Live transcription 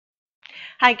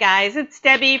Hi guys, it's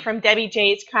Debbie from Debbie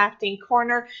J's Crafting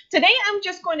Corner. Today I'm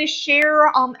just going to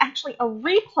share actually a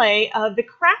replay of the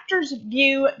Crafter's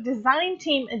View Design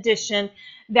Team Edition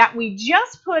that we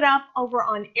just put up over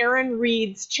on Erin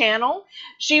Reed's channel.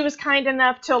 She was kind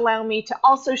enough to allow me to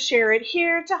also share it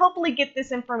here to hopefully get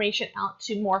this information out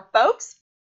to more folks.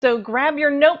 So grab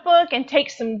your notebook and take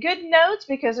some good notes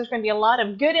because there's going to be a lot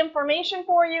of good information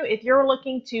for you if you're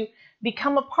looking to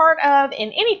become a part of,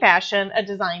 in any fashion, a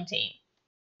design team.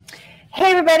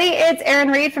 Hey everybody, it's Erin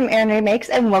Reed from Erin Reed Makes,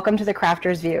 and welcome to the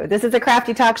Crafter's View. This is a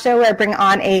crafty talk show where I bring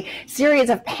on a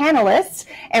series of panelists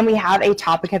and we have a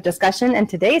topic of discussion, and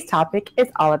today's topic is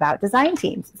all about design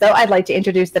teams. So I'd like to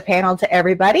introduce the panel to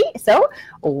everybody. So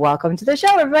welcome to the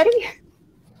show, everybody.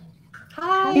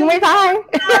 Hi. You can wave hi.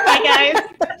 Hi, guys.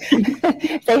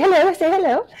 Say hello, say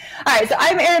hello. All right, so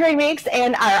I'm Erin Reed Makes,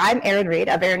 and I'm Erin Reed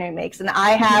of Erin Reed Makes, and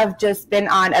I have just been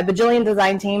on a bajillion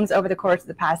design teams over the course of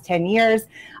the past 10 years.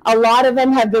 A lot of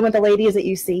them have been with the ladies that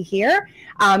you see here,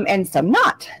 and some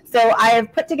not. So I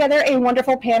have put together a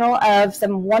wonderful panel of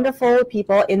some wonderful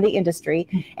people in the industry,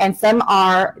 and some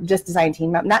are just design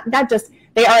team, not just,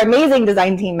 they are amazing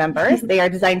design team members, they are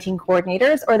design team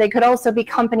coordinators, or they could also be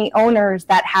company owners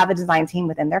that have a design team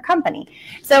within their company.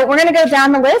 So we're gonna go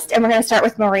down the list, and we're gonna start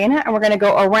with Morena, and we're gonna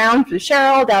go around through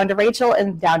Cheryl, down to Rachel,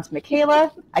 and down to Mikala.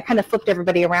 I kind of flipped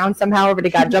everybody around somehow, everybody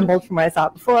got jumbled from what I saw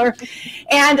before.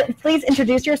 And please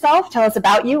introduce yourself, tell us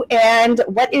about you, and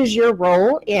what is your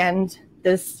role in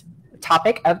this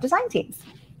topic of design teams?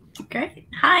 Great.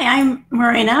 Hi, I'm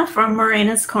Morena from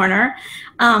Morena's Corner.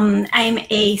 I'm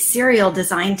a serial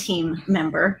design team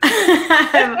member.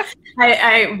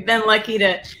 I've been lucky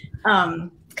to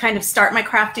kind of start my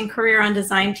crafting career on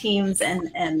design teams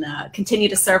and continue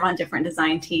to serve on different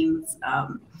design teams.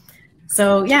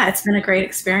 So yeah, it's been a great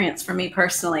experience for me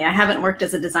personally. I haven't worked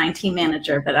as a design team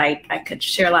manager, but I could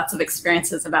share lots of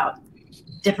experiences about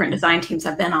different design teams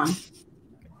I've been on.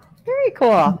 Very cool.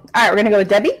 All right, we're gonna go with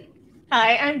Debbie.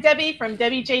 Hi, I'm Debbie from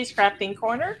Debbie J's Crafting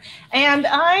Corner, and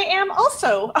I am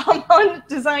also on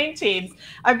design teams.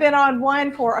 I've been on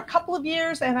one for a couple of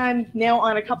years, and I'm now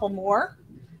on a couple more.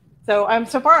 So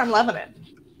so far I'm loving it.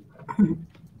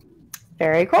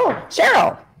 Very cool.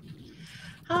 Cheryl.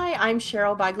 Hi, I'm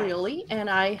Cheryl Boglioli, and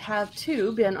I have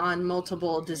too been on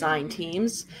multiple design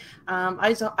teams.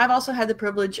 I've also had the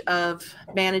privilege of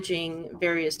managing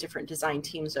various different design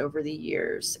teams over the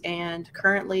years, and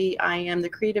currently I am the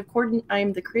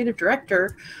creative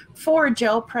director for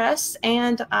Gel Press,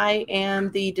 and I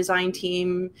am the design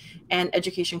team and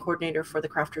education coordinator for the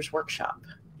Crafters Workshop.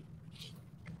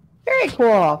 Very cool.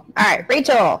 All right,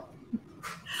 Rachel.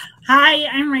 Hi,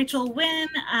 I'm Rachel Winn.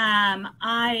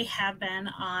 I have been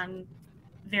on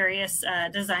various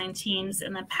design teams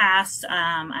in the past.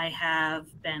 I have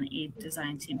been a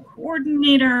design team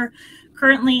coordinator.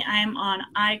 Currently, I'm on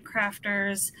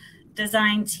iCrafters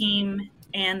design team,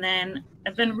 and then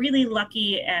I've been really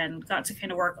lucky and got to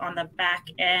kind of work on the back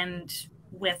end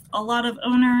with a lot of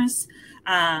owners,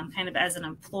 kind of as an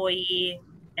employee,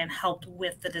 and helped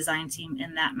with the design team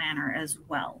in that manner as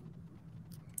well.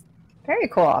 Very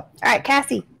cool. All right,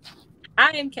 Kassy.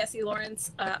 I am Kassy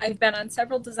Lawrence. I've been on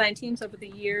several design teams over the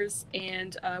years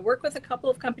and work with a couple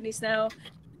of companies now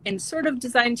in sort of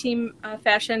design team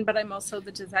fashion, but I'm also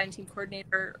the design team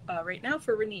coordinator right now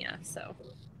for Renea. So.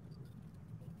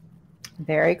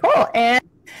 Very cool. And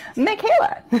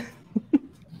Mikala.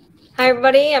 Hi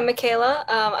everybody, I'm Mikala.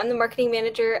 I'm the marketing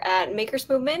manager at Makers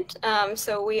Movement.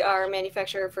 So we are a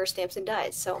manufacturer for stamps and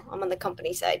dies. So I'm on the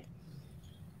company side.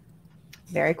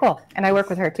 Very cool. And I work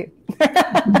with her too.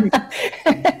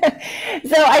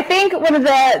 So I think one of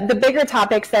the bigger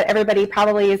topics that everybody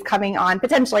probably is coming on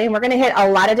potentially, and we're going to hit a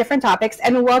lot of different topics,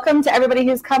 and welcome to everybody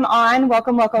who's come on.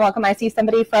 Welcome, welcome, welcome. I see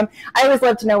somebody from, I always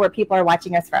love to know where people are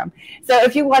watching us from. So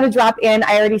if you want to drop in,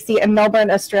 I already see in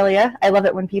Melbourne, Australia. I love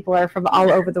it when people are from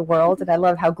all over the world, and I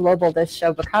love how global this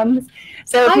show becomes.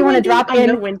 So if you want to drop in,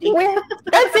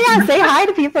 say hi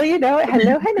to people, you know.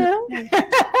 Hello, hello.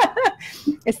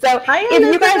 So Hi, if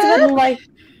you guys would like,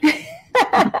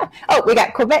 oh, we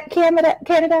got Quebec,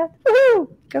 Canada. Woohoo!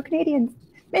 Go Canadians.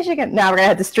 Michigan. Now we're gonna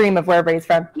have the stream of where everybody's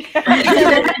from.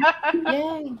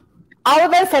 Yay. All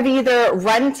of us have either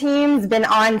run teams, been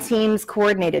on teams,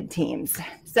 coordinated teams.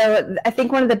 So I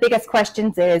think one of the biggest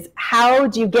questions is, how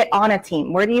do you get on a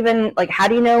team? Where do you even, like, how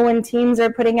do you know when teams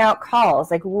are putting out calls?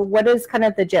 Like, what is kind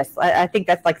of the gist? I think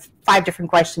that's like 5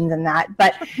 different questions in that.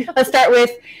 But let's start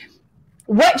with,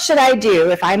 what should I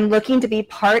do if I'm looking to be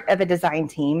part of a design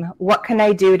team? What can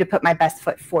I do to put my best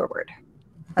foot forward?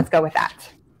 Let's go with that.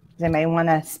 Does anybody want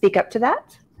to speak up to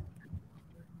that?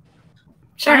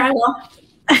 Sure, I will.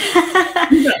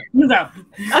 You go.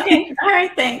 Okay. All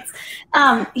right. Thanks.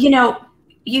 You know,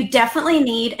 you definitely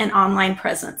need an online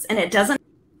presence, and it doesn't.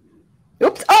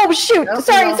 Oops. Oh, shoot. Nope,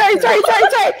 Sorry. no. That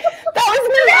was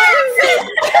me.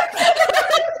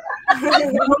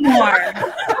 No more.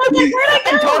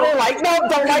 I totally like, no,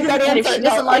 don't like that And if answer. she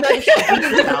doesn't like it, she'll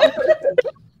beat you out.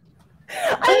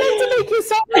 I meant to make you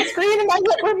stop the screen and I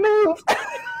hit remove.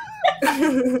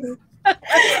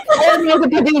 Fire me as a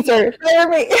producer. Fire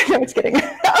me. No, just kidding.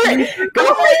 All right, go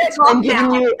for it. I'm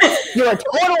giving you are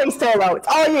totally solo. It's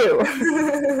all you.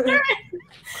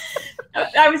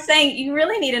 I was saying you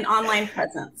really need an online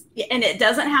presence, and it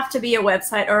doesn't have to be a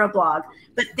website or a blog,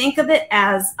 but think of it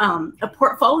as a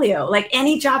portfolio. Like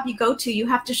any job you go to, you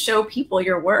have to show people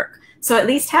your work. So at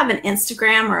least have an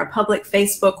Instagram or a public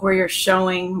Facebook where you're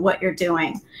showing what you're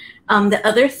doing. The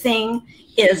other thing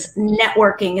is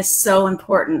networking is so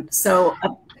important. So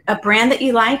a brand that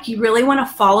you like, you really want to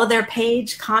follow their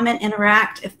page, comment,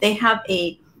 interact. If they have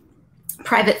a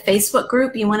private Facebook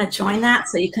group, you want to join that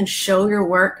so you can show your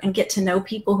work and get to know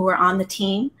people who are on the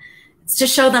team. It's to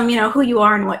show them, you know, who you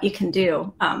are and what you can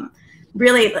do.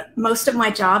 Really, most of my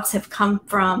jobs have come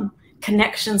from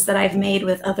connections that I've made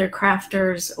with other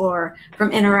crafters or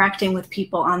from interacting with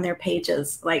people on their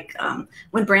pages. Like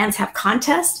when brands have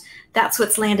contests, that's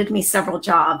what's landed me several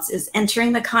jobs, is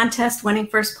entering the contest, winning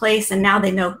first place, and now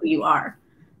they know who you are.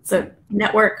 So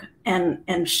network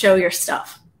and show your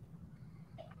stuff.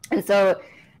 And so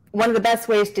one of the best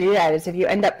ways to do that is if you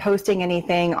end up posting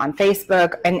anything on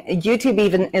Facebook, and YouTube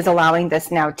even is allowing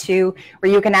this now too,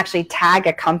 where you can actually tag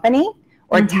a company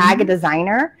or tag a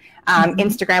designer.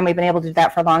 Instagram, we've been able to do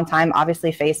that for a long time,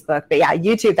 obviously Facebook, but yeah,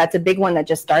 YouTube, that's a big one that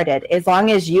just started. As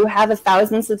long as you have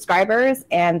 1,000 subscribers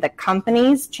and the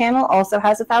company's channel also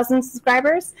has 1,000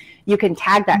 subscribers, you can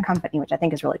tag that company, which I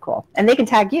think is really cool. And they can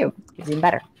tag you, it's even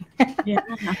better. Yeah.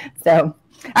 So,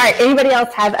 all right, anybody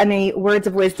else have any words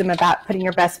of wisdom about putting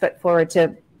your best foot forward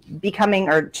to becoming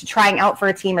or to trying out for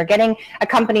a team or getting a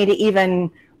company to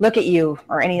even look at you,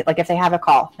 or any, like if they have a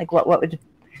call, like what would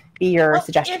be your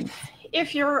suggestion?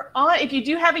 If you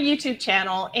do have a YouTube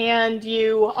channel and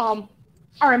you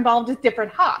are involved with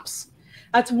different hops,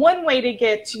 that's one way to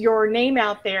get your name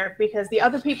out there, because the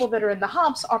other people that are in the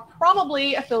hops are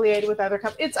probably affiliated with other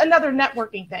companies. It's another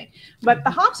networking thing. But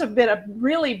the hops have been a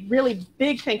really, really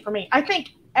big thing for me. I think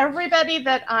every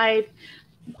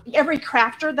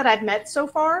crafter that I've met so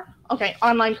far, okay,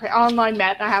 online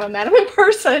met, I haven't met them in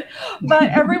person, but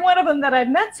every one of them that I've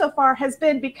met so far has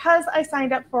been because I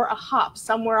signed up for a hop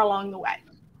somewhere along the way.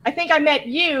 I think I met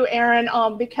you, Erin,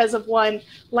 because of one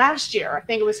last year. I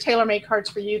think it was Tailor Made Cards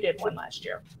for You did one last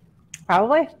year.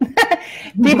 Probably.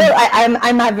 People,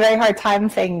 I'm have a very hard time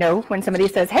saying no when somebody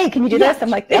says, "Hey, can you do this?" I'm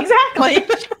like, yeah. Exactly.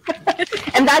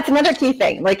 And that's another key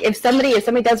thing. Like if somebody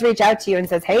does reach out to you and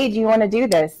says, "Hey, do you want to do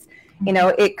this?" You know,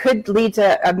 it could lead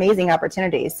to amazing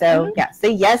opportunities. So yeah, say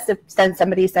yes if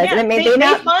somebody says, yeah, and it they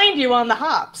may find you on the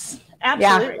hops.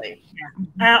 Absolutely.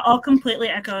 Yeah. I'll completely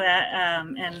echo that,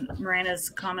 and Morena's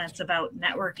comments about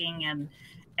networking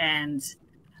and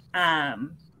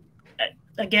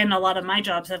again, a lot of my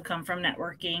jobs have come from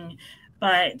networking.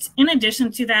 But in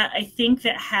addition to that, I think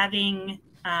that having,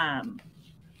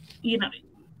 you know,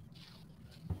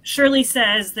 Shirley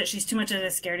says that she's too much of a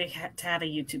scaredy cat to have a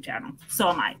YouTube channel. So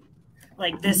am I.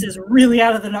 Like, this is really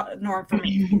out of the norm for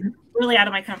me, really out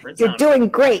of my comfort zone. You're doing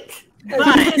great. But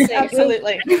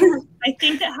absolutely. I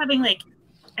think that having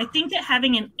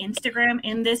an Instagram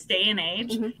in this day and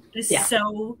age is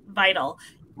so vital.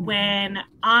 When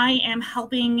I am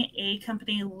helping a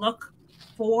company look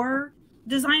for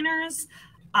designers,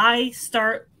 I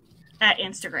start at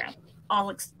Instagram. I'll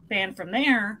expand from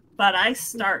there, but I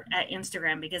start at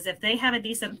Instagram, because if they have a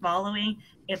decent following,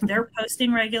 if they're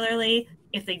posting regularly,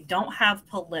 if they don't have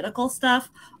political stuff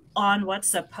on what's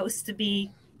supposed to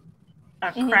be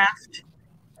a craft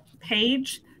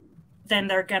page, then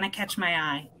they're going to catch my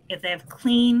eye. If they have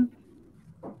clean,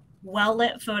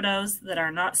 well-lit photos that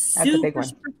are not super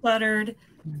cluttered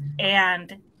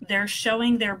and they're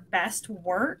showing their best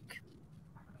work,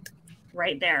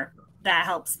 right there, that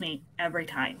helps me every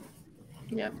time.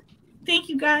 Yep. Thank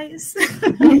you, guys.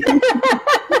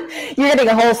 You're getting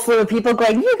a whole slew of people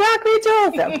going, "You rock,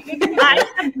 Rachel." So. I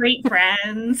have great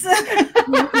friends.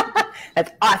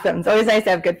 That's awesome. It's always nice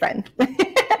to have good friends. All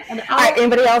right,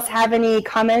 anybody else have any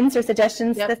comments or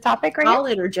suggestions to this topic right now? I'll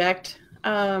interject.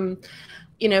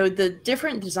 You know, the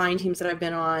different design teams that I've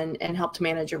been on and helped to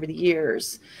manage over the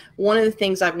years, one of the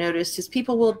things I've noticed is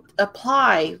people will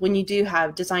apply when you do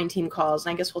have design team calls,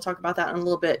 and I guess we'll talk about that in a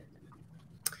little bit.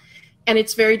 And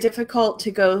it's very difficult to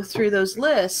go through those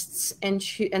lists and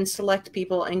select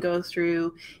people and go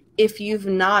through if you've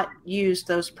not used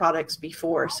those products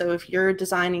before. So if you're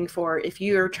designing for, if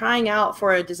you're trying out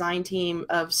for a design team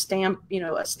of stamp,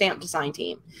 a stamp design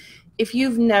team, if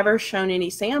you've never shown any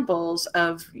samples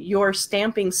of your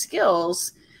stamping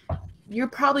skills, you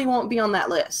probably won't be on that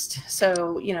list.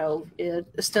 So,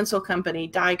 a stencil company,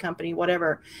 die company,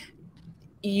 whatever,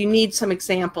 you need some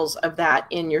examples of that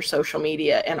in your social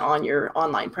media and on your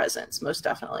online presence, most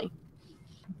definitely.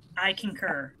 I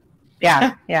concur.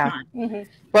 Yeah, yeah.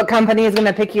 What company is going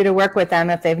to pick you to work with them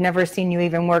if they've never seen you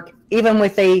even work, even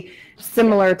with a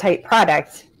similar type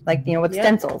product, like, with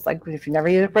stencils, like if you never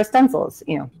used it for stencils,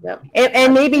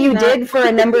 and maybe you did for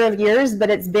a number of years, but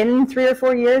it's been 3 or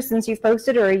 4 years since you've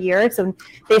posted, or a year. So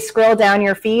they scroll down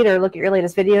your feed or look at your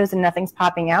latest videos and nothing's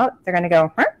popping out. They're going to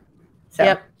go, huh?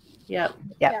 So, Yep.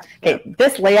 Okay,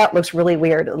 this layout looks really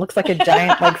weird. It looks like a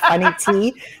giant, funny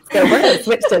T. So we're going to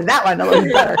switch to that one a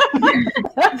little better.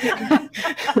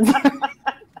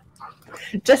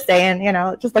 Just saying,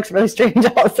 it just looks really strange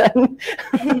all of a sudden.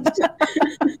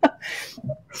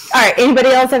 All right, anybody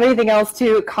else have anything else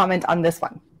to comment on this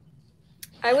one?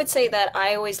 I would say that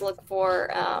I always look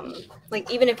for,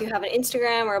 even if you have an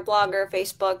Instagram or a blog or a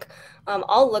Facebook,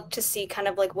 I'll look to see kind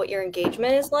of what your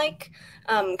engagement is like.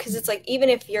 Because it's even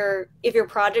if your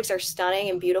projects are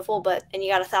stunning and beautiful, and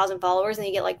you got 1,000 followers and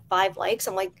you get 5 likes,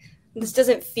 I'm like, this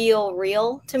doesn't feel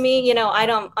real to me.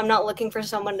 I'm not looking for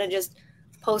someone to just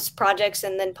post projects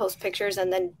and then post pictures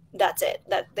and then that's it,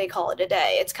 that they call it a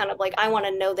day. It's kind of I want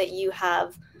to know that you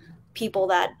have people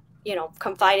that,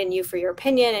 confide in you for your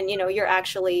opinion, and,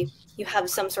 you have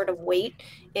some sort of weight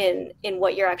in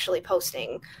what you're actually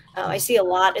posting. I see a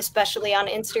lot, especially on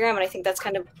Instagram, and I think that's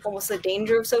kind of almost the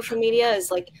danger of social media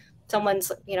is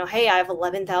someone's, hey, I have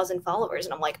 11,000 followers,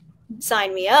 and I'm like,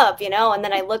 sign me up, and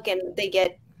then I look and they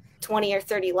get 20 or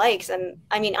 30 likes. And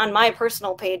I mean, on my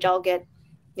personal page, I'll get,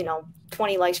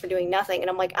 20 likes for doing nothing. And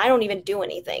I'm like, I don't even do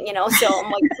anything, so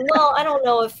I'm like, well, I don't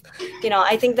know if,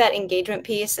 I think that engagement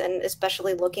piece, and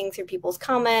especially looking through people's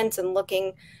comments and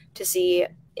looking to see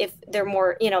if they're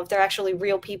more, if they're actually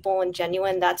real people and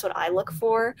genuine, that's what I look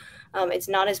for. It's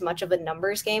not as much of a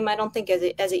numbers game, I don't think,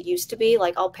 as it used to be.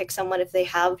 I'll pick someone if they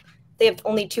have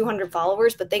only 200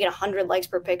 followers, but they get 100 likes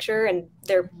per picture and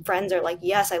their friends are like,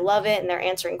 yes, I love it. And they're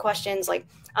answering questions.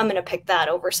 I'm going to pick that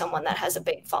over someone that has a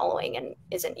big following and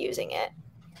isn't using it.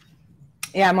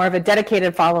 Yeah. More of a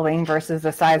dedicated following versus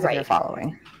the size of your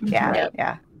following. Yeah. Yep.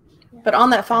 Yeah. But on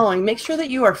that following, make sure that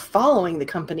you are following the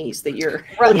companies that you're.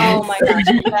 Right. Oh my gosh.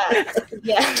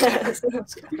 Yes. The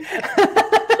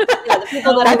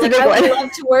people that are I would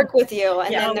love to work with you.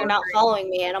 And then they're not following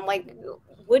me. And I'm like,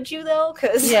 would you though?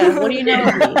 Because what do you know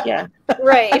of me? Yeah.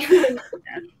 Right.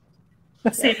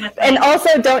 And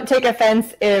also don't take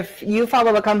offense if you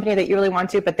follow a company that you really want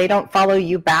to, but they don't follow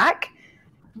you back.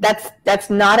 That's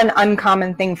not an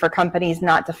uncommon thing for companies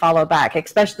not to follow back,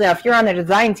 especially if you're on their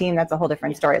design team. That's a whole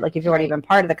different story. If you've already been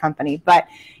part of the company, but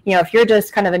if you're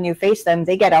just kind of a new face, then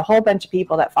they get a whole bunch of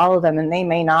people that follow them, and they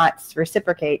may not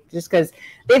reciprocate just because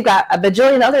they've got a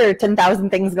bajillion other 10,000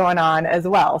 things going on as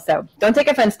well. So don't take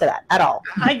offense to that at all.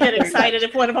 I get excited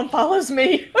if one of them follows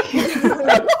me.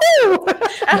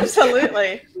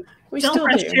 Absolutely.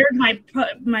 Dilbert shared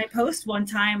my post one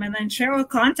time, and then Cheryl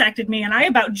contacted me, and I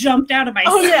about jumped out of my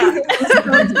seat.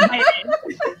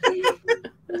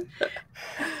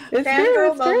 It's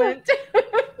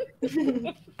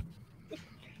true.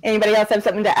 Anybody else have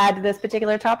something to add to this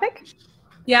particular topic?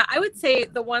 Yeah, I would say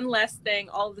the one last thing,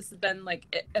 all of this has been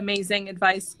amazing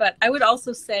advice, but I would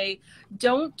also say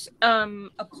don't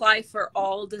apply for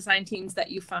all design teams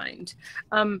that you find.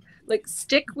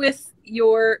 Stick with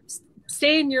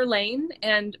stay in your lane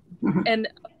and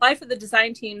apply for the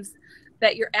design teams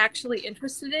that you're actually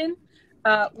interested in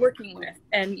working with,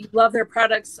 and you love their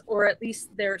products, or at least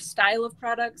their style of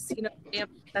products,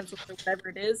 stencil or whatever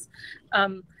it is.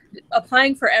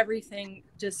 Applying for everything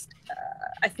just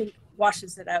I think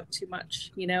washes it out too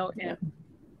much,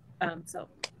 and so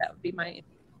that would be my.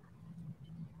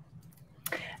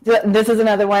 This is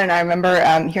another one, and I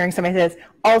remember hearing somebody say this.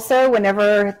 Also,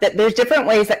 whenever there's different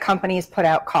ways that companies put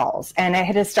out calls, and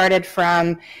it has started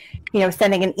from,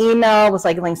 sending an email with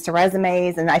links to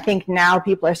resumes, and I think now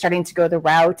people are starting to go the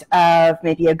route of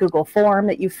maybe a Google form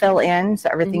that you fill in, so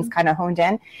everything's kind of honed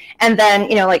in, and then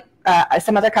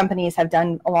some other companies have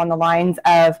done along the lines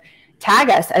of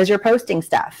tag us as you're posting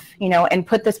stuff, and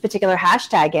put this particular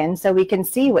hashtag in so we can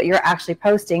see what you're actually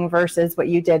posting versus what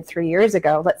you did 3 years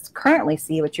ago. Let's currently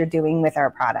see what you're doing with our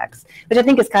products, which I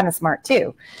think is kind of smart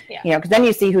too, because then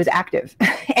you see who's active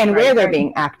and where they're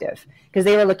being active, because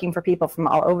they were looking for people from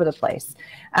all over the place.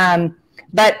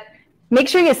 But make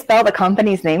sure you spell the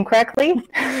company's name correctly.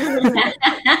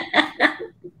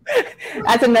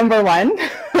 That's a number one.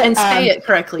 And say it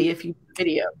correctly if you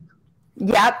video.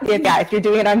 Yep. If you're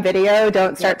doing it on video,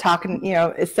 don't start talking,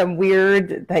 it's some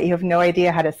weird that you have no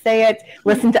idea how to say it.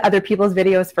 Listen to other people's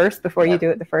videos first before you do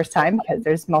it the first time, because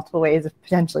there's multiple ways of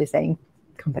potentially saying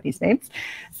companies' names.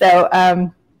 So,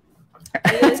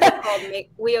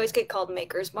 we always get called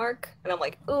Maker's Mark, and I'm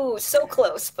like, ooh, so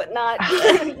close, but not.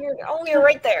 you're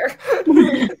right there.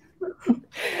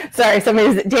 Sorry,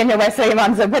 Daniel West saying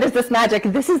on, so what is this magic?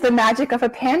 This is the magic of a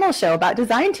panel show about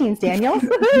design teams, Daniel.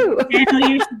 Woohoo! Daniel,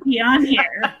 you should be on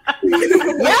here.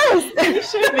 Yes, You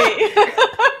should be.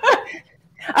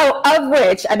 Oh, of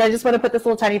which, and I just want to put this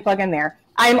little tiny plug in there.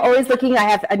 I'm always looking, I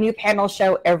have a new panel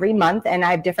show every month, and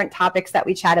I have different topics that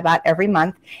we chat about every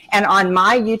month. And on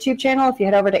my YouTube channel, if you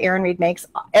head over to Erin Reed Makes,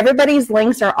 everybody's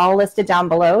links are all listed down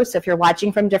below. So if you're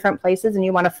watching from different places and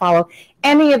you want to follow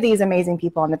any of these amazing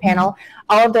people on the panel,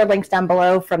 all of their links down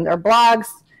below from their blogs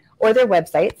or their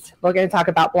websites. We're going to talk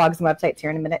about blogs and websites here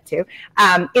in a minute too.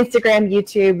 Instagram,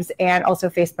 YouTube's, and also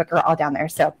Facebook are all down there.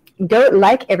 So go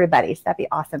like everybody. So that'd be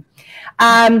awesome.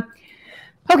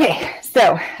 Okay,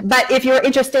 so, but if you're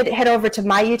interested, head over to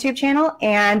my YouTube channel,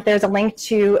 and there's a link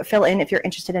to fill in if you're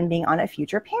interested in being on a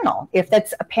future panel. If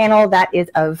that's a panel that is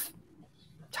of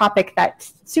topic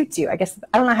that suits you, I guess,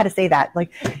 I don't know how to say that.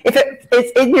 Like, if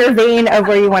it's in your vein of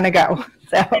where you want to go.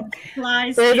 So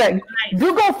there's a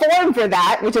Google form for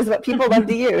that, which is what people love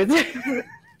to use.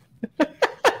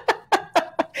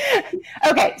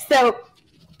 Okay, so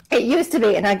it used to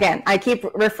be, and again, I keep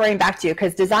referring back to you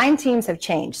because design teams have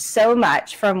changed so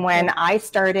much from when I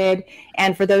started,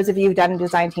 and for those of you who've done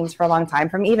design teams for a long time,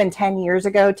 from even 10 years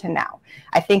ago to now.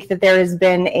 I think that there has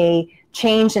been a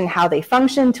change in how they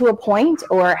function to a point,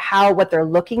 or what they're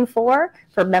looking for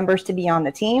members to be on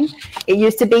the team. It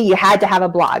used to be you had to have a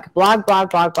blog.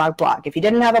 If you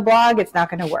didn't have a blog, it's not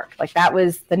going to work. Like, that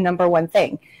was the number one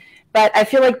thing. But I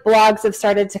feel like blogs have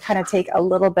started to kind of take a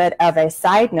little bit of a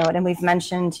side note. And we've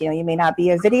mentioned, you may not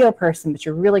be a video person, but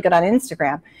you're really good on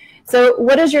Instagram. So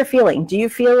what is your feeling? Do you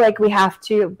feel like we have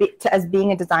to, as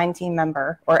being a design team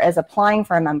member, or as applying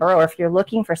for a member, or if you're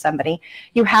looking for somebody,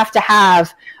 you have to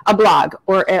have a blog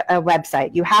or a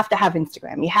website. You have to have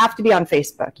Instagram. You have to be on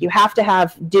Facebook. You have to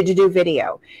have do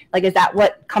video. Like, is that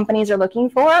what companies are looking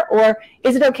for? Or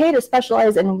is it okay to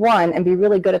specialize in one and be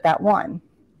really good at that one?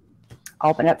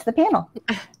 I'll open it up to the panel.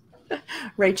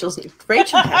 Rachel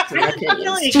has an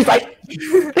opinion. She's like,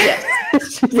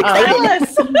 yes. She's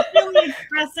really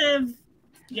expressive.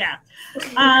 Yeah.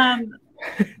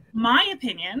 My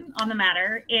opinion on the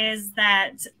matter is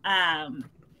that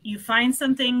you find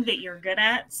something that you're good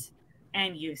at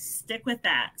and you stick with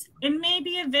that. And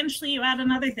maybe eventually you add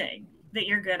another thing that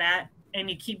you're good at and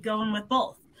you keep going with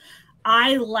both.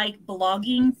 I like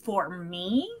blogging for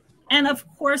me. And of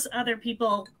course, other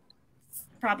people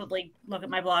probably look at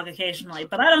my blog occasionally,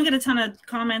 but I don't get a ton of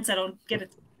comments. I don't get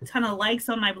a ton of likes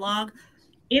on my blog.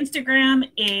 Instagram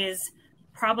is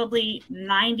probably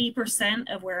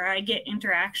 90% of where I get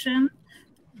interaction.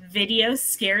 Video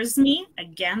scares me.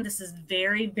 Again, this is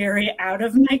very, very out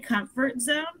of my comfort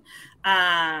zone.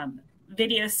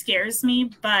 Video scares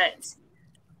me, but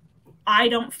I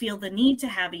don't feel the need to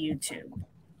have a YouTube.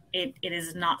 It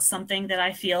is not something that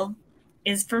I feel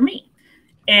is for me.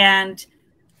 And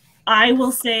I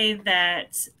will say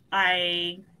that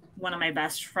one of my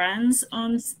best friends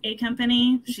owns a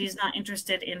company. She's not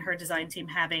interested in her design team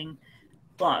having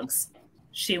blogs.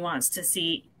 She wants to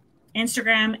see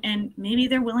Instagram, and maybe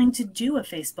they're willing to do a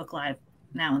Facebook Live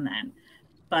now and then.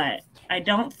 But I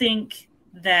don't think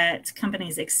that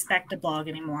companies expect a blog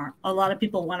anymore. A lot of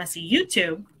people want to see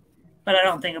YouTube, but I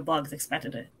don't think a blog is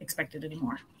expected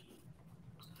anymore.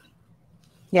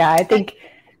 Yeah, I think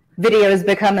video has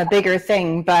become a bigger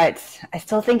thing, but I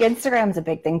still think Instagram's a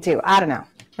big thing too. I don't know.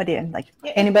 What do you like?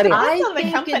 Anybody else? On the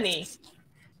company.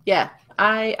 Yeah,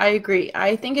 I agree.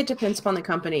 I think it depends upon the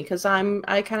company, because I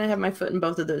kind of have my foot in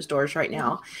both of those doors right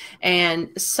now. And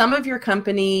some of your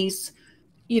companies,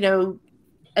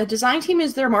 a design team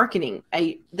is their marketing.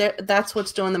 That's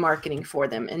what's doing the marketing for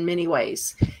them in many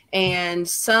ways. And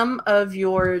some of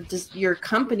your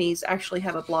companies actually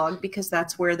have a blog because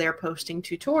that's where they're posting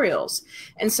tutorials.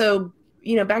 And so,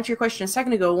 back to your question a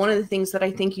second ago, one of the things that I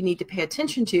think you need to pay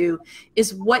attention to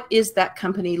is, what is that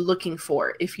company looking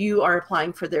for if you are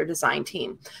applying for their design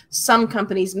team? Some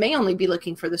companies may only be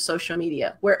looking for the social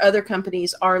media, where other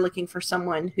companies are looking for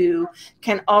someone who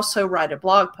can also write a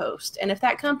blog post. And if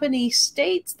that company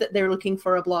states that they're looking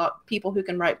for people who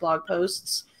can write blog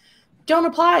posts, don't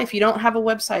apply if you don't have a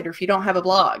website or if you don't have a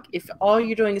blog. If all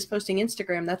you're doing is posting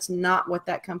Instagram, that's not what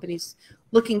that company's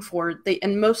looking for.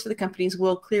 And most of the companies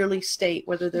will clearly state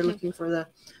whether they're looking for the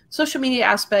social media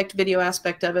aspect, video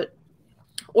aspect of it,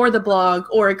 or the blog,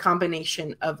 or a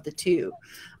combination of the two.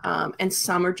 And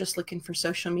some are just looking for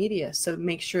social media. So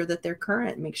make sure that they're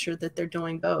current, make sure that they're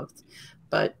doing both.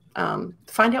 But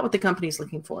find out what the company's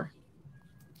looking for.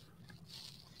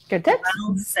 Good tips.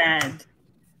 Well said.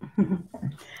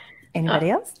 Anybody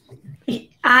else?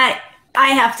 I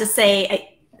have to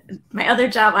say, my other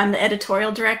job, I'm the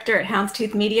editorial director at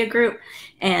Houndstooth Media Group.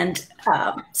 And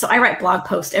so I write blog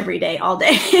posts every day, all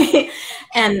day.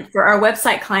 And for our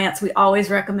website clients, we always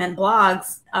recommend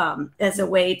blogs as a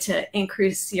way to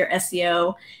increase your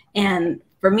SEO. And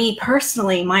for me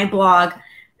personally, my blog,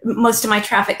 most of my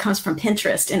traffic comes from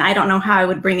Pinterest. And I don't know how I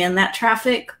would bring in that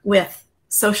traffic with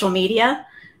social media.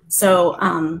 So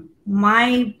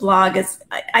my blog is,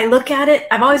 I look at it,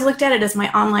 I've always looked at it as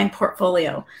my online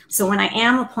portfolio. So when I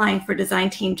am applying for design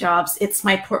team jobs, it's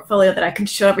my portfolio that I can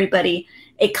show everybody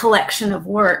a collection of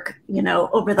work, you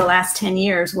know, over the last 10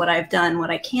 years, what I've done,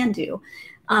 what I can do.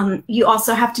 You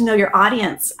also have to know your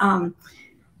audience.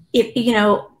 If, you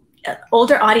know,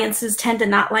 older audiences tend to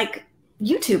not like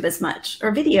YouTube as much,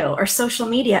 or video, or social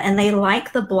media, and they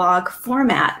like the blog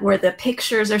format where the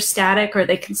pictures are static, or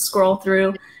they can scroll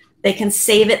through. They can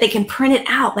save it. They can print it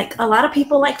out. Like a lot of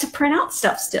people like to print out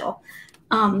stuff still.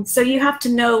 So you have to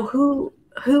know who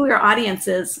your audience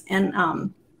is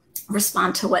and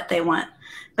respond to what they want.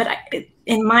 But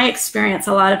in my experience,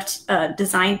 a lot of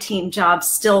design team jobs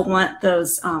still want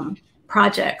those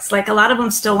projects. Like a lot of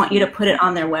them still want you to put it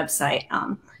on their website.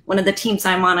 One of the teams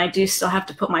I'm on, I do still have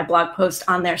to put my blog post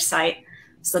on their site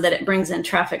so that it brings in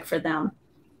traffic for them.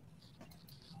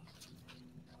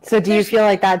 So do you feel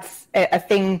like that's a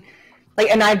thing, like,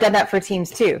 and I've done that for teams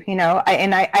too, you know,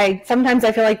 I sometimes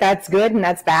I feel like that's good and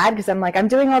that's bad because I'm like, I'm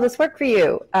doing all this work for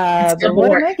you, but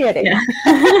what am I getting? Yeah.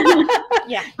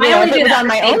 Yeah. I only do that on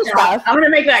my own stuff. I want to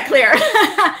make that clear.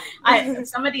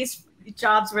 Some of these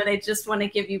jobs where they just want to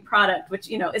give you product, which,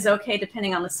 you know, is okay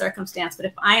depending on the circumstance. But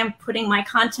if I am putting my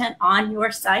content on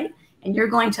your site and you're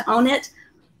going to own it,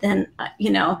 then,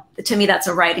 you know, to me, that's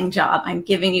a writing job. I'm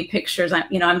giving you pictures.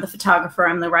 I'm the photographer,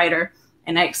 I'm the writer,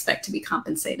 and I expect to be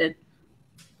compensated.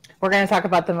 We're going to talk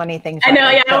about the money thing. I know,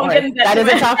 yeah. That is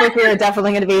a topic we're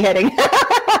definitely going to be hitting.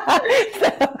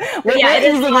 So we're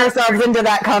easing ourselves into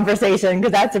that conversation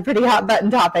because that's a pretty hot button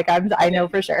topic. I know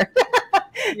for sure.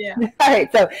 Yeah. All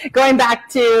right. So going back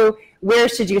to where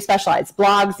should you specialize?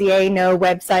 Blogs, yay, no,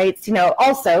 websites. You know,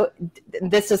 also,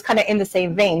 this is kind of in the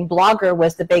same vein. Blogger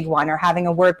was the big one, or having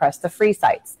a WordPress, the free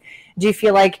sites. Do you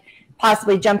feel like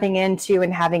possibly jumping into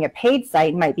and having a paid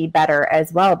site might be better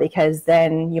as well, because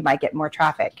then you might get more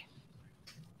traffic?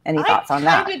 Any thoughts on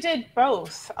that? I kind of did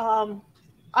both. I'm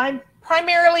on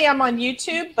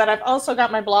YouTube, but I've also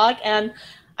got my blog, and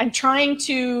I'm trying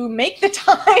to make the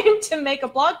time to make a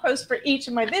blog post for each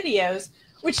of my videos,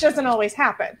 which doesn't always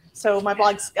happen. So my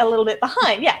blog's a little bit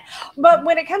behind, yeah. But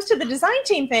when it comes to the design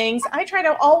team things, I try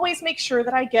to always make sure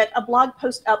that I get a blog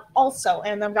post up also,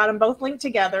 and I've got them both linked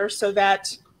together so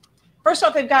that, first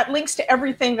off, they've got links to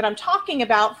everything that I'm talking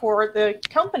about for the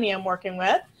company I'm working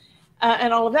with,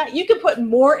 and all of that. You can put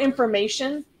more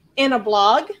information in a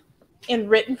blog in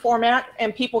written format,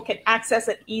 and people can access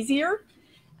it easier.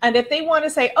 And if they want to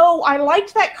say, oh, I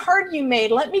liked that card you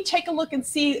made, let me take a look and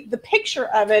see the picture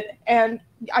of it, and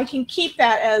I can keep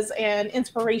that as an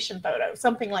inspiration photo,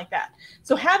 something like that.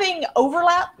 So having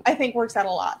overlap, I think, works out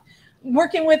a lot.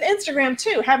 Working with Instagram,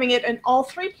 too, having it in all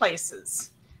three places.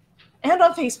 And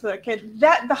on Facebook. And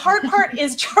the hard part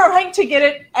is trying to get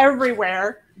it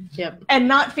everywhere. Yep. And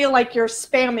not feel like you're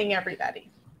spamming everybody.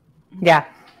 Yeah.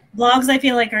 Blogs, I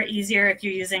feel like, are easier if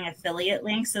you're using affiliate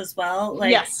links as well.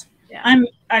 Like, yes. Yeah.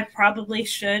 I probably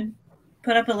should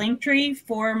put up a link tree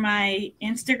for my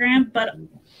Instagram, but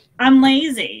I'm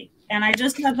lazy and I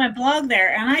just have my blog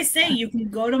there. And I say you can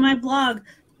go to my blog,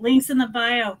 links in the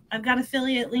bio. I've got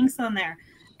affiliate links on there.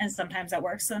 And sometimes that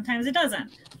works, sometimes it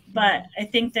doesn't. But I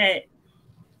think that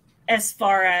as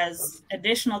far as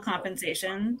additional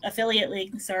compensation, affiliate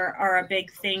links are a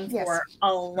big thing for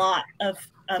a lot of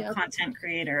content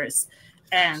creators.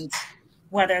 And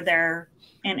whether they're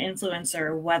an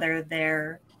influencer, whether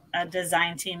they're a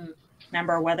design team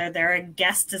member, whether they're a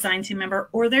guest design team member,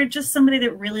 or they're just somebody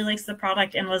that really likes the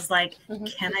product and was like,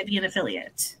 can I be an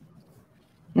affiliate?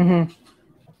 Mm-hmm.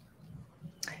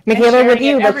 Mikala, what do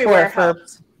you look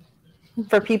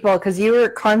for people? Because you were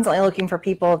constantly looking for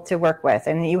people to work with,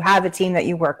 and you have a team that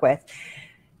you work with.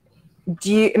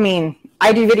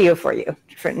 I do video for you,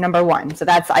 for number one. So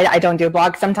that's, I don't do a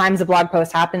blog. Sometimes a blog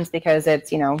post happens because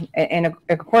it's, in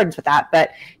accordance with that.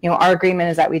 But, our agreement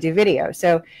is that we do video.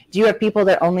 So do you have people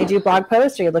that only do blog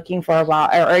posts? Are you looking for a while?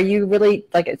 Or are you really,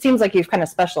 it seems like you've kind of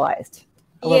specialized?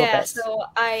 a little Yeah, bit. so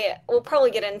we'll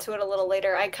probably get into it a little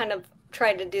later. I kind of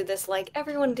tried to do this like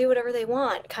everyone do whatever they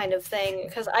want kind of thing,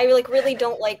 because I like really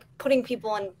don't like putting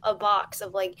people in a box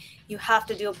of like you have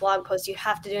to do a blog post, you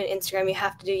have to do an Instagram, you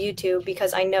have to do YouTube,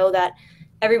 because I know that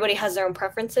everybody has their own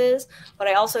preferences, but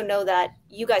I also know that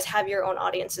you guys have your own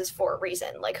audiences for a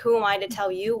reason. Like, who am I to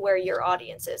tell you where your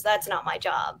audience is? That's not my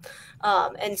job.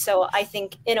 And so I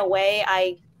think in a way,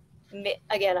 I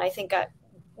think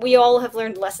we all have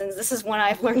learned lessons. This is one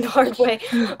I've learned the hard way,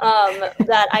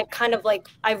 that I kind of like,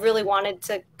 I really wanted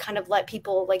to kind of let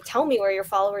people like tell me where your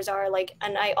followers are. Like,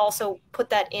 and I also put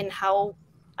that in how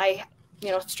I,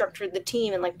 structured the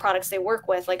team and like products they work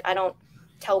with. Like, I don't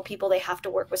tell people they have to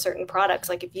work with certain products.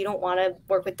 Like, if you don't want to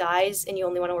work with dyes and you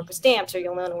only want to work with stamps, or you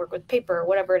only want to work with paper, or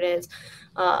whatever it is,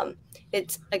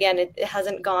 it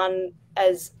hasn't gone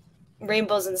as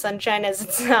rainbows and sunshine as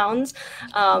it sounds,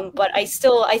 but I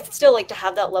still like to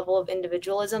have that level of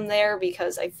individualism there,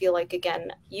 because I feel like,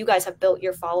 again, you guys have built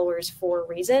your followers for a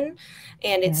reason,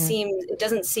 and it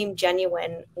doesn't seem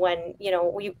genuine when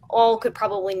we all could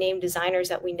probably name designers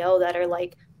that we know that are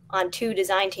like on 2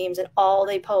 design teams and all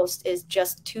they post is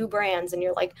just 2 brands, and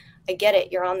you're like, I get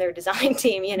it, you're on their design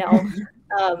team,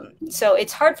 so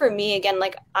it's hard for me, again,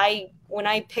 like when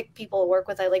I pick people to work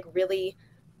with, I like really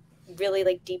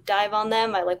like deep dive on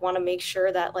them. I like want to make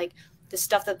sure that like the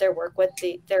stuff that they're work with,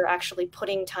 they're actually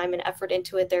putting time and effort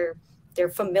into it. They're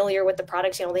familiar with the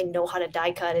products, they know how to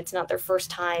die cut. It's not their first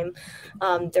time.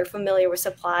 They're familiar with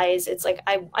supplies. It's like,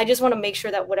 I just want to make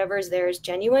sure that whatever is there is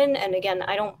genuine. And again,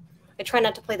 I try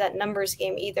not to play that numbers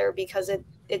game either, because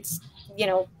it's,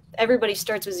 everybody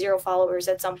starts with 0 followers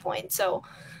at some point. So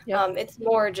it's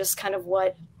more just kind of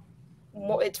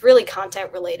it's really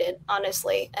content related,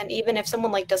 honestly. And even if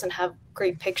someone like doesn't have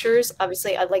great pictures,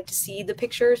 obviously I'd like to see the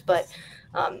pictures, but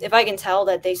if I can tell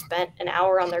that they spent an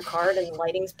hour on their card and the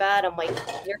lighting's bad, I'm like,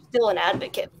 you're still an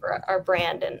advocate for our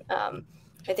brand. And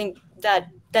I think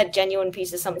that genuine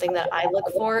piece is something that I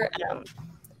look for.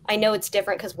 I know it's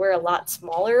different because we're a lot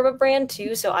smaller of a brand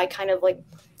too, so I kind of like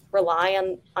rely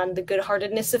on the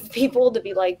good-heartedness of people to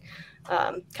be like,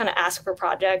 kind of ask for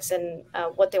projects and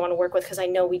what they want to work with, because I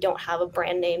know we don't have a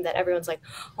brand name that everyone's like,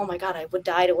 oh my God, I would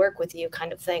die to work with you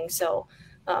kind of thing. So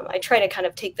I try to kind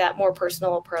of take that more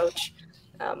personal approach.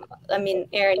 I mean,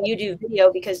 Erin, you do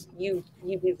video because you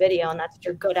do video and that's what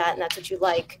you're good at and that's what you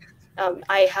like.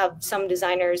 I have some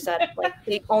designers that like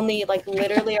they only like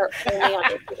literally are only on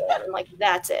Instagram and like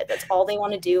that's it. That's all they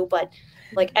want to do. But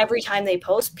like every time they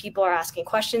post, people are asking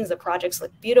questions. The projects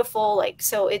look beautiful. Like,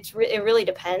 so it really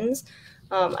depends.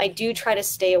 I do try to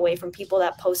stay away from people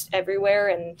that post everywhere,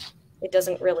 and it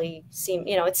doesn't really seem,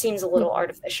 it seems a little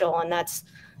artificial. And that's,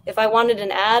 if I wanted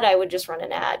an ad, I would just run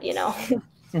an ad,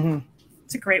 Mm-hmm.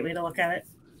 It's a great way to look at it.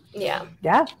 Yeah.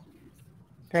 Yeah.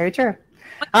 Very true.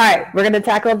 All right, we're going to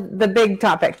tackle the big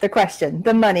topic, the question,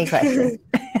 the money question.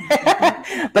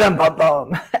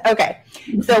 Boom. Okay,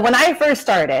 so when I first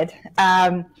started,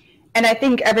 and I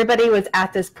think everybody was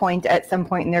at this point at some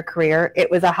point in their career, it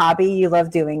was a hobby, you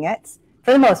love doing it,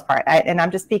 for the most part, and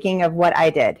I'm just speaking of what I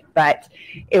did, but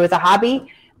it was a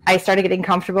hobby. I started getting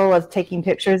comfortable with taking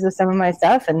pictures of some of my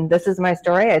stuff, and this is my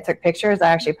story. I took pictures, I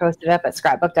actually posted up at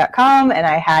scrapbook.com,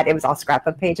 and it was all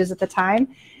scrapbook pages at the time.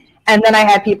 And then I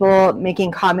had people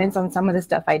making comments on some of the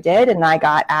stuff I did, and I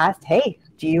got asked, hey,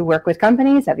 do you work with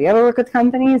companies? Have you ever worked with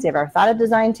companies? Have you ever thought of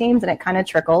design teams? And it kind of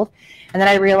trickled. And then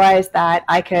I realized that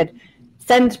I could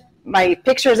send my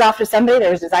pictures off to somebody.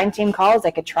 There was design team calls I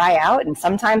could try out, and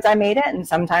sometimes I made it and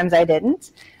sometimes I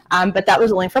didn't. But that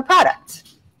was only for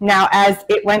product. Now, as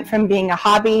it went from being a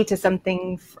hobby to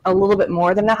something a little bit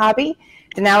more than a hobby,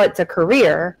 to now it's a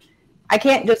career, I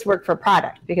can't just work for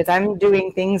product because I'm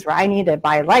doing things where I need to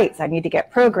buy lights, I need to get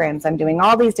programs, I'm doing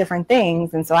all these different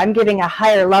things, and so I'm giving a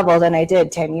higher level than I did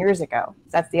 10 years ago.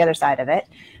 That's the other side of it.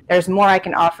 There's more I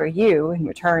can offer you in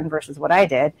return versus what I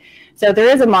did. So there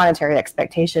is a monetary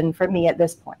expectation for me at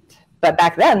this point. But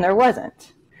back then there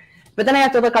wasn't. But then I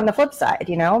have to look on the flip side,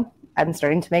 I'm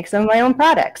starting to make some of my own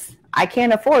products. I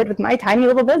can't afford with my tiny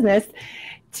little business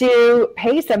to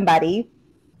pay somebody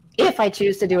if I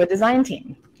choose to do a design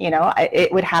team.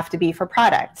 It would have to be for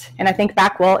product. And I think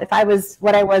back, well, if I was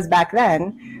what I was back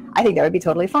then, I think that would be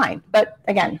totally fine. But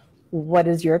again, what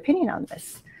is your opinion on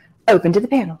this? Open to the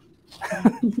panel.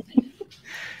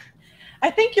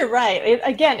 I think you're right.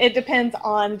 It depends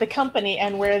on the company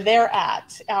and where they're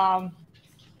at.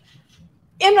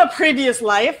 In a previous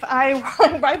life,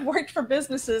 I've worked for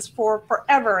businesses for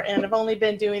forever, and I've only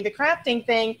been doing the crafting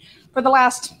thing for the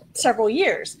last several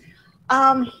years.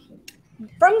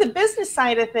 From the business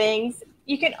side of things,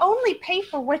 you can only pay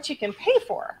for what you can pay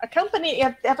for. A company,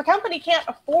 if a company can't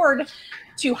afford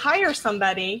to hire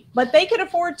somebody, but they can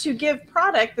afford to give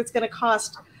product that's going to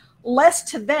cost less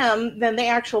to them than the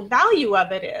actual value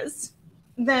of it is,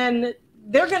 then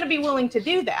they're going to be willing to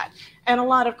do that. And a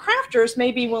lot of crafters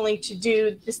may be willing to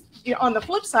do this, you know, on the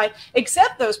flip side,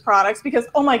 accept those products because,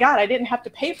 oh my God, I didn't have to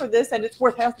pay for this and it's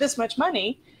worth this much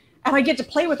money. And I get to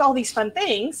play with all these fun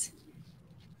things.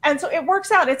 And so it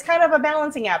works out. It's kind of a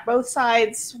balancing act. Both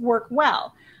sides work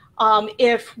well.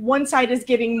 If one side is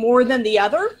giving more than the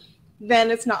other, then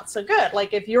it's not so good.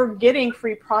 Like if you're getting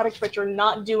free product, but you're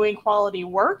not doing quality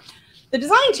work, the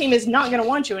design team is not going to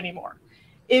want you anymore.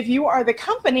 If you are the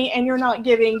company and you're not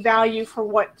giving value for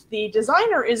what the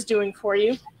designer is doing for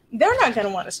you, they're not going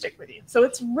to want to stick with you. So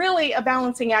it's really a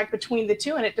balancing act between the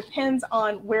two, and it depends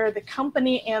on where the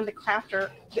company and the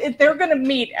crafter, they're going to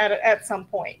meet at some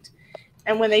point.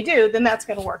 And when they do, then that's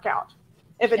going to work out.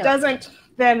 If it doesn't,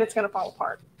 then it's going to fall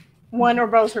apart. One or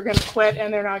both are going to quit,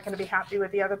 and they're not going to be happy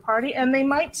with the other party, and they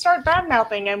might start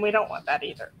bad-mouthing, and we don't want that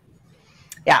either.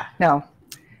 Yeah, no.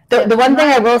 The one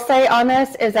thing I will say on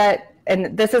this is that,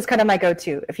 and this is kind of my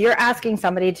go-to, if you're asking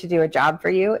somebody to do a job for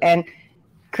you and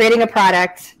creating a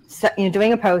product, you know,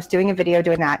 doing a post, doing a video,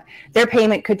 doing that, their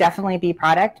payment could definitely be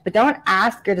product, but don't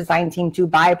ask your design team to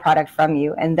buy product from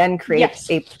you and then create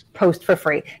a post for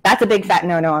free. That's a big fat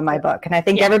no-no in my book. And I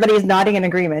think everybody's nodding in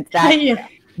agreement that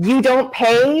you don't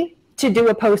pay to do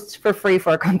a post for free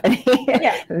for a company.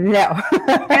 No.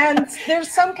 And there's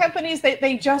some companies that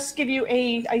they just give you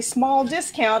a small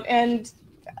discount, and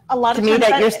a lot of times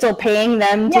that you're still paying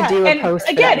them to do a post.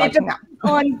 Again, it depends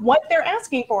on what they're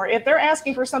asking for. If they're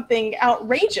asking for something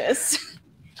outrageous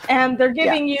and they're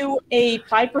giving you a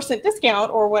 5%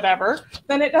 discount or whatever,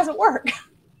 then it doesn't work.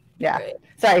 Yeah.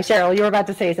 Sorry, Cheryl, you were about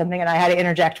to say something and I had to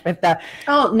interject with the.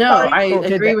 Oh, no, I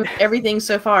agree with everything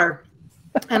so far.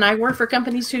 And I work for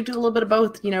companies who do a little bit of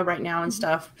both, you know, right now and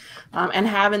stuff, and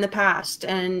have in the past.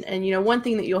 And, you know, one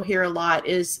thing that you'll hear a lot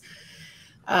is,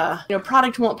 you know,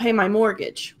 product won't pay my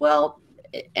mortgage. Well,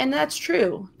 and that's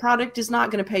true. Product is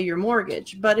not going to pay your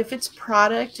mortgage. But if it's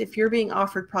product, if you're being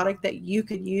offered product that you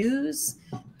could use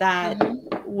that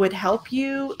would help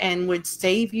you and would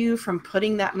save you from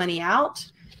putting that money out,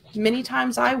 many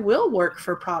times I will work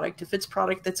for product if it's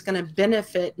product that's going to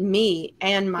benefit me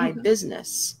and my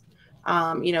business.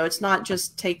 You know, it's not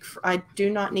just I do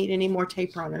not need any more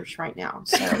tape runners right now.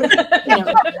 So, you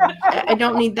know, I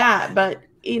don't need that. But,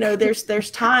 you know,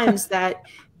 there's times that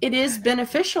it is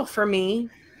beneficial for me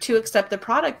to accept the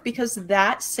product because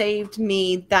that saved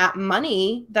me that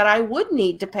money that I would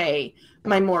need to pay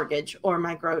my mortgage or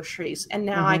my groceries. And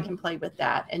now I can play with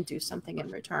that and do something in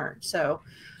return. So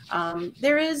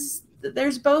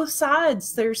there's both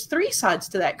sides. There's three sides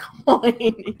to that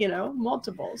coin, you know,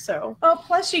 multiple. So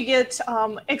plus you get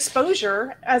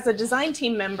exposure as a design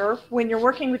team member when you're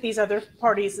working with these other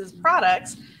parties'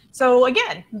 products. So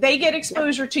again, they get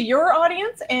exposure to your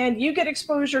audience and you get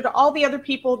exposure to all the other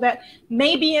people that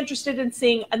may be interested in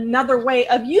seeing another way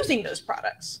of using those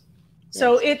products.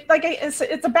 So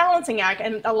it's a balancing act,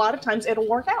 and a lot of times it'll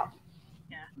work out.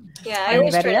 Yeah, I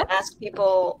always try to ask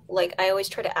people, like, I always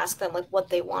try to ask them, like, what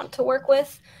they want to work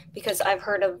with, because I've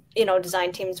heard of, you know,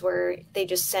 design teams where they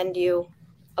just send you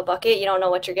a bucket, you don't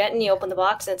know what you're getting, you open the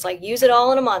box, and it's like, use it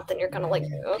all in a month, and you're kind of like,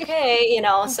 okay, you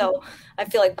know, so I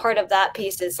feel like part of that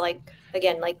piece is, like,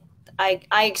 again, like,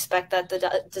 I expect that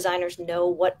the designers know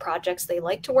what projects they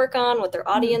like to work on, what their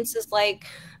audience is like,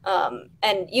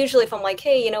 and usually if I'm like,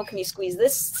 hey, you know, can you squeeze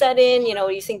this set in, you know,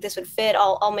 you think this would fit,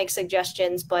 I'll make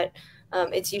suggestions, but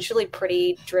it's usually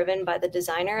pretty driven by the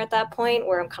designer at that point,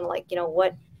 where I'm kind of like, you know,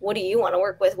 what do you want to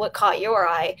work with? What caught your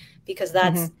eye? Because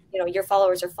that's, you know, your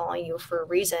followers are following you for a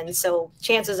reason. So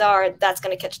chances are that's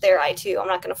going to catch their eye too. I'm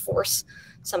not going to force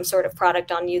some sort of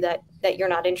product on you that you're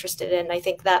not interested in. I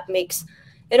think that makes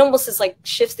it almost is like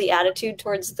shifts the attitude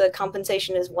towards the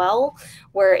compensation as well,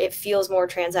 where it feels more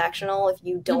transactional if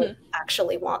you don't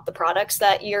actually want the products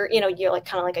that you're like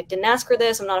kind of like, I didn't ask for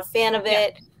this, I'm not a fan of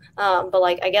it. But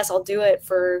like, I guess I'll do it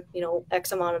for, you know,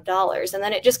 X amount of dollars. And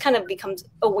then it just kind of becomes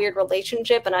a weird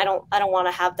relationship. And I don't want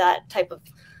to have that type of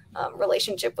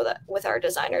relationship with our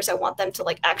designers. I want them to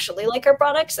like actually like our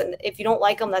products. And if you don't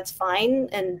like them, that's fine.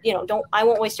 And, you know, I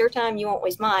won't waste your time. You won't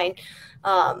waste mine.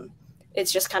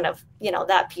 It's just kind of, you know,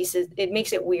 that piece it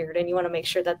makes it weird. And you want to make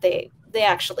sure that they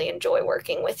actually enjoy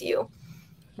working with you.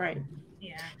 Right.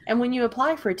 Yeah. And when you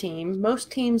apply for a team,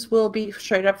 most teams will be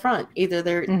straight up front. Either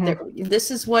they're this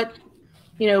is what,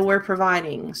 you know, we're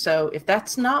providing. So if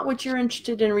that's not what you're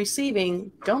interested in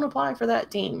receiving, don't apply for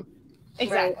that team.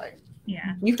 Exactly.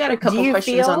 Yeah. You've got a couple you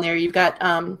questions feel- on there. You've got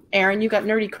Erin, you've got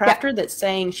Nerdy Crafter that's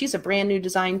saying she's a brand new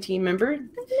design team member.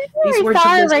 These words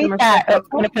of wisdom are so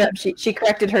helpful. She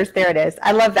corrected hers. There it is.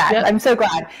 I love that. Yep. I'm so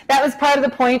glad. That was part of the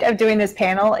point of doing this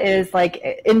panel, is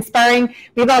like inspiring.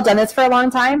 We've all done this for a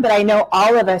long time, but I know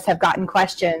all of us have gotten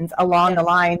questions along the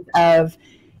lines of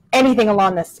anything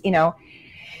along this, you know.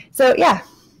 So yeah.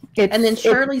 And then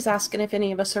Shirley's asking if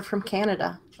any of us are from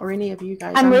Canada, or any of you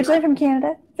guys. I'm originally from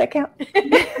Canada. Does that count?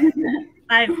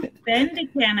 I've been to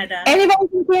Canada. Anybody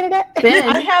from Canada?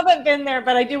 I haven't been there,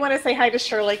 but I do want to say hi to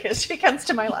Shirley because she comes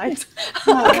to my lives.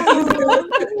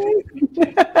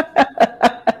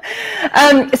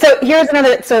 So here's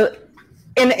another. So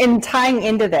in tying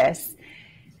into this,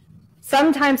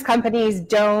 sometimes companies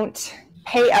don't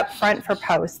pay up front for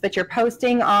posts, but you're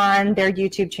posting on their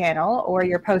YouTube channel or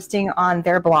you're posting on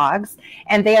their blogs,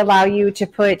 and they allow you to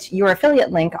put your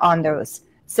affiliate link on those.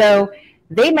 So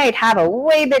they might have a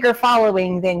way bigger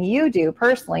following than you do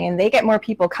personally, and they get more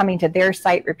people coming to their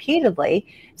site repeatedly.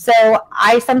 So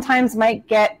I sometimes might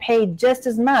get paid just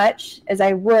as much as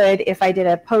I would if I did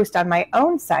a post on my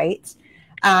own site,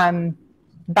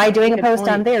 by doing a post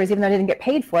on theirs, even though I didn't get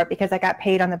paid for it, because I got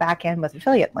paid on the back end with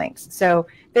affiliate links. So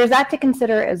there's that to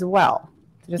consider as well.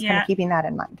 So just kind of keeping that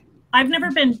in mind. I've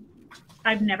never been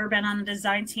on a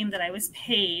design team that I was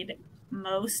paid.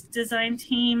 Most design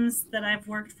teams that I've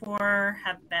worked for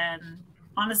have been,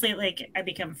 honestly, like I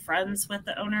become friends with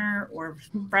the owner or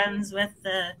friends with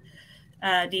the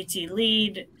DT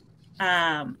lead.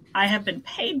 I have been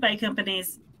paid by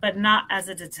companies, but not as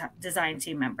a design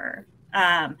team member.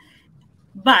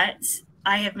 But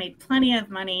I have made plenty of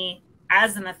money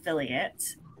as an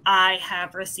affiliate. I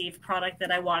have received product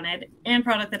that I wanted and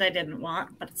product that I didn't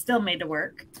want, but it's still made to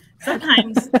work.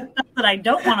 Sometimes stuff that I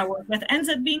don't want to work with ends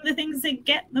up being the things that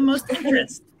get the most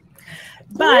interest.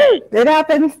 But it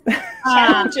happens.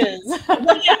 Challenges.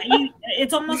 Well, yeah,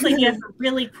 it's almost like you have to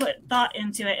really put thought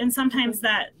into it, and sometimes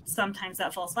that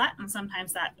falls flat, and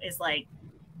sometimes that is like,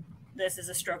 this is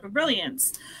a stroke of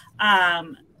brilliance.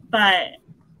 But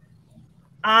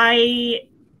I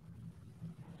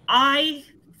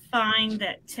find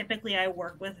that typically I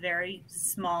work with very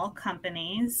small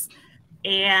companies,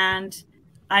 and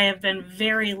I have been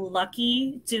very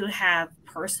lucky to have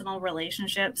personal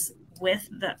relationships with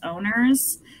the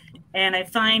owners. And I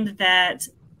find that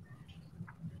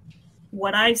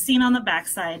what I've seen on the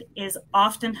backside is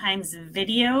oftentimes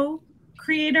video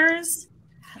creators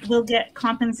will get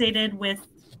compensated with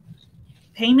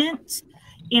payment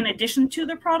in addition to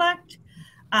the product.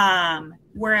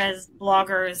 Whereas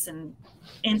bloggers and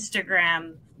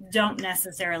Instagram don't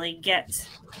necessarily get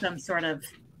some sort of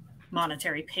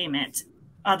monetary payment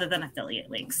other than affiliate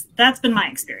links. That's been my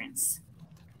experience.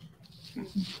 I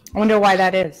wonder why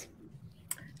that is.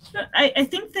 I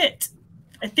think that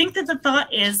the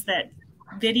thought is that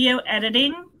video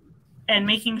editing and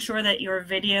making sure that your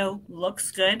video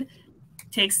looks good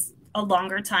takes a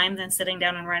longer time than sitting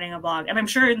down and writing a blog. And I'm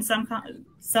sure in some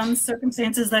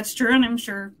circumstances that's true, and I'm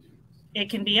sure it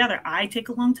can be other. I take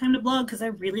a long time to blog because I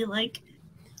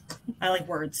like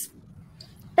words.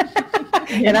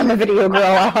 And I'm a video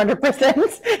girl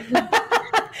 100%.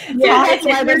 Yeah, that's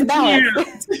why there's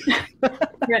balance.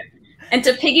 And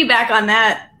to piggyback on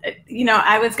that, you know,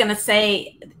 I was going to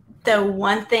say the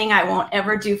one thing I won't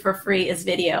ever do for free is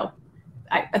video,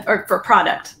 or for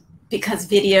product, because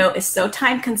video is so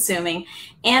time consuming.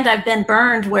 And I've been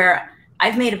burned where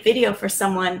I've made a video for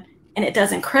someone and it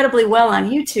does incredibly well on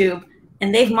YouTube,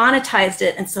 and they've monetized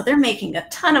it. And so they're making a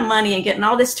ton of money and getting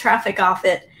all this traffic off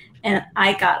it. And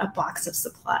I got a box of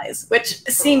supplies, which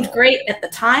seemed great at the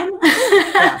time.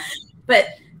 Yeah. But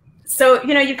so,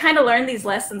 you know, you kind of learn these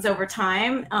lessons over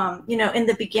time. You know, in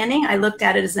the beginning, I looked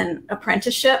at it as an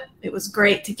apprenticeship. It was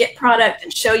great to get product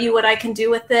and show you what I can do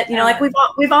with it. You know, like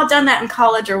we've all done that in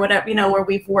college or whatever, you know, where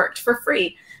we've worked for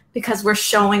free because we're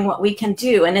showing what we can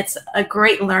do. And it's a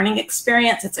great learning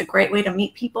experience. It's a great way to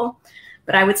meet people.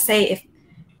 But I would say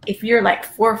if you're like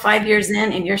 4 or 5 years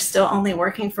in and you're still only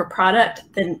working for product,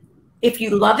 then if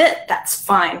you love it, that's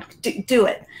fine. Do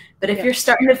it. But if you're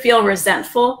starting to feel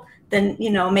resentful, then, you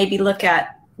know, maybe look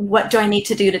at what do I need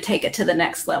to do to take it to the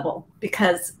next level?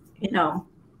 Because, you know,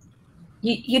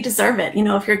 you deserve it. You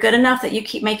know, if you're good enough that you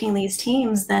keep making these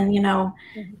teams, then, you know,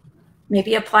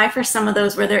 maybe apply for some of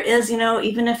those where there is, you know,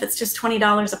 even if it's just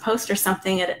 $20 a post or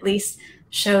something, it at least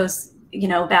shows, you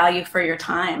know, value for your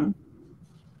time.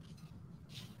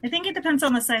 I think it depends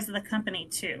on the size of the company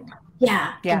too.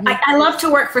 Yeah. I love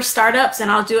to work for startups,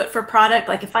 and I'll do it for product.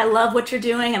 Like if I love what you're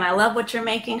doing and I love what you're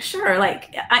making, sure.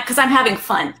 Like, because I'm having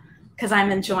fun, because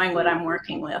I'm enjoying what I'm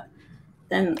working with.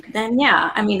 Then yeah.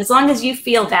 I mean, as long as you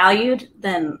feel valued,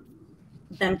 then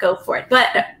then go for it.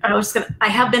 But I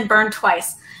have been burned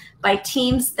twice by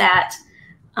teams that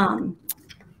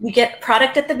you get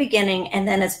product at the beginning, and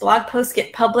then as blog posts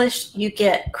get published, you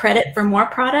get credit for more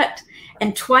product.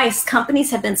 And twice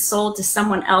companies have been sold to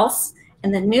someone else,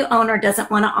 and the new owner doesn't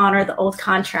want to honor the old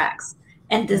contracts,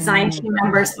 and design team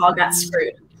members all got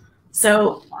screwed.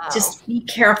 So just be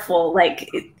careful. Like,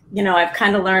 you know, I've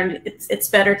kind of learned it's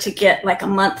better to get like a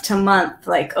month to month,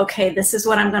 like, okay, this is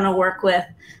what I'm going to work with,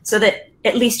 so that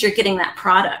at least you're getting that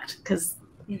product, because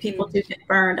people do get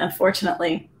burned,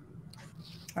 unfortunately.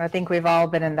 I think we've all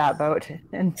been in that boat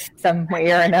in some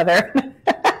way or another.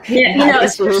 Yeah, you know,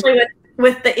 especially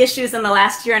with the issues in the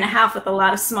last year and a half with a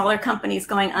lot of smaller companies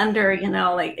going under, you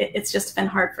know, like it's just been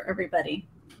hard for everybody.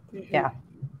 Yeah.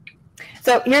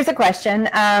 So here's a question.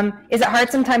 Is it hard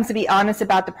sometimes to be honest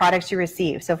about the products you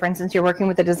receive? So for instance, you're working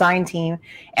with a design team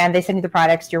and they send you the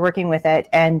products, you're working with it,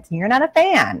 and you're not a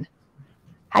fan.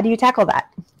 How do you tackle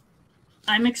that?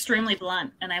 I'm extremely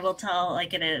blunt, and I will tell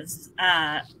like it is.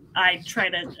 I try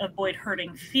to avoid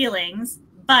hurting feelings,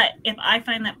 but if I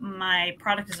find that my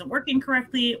product isn't working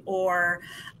correctly, or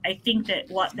I think that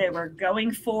what they were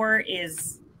going for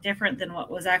is different than what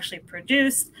was actually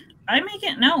produced, I make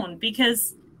it known,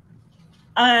 because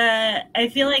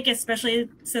I feel like, especially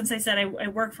since I said I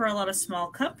work for a lot of small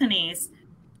companies,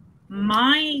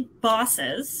 my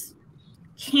bosses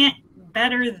can't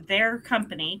better their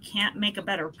company, can't make a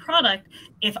better product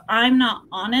if I'm not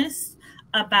honest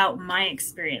about my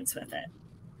experience with it.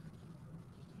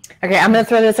 Okay, I'm going to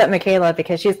throw this at Mikala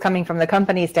because she's coming from the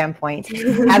company standpoint.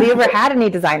 Have you ever had any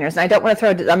designers? And I don't want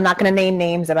to throw, I'm not going to name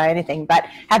names about anything, but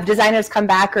have designers come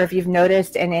back, or if you've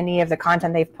noticed in any of the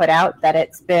content they've put out that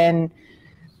it's been,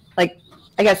 like,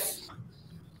 I guess,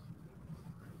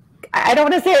 I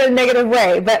don't want to say it in a negative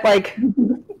way, but like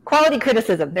quality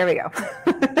criticism. There we go.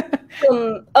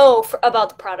 About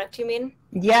the product, you mean?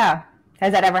 Yeah.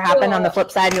 Has that ever happened on the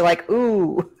flip side? You're like,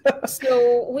 ooh.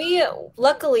 So we,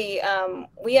 luckily,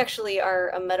 we actually are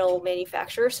a metal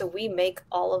manufacturer, so we make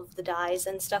all of the dies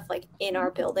and stuff like in our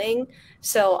building.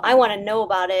 So I want to know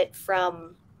about it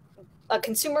from a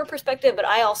consumer perspective, but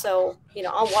I also, you know,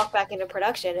 I'll walk back into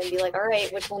production and be like, all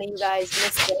right, which one of you guys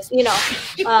missed this, you know?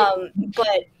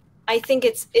 But I think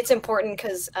it's important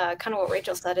because kind of what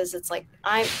Rachel said is, it's like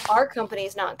our company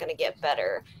is not going to get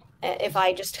better if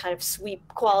I just kind of sweep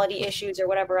quality issues or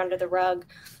whatever under the rug.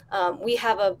 We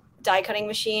have a die cutting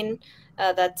machine.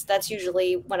 That's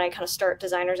usually when I kind of start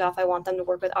designers off. I want them to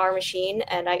work with our machine,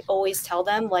 and I always tell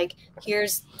them, like,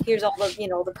 here's all the, you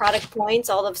know, the product points,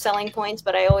 all the selling points,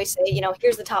 but I always say, you know,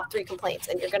 here's the top 3 complaints,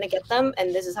 and you're going to get them,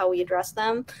 and this is how we address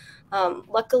them.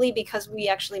 Luckily, because we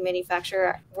actually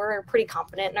manufacture, we're pretty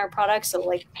confident in our products. So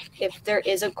like, if there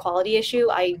is a quality issue,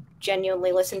 I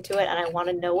genuinely listen to it, and I want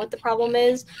to know what the problem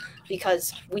is,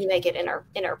 because we make it in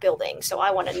our building. So I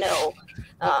want to know,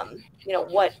 you know,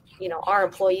 what, you know, our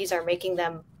employees are making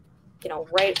them, you know,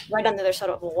 right under their side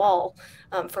of the wall,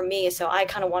 for me. So I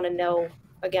kind of want to know,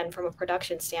 again, from a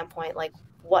production standpoint, like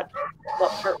what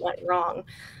part went wrong.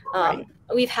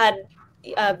 We've had,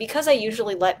 because I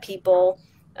usually let people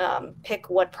pick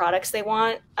what products they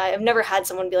want. I've never had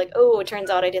someone be like, oh, it turns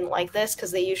out I didn't like this,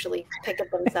 because they usually pick it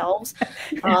themselves.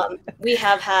 We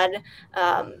have had,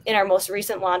 in our most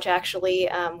recent launch, actually,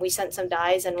 we sent some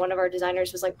dies, and one of our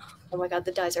designers was like, oh my God,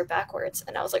 the dies are backwards.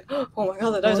 And I was like, oh my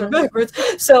God, the dies are backwards.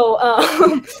 So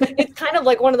it's kind of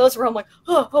like one of those where I'm like,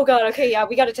 oh God, okay, yeah,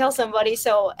 we got to tell somebody.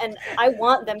 So, and I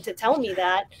want them to tell me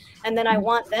that. And then I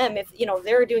want them, if, you know,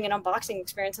 they're doing an unboxing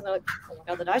experience and they're like, oh my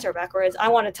God, the dies are backwards, I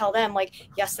want to tell them, like,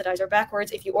 yes, the dies are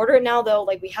backwards. If you order it now, though,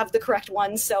 like, we have the correct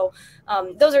ones. So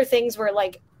those are things where,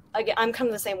 like, again, I'm kind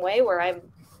of the same way, where I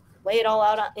lay it all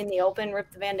out in the open,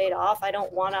 rip the Band-Aid off. I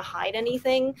don't want to hide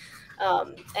anything.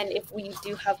 And if we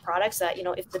do have products that, you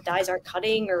know, if the dies aren't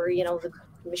cutting, or, you know, the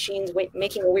machine's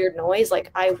making a weird noise,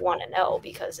 like, I want to know,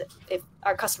 because if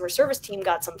our customer service team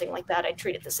got something like that, I'd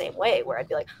treat it the same way, where I'd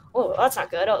be like, oh, that's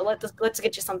not good. Oh, let's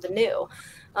get you something new.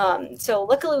 So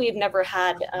luckily we've never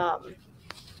had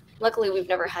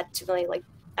too many like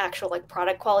actual like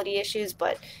product quality issues.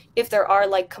 But if there are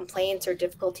like complaints or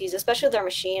difficulties, especially with our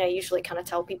machine, I usually kind of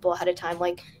tell people ahead of time,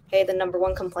 like, hey, the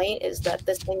 #1 complaint is that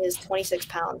this thing is 26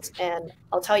 pounds, and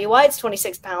I'll tell you why it's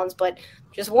 26 pounds, but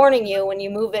just warning you, when you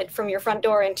move it from your front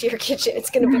door into your kitchen, it's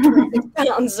going to be 26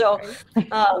 pounds. So,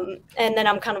 and then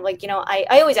I'm kind of like, you know, I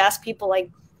always ask people,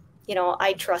 like, you know,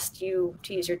 I trust you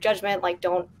to use your judgment, like,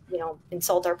 don't, you know,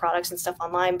 insult our products and stuff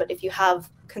online. But if you have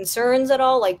concerns at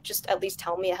all, like, just at least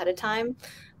tell me ahead of time.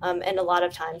 And a lot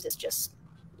of times it's just,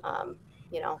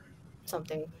 you know,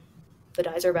 something the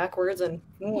dies are backwards, and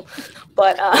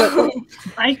but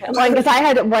because I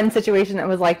had one situation that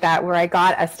was like that, where I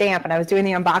got a stamp and I was doing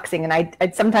the unboxing, and I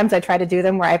sometimes I try to do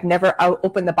them where I've never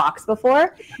opened the box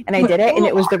before, and I did it, and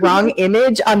it was the wrong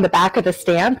image on the back of the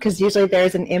stamp, because usually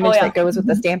there's an image that goes with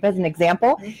the stamp as an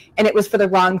example, and it was for the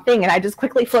wrong thing, and I just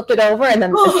quickly flipped it over, and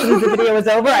then as soon as the video was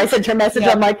over, I sent her a message.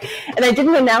 I'm like, and I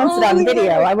didn't announce it on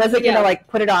video. I wasn't gonna like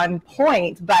put it on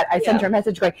point, but I sent her a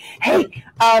message going, hey,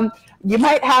 you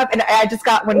might have, and I just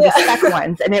got one of the spec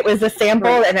ones, and it was a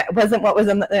sample, and it wasn't what was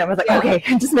in the, I was like, okay,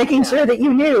 I'm just making sure that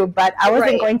you knew, but I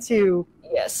wasn't going to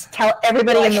tell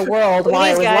everybody in the world while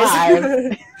I was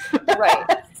live.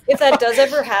 Right. If that does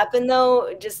ever happen,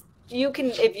 though, just, you can,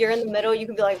 if you're in the middle, you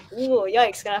can be like, ooh,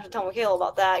 yikes, gonna have to tell Mikala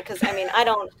about that, because, I mean, I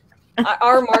don't,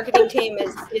 our marketing team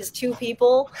is 2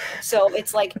 people, so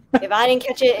it's like, if I didn't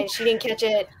catch it and she didn't catch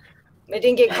it, it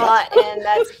didn't get caught, and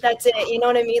that's it. You know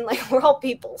what I mean? Like, we're all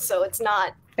people, so it's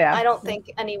not. I don't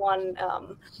think anyone.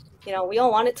 You know, we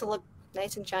all want it to look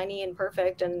nice and shiny and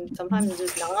perfect, and sometimes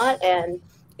it's not. And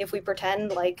if we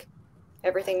pretend like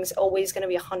everything's always going to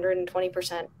be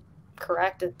 120%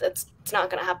 correct, it's not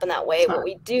going to happen that way. What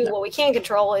we do, what we can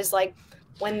control, is like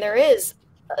when there is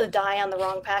a die on the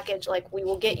wrong package, like we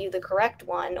will get you the correct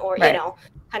one, or you know,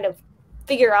 kind of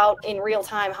figure out in real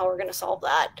time how we're going to solve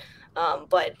that.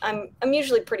 But I'm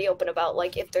usually pretty open about,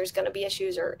 like, if there's going to be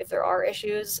issues, or if there are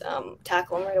issues,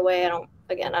 tackle them right away. I don't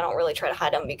really try to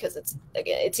hide them, because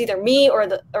it's either me or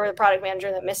the product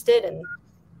manager that missed it, and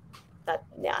that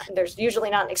there's usually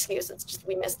not an excuse. It's just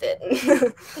we missed it,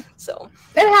 and so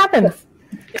it happens.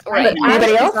 Right.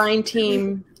 Anybody else?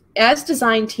 As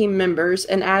design team members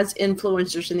and as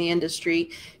influencers in the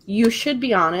industry, you should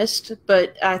be honest,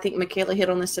 but I think Mikala hit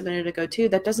on this a minute ago too.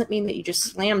 That doesn't mean that you just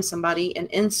slam somebody and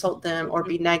insult them or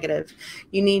be negative.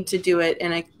 You need to do it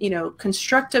in a,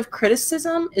 constructive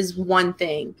criticism is one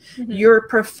thing. Your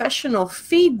professional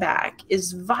feedback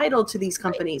is vital to these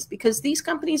companies, because these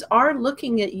companies are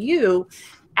looking at you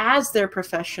as their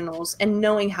professionals and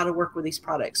knowing how to work with these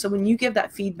products. So when you give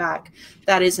that feedback,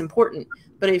 that is important.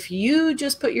 But if you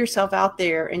just put yourself out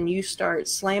there and you start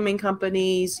slamming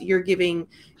companies, you're giving,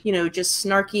 just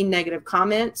snarky negative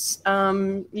comments,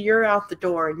 you're out the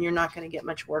door, and you're not going to get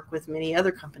much work with many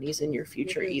other companies in your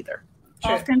future either.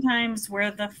 Oftentimes,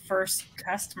 we're the first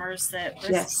customers that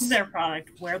receive their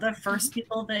product. We're the first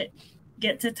people that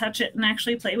get to touch it and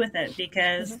actually play with it,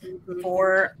 because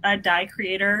for a die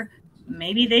creator,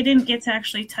 maybe they didn't get to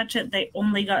actually touch it. They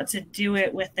only got to do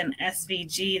it with an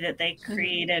SVG that they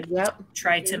created,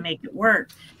 tried to make it work,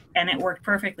 and it worked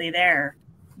perfectly there.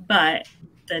 But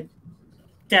the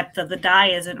depth of the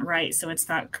die isn't right, so it's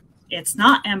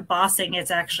not embossing,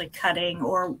 it's actually cutting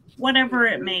or whatever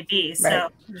it may be. So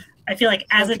I feel like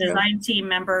as a design team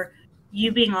member,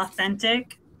 you being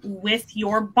authentic with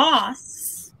your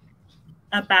boss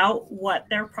about what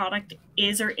their product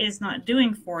is or is not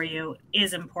doing for you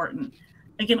is important.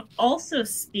 I can also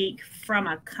speak from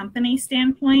a company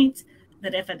standpoint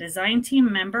that if a design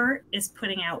team member is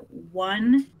putting out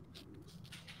one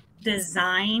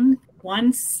design,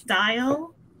 one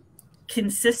style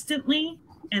consistently,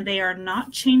 and they are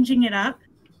not changing it up,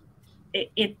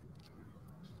 it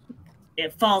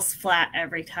falls flat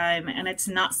every time. And it's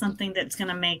not something that's going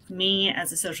to make me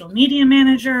as a social media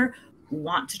manager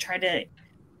want to try to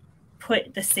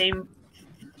put the same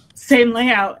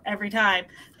layout every time.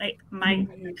 Like, my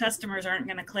customers aren't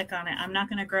going to click on it. I'm not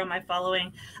going to grow my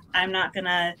following. I'm not going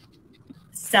to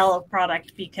sell a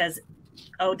product because,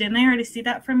 oh, didn't they already see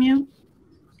that from you?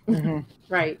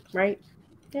 Right.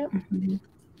 Yep.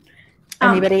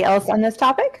 Anybody else on this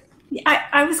topic?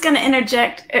 I was going to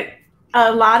interject.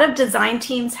 A lot of design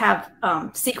teams have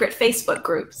secret Facebook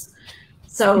groups.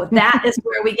 So that is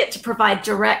where we get to provide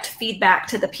direct feedback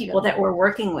to the people that we're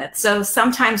working with. So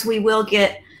sometimes we will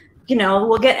get,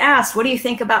 we'll get asked, what do you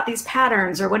think about these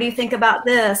patterns? Or what do you think about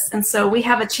this? And so we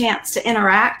have a chance to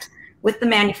interact with the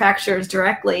manufacturers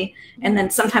directly. And then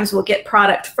sometimes we'll get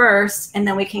product first, and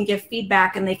then we can give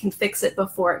feedback, and they can fix it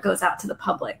before it goes out to the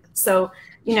public. So,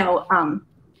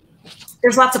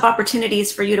 there's lots of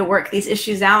opportunities for you to work these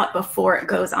issues out before it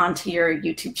goes onto your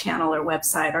YouTube channel or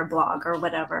website or blog or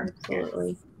whatever.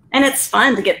 Absolutely. And it's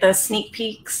fun to get those sneak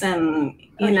peeks and,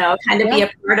 kind of be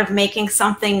a part of making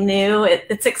something new.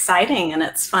 It's exciting, and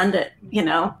it's fun to,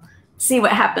 see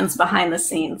what happens behind the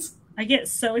scenes. I get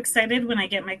so excited when I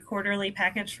get my quarterly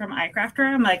package from iCrafter.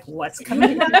 I'm like, what's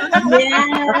coming out? I don't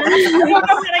know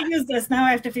how to use this. Now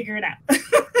I have to figure it out.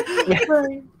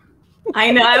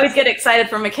 I know. I always get excited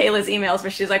for Mikala's emails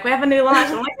where she's like, we have a new launch.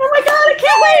 I'm like, oh my God, I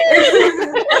can't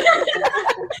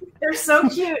wait. They're so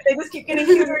cute. They just keep getting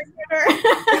cuter and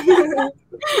cuter.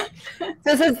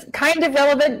 This is kind of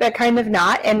relevant, but kind of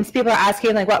not. And people are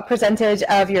asking, like, what percentage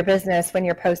of your business when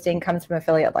you're posting comes from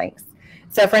affiliate links?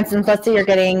 So, for instance, let's say you're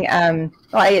getting,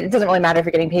 well, it doesn't really matter if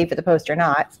you're getting paid for the post or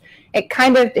not. It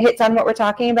kind of hits on what we're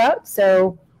talking about.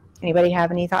 So, anybody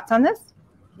have any thoughts on this?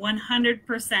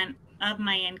 100% of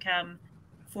my income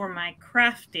for my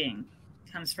crafting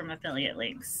comes from affiliate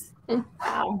links.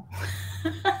 Wow.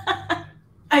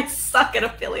 I suck at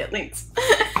affiliate links.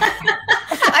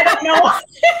 I don't know why.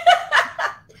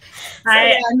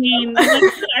 I mean,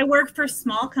 I work for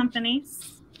small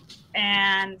companies,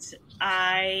 and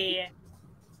I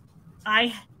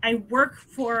work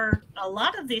for a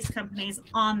lot of these companies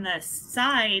on the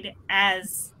side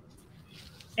as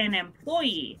an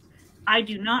employee. I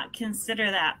do not consider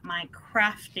that my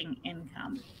crafting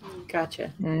income.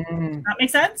 Gotcha. That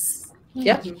makes sense?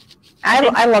 Yep.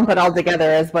 I lump it all together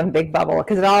as one big bubble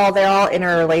because they're all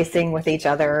interlacing with each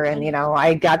other, and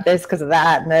I got this because of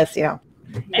that and this.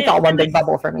 It's all one big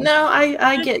bubble for me. No,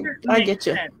 I get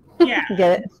you. Yeah. You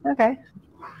get it? Okay.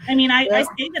 I mean, I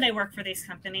say that I work for these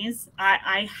companies.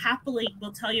 I happily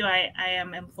will tell you I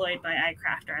am employed by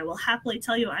iCrafter. I will happily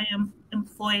tell you I am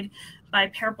employed by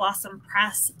Pear Blossom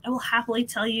Press. I will happily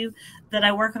tell you that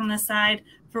I work on the side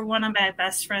for one of my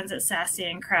best friends at Sassy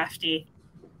and Crafty.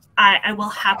 I will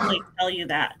happily tell you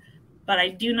that. But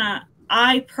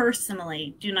I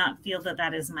personally do not feel that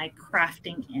that is my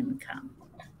crafting income.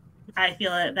 I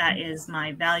feel that that is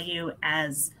my value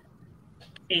as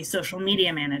a social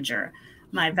media manager,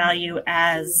 my value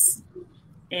as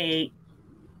a,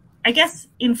 I guess,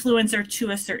 influencer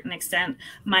to a certain extent,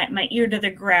 my ear to the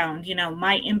ground,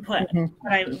 my input,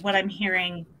 what I'm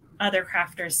hearing other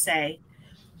crafters say.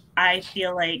 I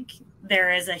feel like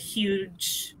there is a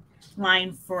huge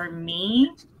line for me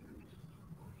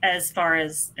as far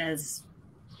as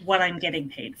what I'm getting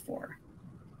paid for.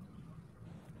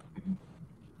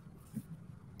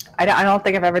 I don't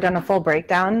think I've ever done a full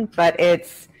breakdown, but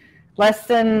it's less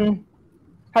than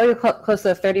probably close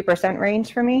to the 30%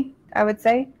 range for me, I would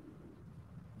say.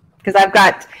 Because I've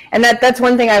got, and that's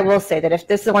one thing I will say, that if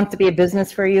this wants to be a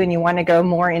business for you and you want to go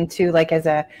more into like as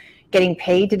a getting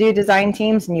paid to do design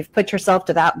teams and you've put yourself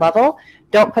to that level,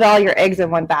 don't put all your eggs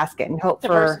in one basket and hope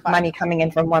for money coming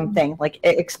in from one thing. Like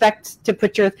expect to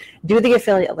do the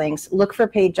affiliate links, look for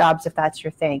paid jobs if that's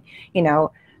your thing,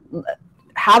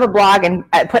 have a blog and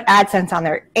put AdSense on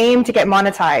there, aim to get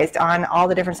monetized on all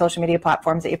the different social media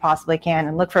platforms that you possibly can,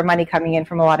 and look for money coming in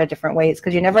from a lot of different ways,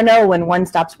 because you never know when one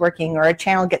stops working or a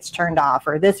channel gets turned off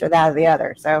or this or that or the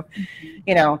other. So,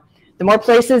 the more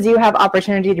places you have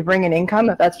opportunity to bring in income,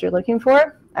 if that's what you're looking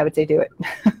for, I would say do it.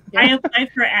 I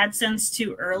applied for AdSense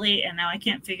too early, and now I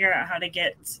can't figure out how to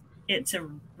get it to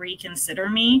reconsider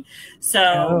me.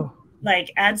 So,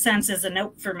 like, AdSense is a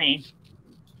nope for me.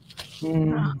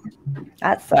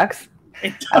 That sucks.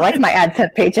 I like my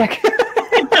AdSense paycheck.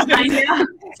 I know,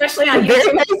 especially on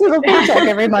very nice little paycheck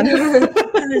every month.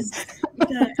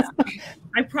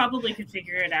 I probably could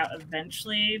figure it out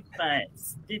eventually, but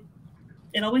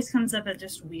it always comes up at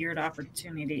just weird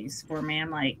opportunities for me. I'm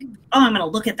like, I'm going to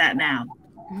look at that now.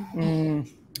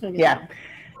 Yeah.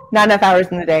 Not enough hours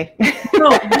in the day.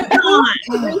 No, come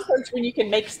on. Research when you can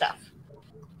make stuff.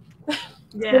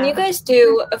 Yeah. When you guys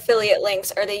do affiliate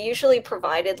links, are they usually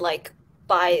provided like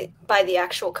by the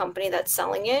actual company that's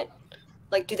selling it?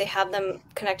 Like, do they have them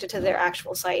connected to their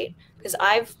actual site? Because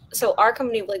our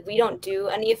company, like, we don't do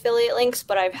any affiliate links,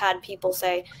 but I've had people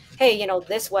say, hey,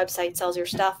 this website sells your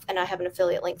stuff and I have an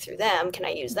affiliate link through them. Can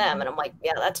I use them? And I'm like,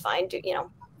 yeah, that's fine.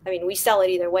 We sell it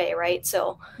either way, right?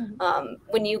 So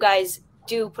when you guys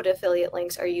do put affiliate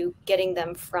links, are you getting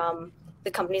them from the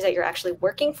companies that you're actually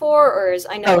working for, or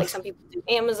I know like some people do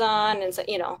Amazon and so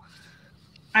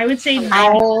I would say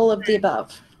all of the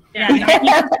above. Yeah,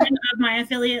 90% of my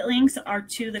affiliate links are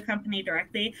to the company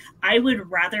directly. I would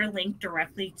rather link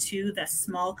directly to the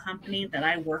small company that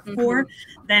I work for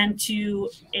than to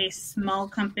a small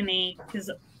company,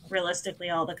 because realistically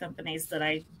all the companies that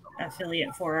I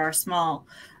affiliate for are small,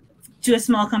 to a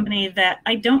small company that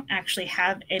I don't actually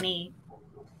have any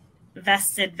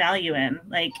vested value in.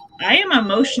 Like, I am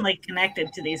emotionally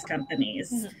connected to these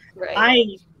companies.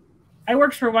 Right. I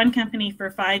worked for one company for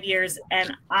 5 years,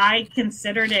 and I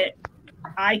considered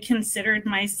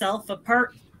myself a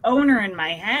part owner in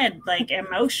my head, like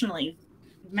emotionally,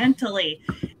 mentally,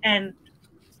 and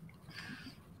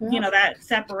that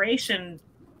separation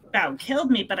about killed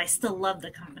me, but I still love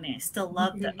the company. I still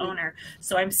love the owner.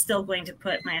 So I'm still going to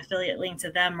put my affiliate link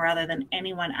to them rather than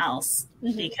anyone else,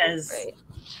 because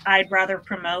I'd rather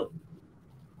promote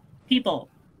people.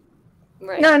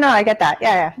 Right. No, I get that.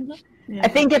 Yeah. I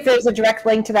think if there's a direct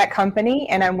link to that company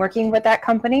and I'm working with that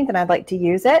company, then I'd like to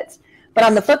use it. But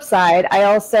on the flip side, I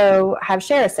also have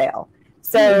share a sale.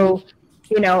 So,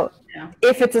 you know,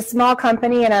 if it's a small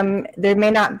company and there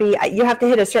may not be, you have to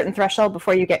hit a certain threshold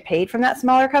before you get paid from that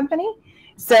smaller company.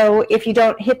 So if you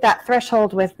don't hit that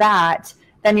threshold with that,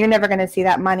 then you're never going to see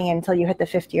that money until you hit the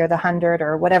 50 or the 100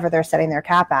 or whatever they're setting their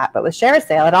cap at. But with share a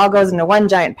sale, it all goes into one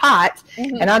giant pot,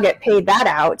 and I'll get paid that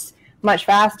out much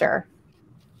faster.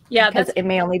 Yeah, because it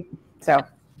may only share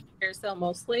sale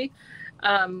mostly.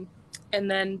 And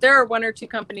then there are one or two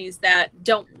companies that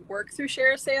don't work through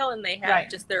share sale and they have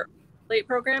just their affiliate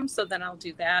program. So then I'll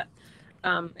do that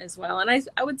as well. And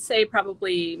I would say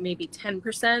probably maybe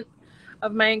 10%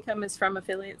 of my income is from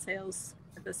affiliate sales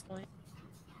at this point.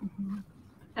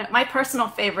 My personal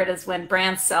favorite is when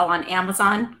brands sell on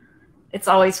Amazon. It's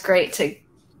always great to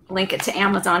link it to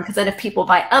Amazon, because then if people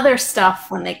buy other stuff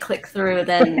when they click through,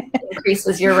 then it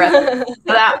increases your revenue. So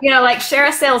that, you know, like share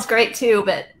a sale is great too,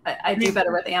 but I do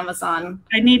better with Amazon.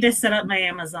 I need to set up my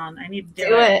Amazon. I need to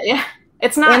do it. Yeah,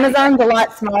 it's not. Amazon's a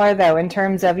lot smaller though in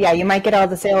terms of, yeah, you might get all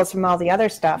the sales from all the other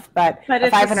stuff, but a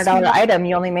 $500 item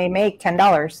you only may make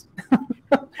 $10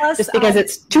 just because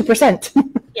it's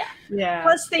 2%. Yeah.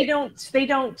 Plus, they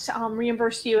don't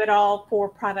reimburse you at all for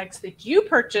products that you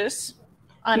purchase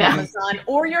on Amazon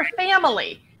or your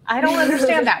family. I don't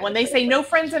understand that. When they say no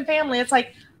friends and family, it's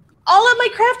like all of my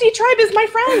crafty tribe is my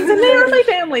friends and they are my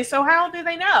family. So how do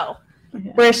they know?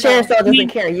 Whereas share sale doesn't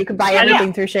care. You can buy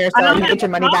everything through share sale and you get your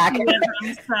money back.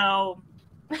 So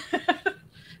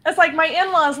it's like my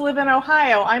in-laws live in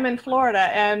Ohio. I'm in Florida,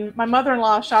 and my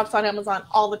mother-in-law shops on Amazon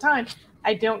all the time.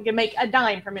 I don't make a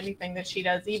dime from anything that she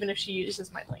does, even if she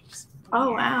uses my links.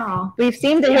 Oh, wow. We've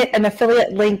seemed to hit an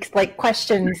affiliate link like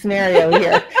question scenario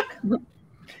here.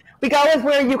 We go with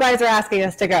where you guys are asking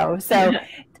us to go. So,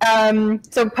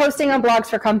 so posting on blogs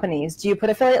for companies, do you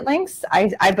put affiliate links?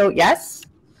 I vote yes,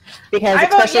 because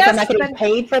especially if I'm not getting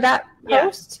paid for that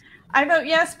post. I vote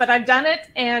yes, but I've done it,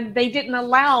 and they didn't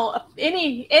allow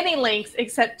any links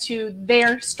except to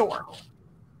their store.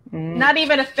 Not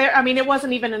even I mean, it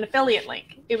wasn't even an affiliate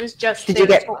link. It was just. Did you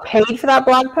get paid for that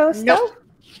blog post? Nope.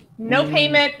 No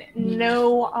payment,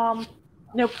 no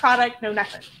product, no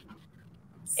nothing.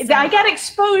 So, I got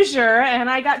exposure, and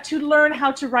I got to learn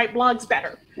how to write blogs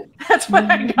better. That's what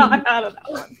I got out of that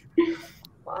one.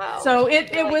 Wow. So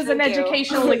it was an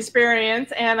educational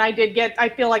experience, and I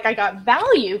feel like I got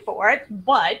value for it,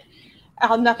 but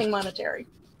nothing monetary.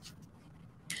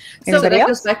 So that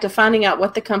goes back to finding out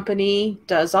what the company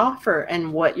does offer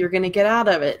and what you're going to get out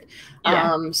of it.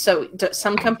 So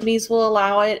some companies will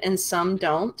allow it and some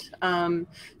don't.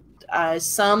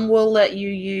 Some will let you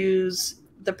use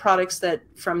the products that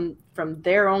from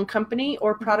their own company,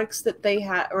 or products that they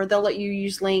have, or they'll let you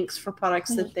use links for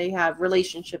products that they have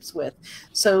relationships with.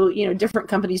 So, you know, different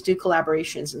companies do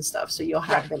collaborations and stuff. So you'll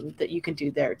have them that you can do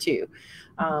there too.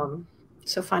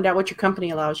 So find out what your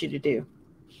company allows you to do.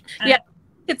 Yeah.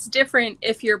 It's different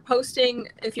if you're posting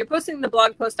the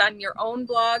blog post on your own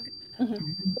blog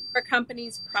for a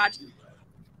company's project.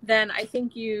 Then I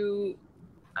think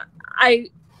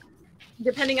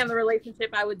depending on the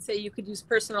relationship, I would say you could use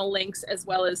personal links as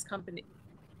well as company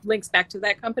links back to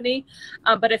that company.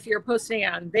 But if you're posting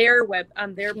on their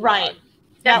blog,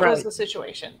 that was the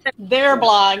situation. Their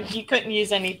blog, you couldn't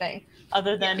use anything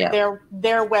other than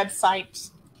their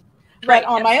website. But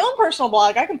on my own personal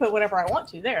blog, I can put whatever I want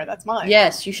to there. That's mine.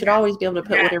 Yes, you should always be able to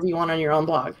put whatever you want on your own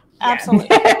blog. Absolutely.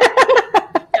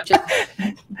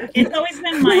 It's always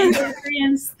been my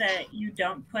experience that you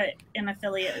don't put an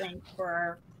affiliate link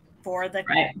for the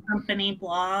company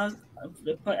blog,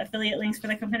 put affiliate links for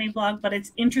the company blog. But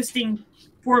it's interesting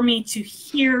for me to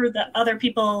hear the other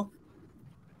people,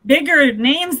 bigger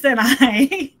names than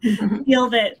I, feel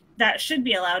that should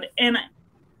be allowed. And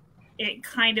it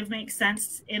kind of makes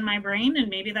sense in my brain, and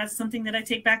maybe that's something that I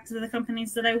take back to the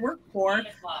companies that I work for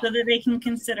so that they can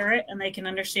consider it and they can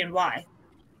understand why.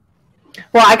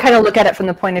 Well, I kind of look at it from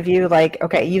the point of view like,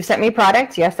 okay, you've sent me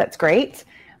product. Yes, that's great.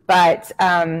 But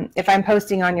if I'm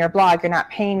posting on your blog, you're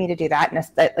not paying me to do that. And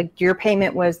like your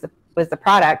payment was the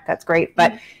product. That's great.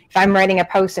 But if I'm writing a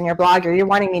post on your blog, or you're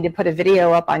wanting me to put a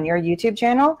video up on your YouTube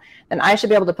channel, then I should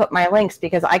be able to put my links,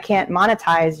 because I can't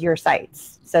monetize your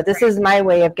sites. So this is my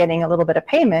way of getting a little bit of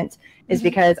payment, is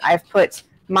because I've put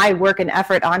my work and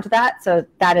effort onto that. So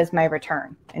that is my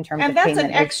return in terms of payment. And that's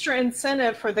an extra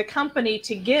incentive for the company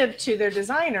to give to their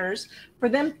designers, for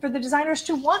the designers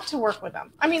to want to work with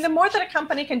them. I mean, the more that a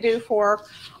company can do for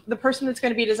the person that's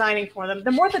going to be designing for them,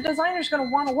 the more the designer's going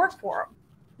to want to work for them.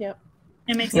 Yep.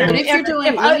 It makes sense.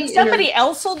 If somebody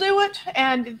else will do it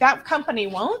and that company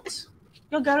won't,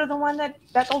 you'll go to the one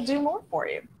that'll do more for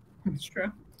you. That's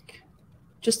true.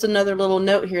 Just another little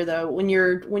note here, though, when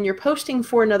you're posting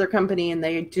for another company and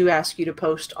they do ask you to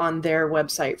post on their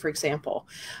website, for example,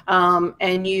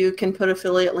 and you can put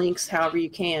affiliate links however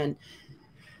you can.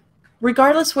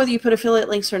 Regardless whether you put affiliate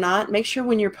links or not, make sure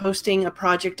when you're posting a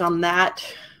project on that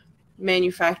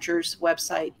manufacturer's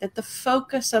website that the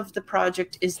focus of the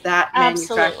project is that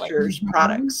manufacturer's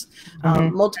products.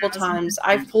 Multiple times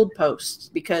I've pulled posts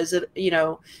because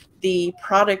the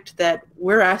product that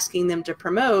we're asking them to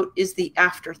promote is the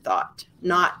afterthought,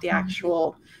 not the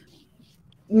actual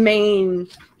main,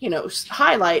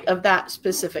 highlight of that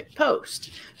specific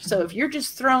post. So if you're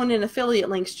just throwing in affiliate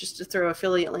links just to throw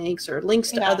affiliate links or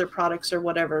links to other products or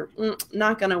whatever,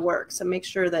 not going to work. So make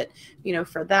sure that,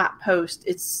 for that post,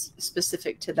 it's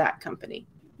specific to that company.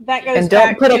 That goes and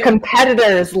don't put a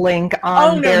competitor's link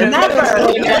on their That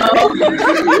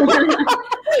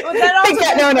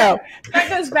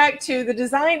goes back to the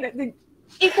design, the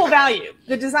equal value.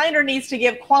 The designer needs to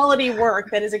give quality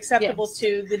work that is acceptable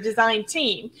to the design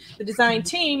team. The design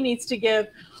team needs to give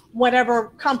whatever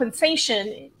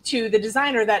compensation to the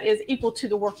designer that is equal to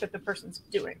the work that the person's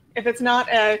doing. If it's not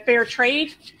a fair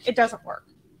trade, it doesn't work.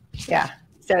 Yeah.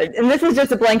 So, and this is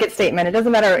just a blanket statement. It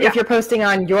doesn't matter if you're posting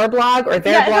on your blog or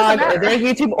their blog or their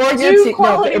YouTube or YouTube.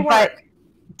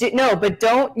 But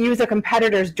don't use a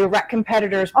direct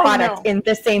competitor's product in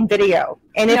the same video.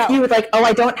 And if you would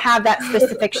I don't have that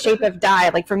specific shape of die,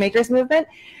 like for Maker's Movement,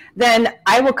 then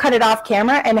I will cut it off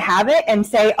camera and have it and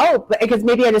say, because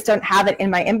maybe I just don't have it in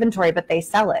my inventory, but they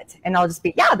sell it. And I'll just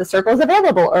be, the circle's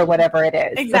available or whatever it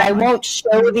is. Exactly. But I won't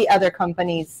show the other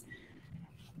company's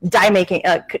die making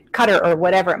cutter or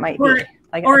whatever it might be.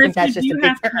 Or if you do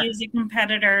have to use a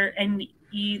competitor and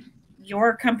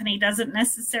your company doesn't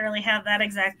necessarily have that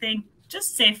exact thing,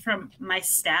 just say from my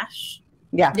stash.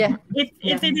 Yeah.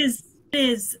 If it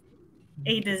is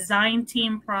a design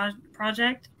team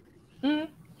project,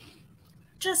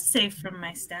 just say from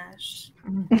my stash.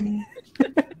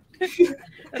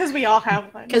 Because we all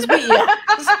have one. Because we all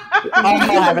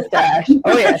have a stash.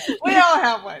 Oh yes, we all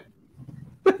have one.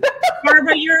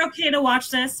 Barbara, you're okay to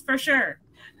watch this for sure.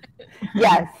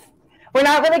 Yes. We're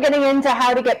not really getting into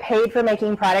how to get paid for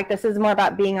making product. This is more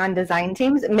about being on design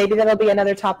teams. Maybe that'll be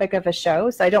another topic of a show.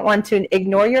 So I don't want to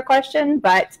ignore your question,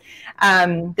 but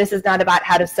this is not about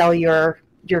how to sell your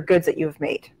goods that you've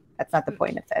made. That's not the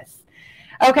point of this.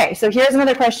 Okay, so here's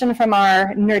another question from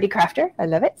our nerdy crafter. I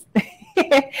love it.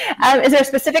 Is there a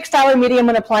specific style or medium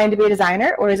when applying to be a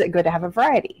designer, or is it good to have a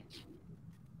variety?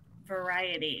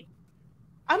 Variety.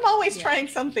 I'm always trying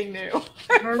something new.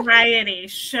 Variety.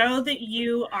 Show that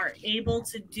you are able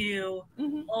to do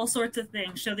all sorts of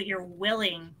things. Show that you're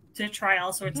willing to try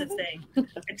all sorts of things.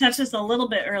 I touched this a little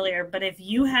bit earlier, but if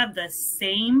you have the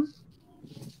same,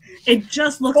 it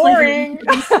just looks boring.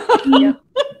 Like the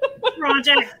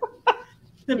project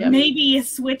that maybe you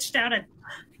switched out a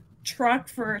truck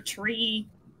for a tree.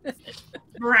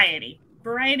 Variety.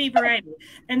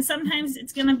 And sometimes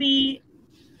it's going to be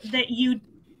that you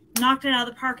knocked it out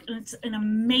of the park and it's an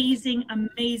amazing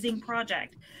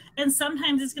project, and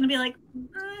sometimes it's going to be like,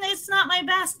 it's not my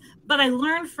best, but I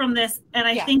learned from this and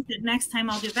I think that next time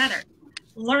I'll do better.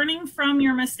 Learning from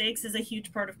your mistakes is a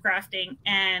huge part of crafting,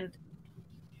 and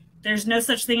there's no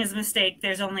such thing as a mistake.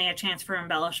 There's only a chance for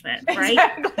embellishment, right?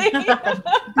 Exactly.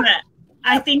 But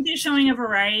I think that showing a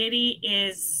variety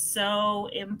is so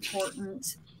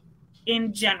important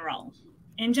in general.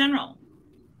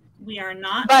 We are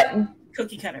not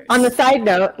cookie cutters. On the side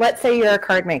note, let's say you're a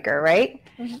card maker, right?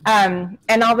 And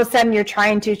all of a sudden you're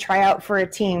trying to try out for a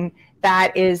team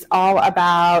that is all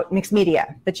about mixed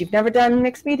media, but you've never done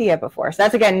mixed media before. So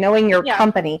that's, again, knowing your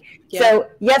company. So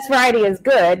yes, variety is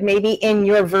good, maybe in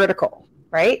your vertical,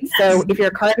 right? Yes. So if you're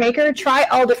a card maker, try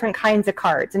all different kinds of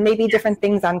cards and maybe different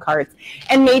things on cards,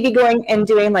 and maybe going and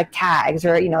doing like tags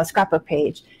or, a scrapbook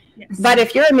page. Yes. But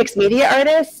if you're a mixed media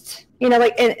artist, and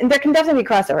there can definitely be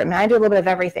crossover. I mean, I do a little bit of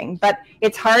everything, but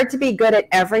it's hard to be good at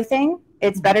everything.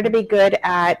 It's better to be good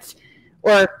at,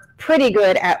 or pretty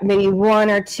good at, maybe one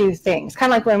or two things.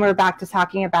 Kind of like when we're back to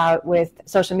talking about with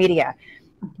social media.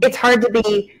 It's hard to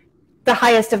be the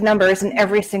highest of numbers in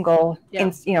every single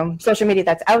social media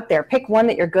that's out there. Pick one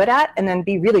that you're good at and then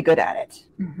be really good at it.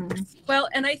 Well,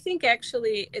 and I think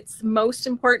actually it's most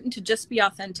important to just be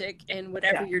authentic in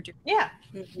whatever you're doing.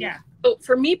 So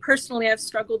for me personally, I've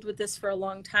struggled with this for a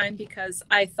long time because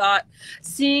I thought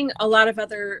seeing a lot of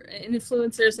other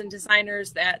influencers and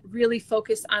designers that really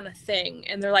focus on a thing,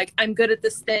 and they're like, I'm good at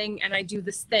this thing and I do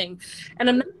this thing. And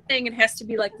I'm not saying it has to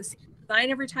be like the same design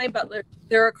every time, but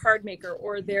they're a card maker,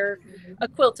 or they're a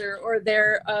quilter, or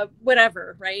they're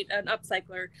whatever, right? An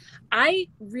upcycler. I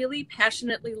really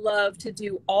passionately love to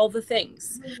do all the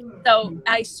things. So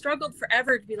I struggled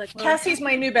forever to be like, well, Kassy's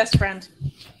my new best friend.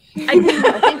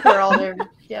 I think we're all there.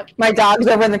 Yep. My dog's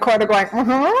over in the corner going, I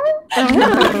don't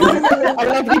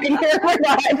know if you can hear her or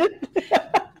not.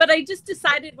 But I just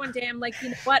decided one day, I'm like, you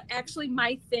know what? Actually,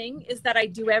 my thing is that I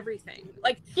do everything.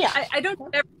 Like, yeah, I don't do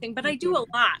everything, but I do a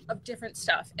lot of different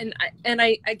stuff. And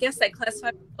I guess I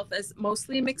classify myself as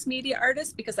mostly a mixed media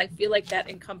artist because I feel like that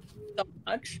encompasses so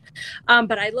much.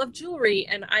 But I love jewelry,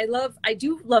 and I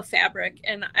do love fabric,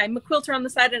 and I'm a quilter on the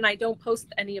side, and I don't post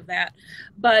any of that.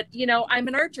 But, you know, I'm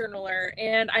an art journaler,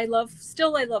 and I love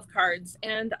cards,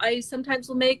 and I sometimes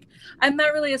will I'm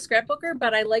not really a scrapbooker,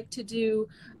 but I like to do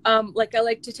like I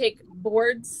like to take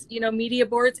boards, you know, media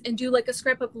boards, and do like a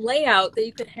scrapbook layout that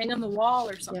you could hang on the wall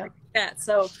or something like that.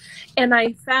 So, and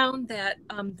I found that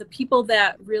the people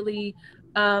that really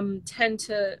tend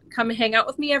to come and hang out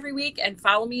with me every week and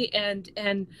follow me and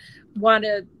want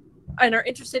to and are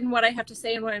interested in what I have to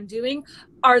say and what I'm doing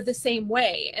are the same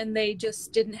way, and they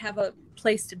just didn't have a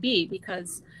place to be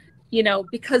because, you know,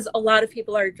 because a lot of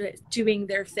people are doing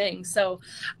their thing. So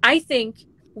I think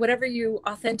whatever you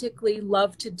authentically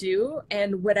love to do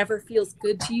and whatever feels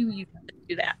good to you, you have to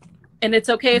do that. And it's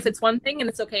okay if it's one thing, and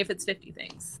it's okay if it's 50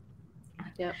 things.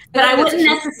 Yeah. But I wouldn't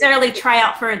necessarily try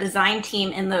out for a design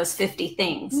team in those 50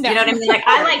 things. No. You know what I mean? Like,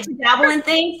 I like to dabble in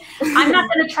things. I'm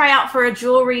not going to try out for a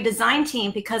jewelry design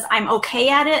team because I'm okay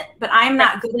at it, but I'm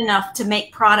not good enough to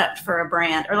make product for a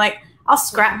brand. Or like, I'll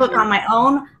scrapbook on my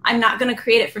own. I'm not going to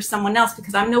create it for someone else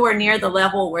because I'm nowhere near the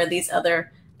level where these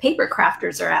other paper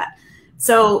crafters are at.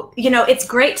 So, you know, it's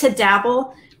great to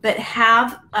dabble, but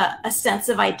have a sense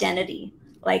of identity.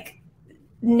 Like,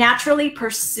 naturally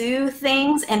pursue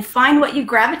things and find what you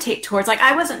gravitate towards. Like,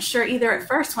 I wasn't sure either at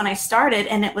first when I started,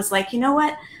 and it was like, you know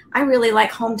what? I really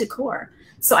like home decor.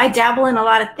 So I dabble in a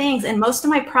lot of things, and most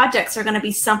of my projects are going to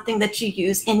be something that you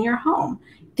use in your home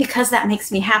because that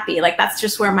makes me happy. Like, that's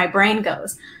just where my brain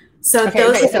goes. So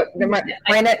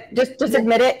Morena, just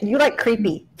admit it. You like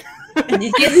creepy.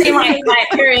 You did see my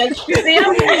experience.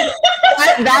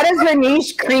 That is her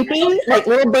niche, creepy, like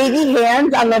little baby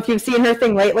hands. I don't know if you've seen her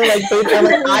thing lately, like baby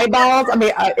like eyeballs. I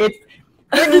mean, it's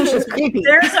her niche is creepy.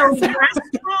 There's a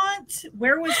restaurant.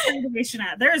 Where was Creativation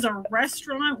at? There's a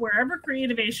restaurant wherever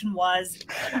Creativation was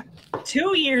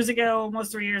 2 years ago,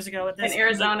 almost 3 years ago. At this in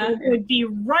Arizona, it would be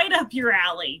right up your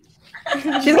alley.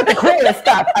 She's got the coolest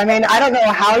stuff. I mean, I don't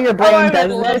know how your brain does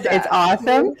this. It's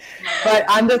awesome. But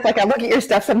I'm just like, I look at your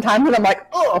stuff sometimes and I'm like,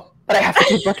 oh, but I have to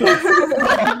keep looking.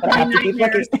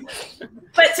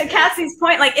 But to Kassy's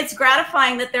point, like, it's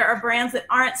gratifying that there are brands that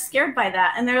aren't scared by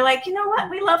that. And they're like, you know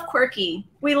what? We love quirky.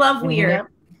 We love weird.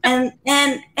 And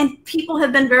people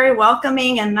have been very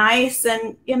welcoming and nice.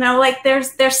 And, you know, like,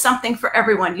 there's something for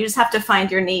everyone. You just have to find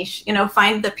your niche, you know,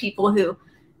 find the people who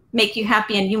make you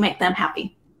happy and you make them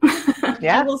happy.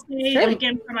 I will say,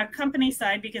 again, from a company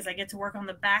side, because I get to work on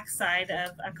the back side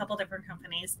of a couple different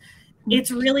companies, it's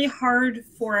really hard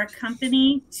for a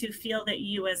company to feel that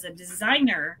you as a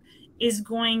designer is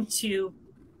going to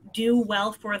do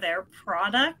well for their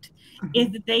product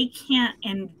if they can't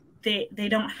and they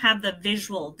don't have the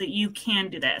visual that you can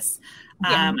do this.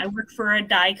 I work for a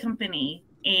dye company,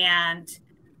 and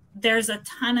there's a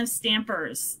ton of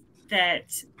stampers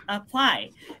that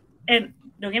apply. And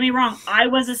don't get me wrong, I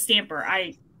was a stamper.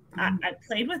 I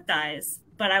played with dyes,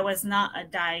 but I was not a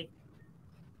dye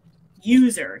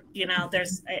user. You know,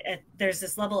 there's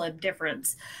this level of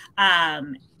difference,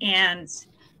 and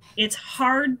it's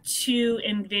hard to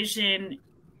envision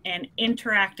an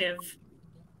interactive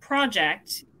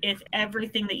project if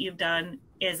everything that you've done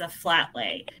is a flat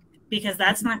lay, because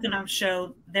that's not going to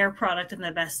show their product in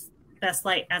the best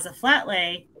light as a flat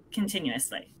lay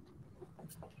continuously.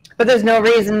 But there's no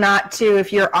reason not to,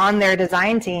 if you're on their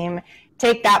design team,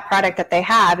 take that product that they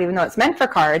have, even though it's meant for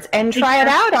cards, and try it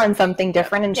out on something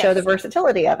different and show the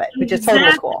versatility of it, which is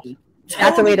totally cool.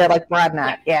 That's a way to like broaden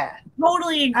that. Yeah.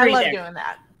 Totally agree. I love doing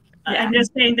that. I'm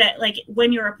just saying that, like,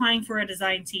 when you're applying for a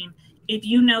design team, if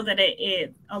you know that a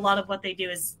lot of what they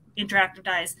do is interactive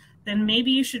dies, then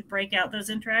maybe you should break out those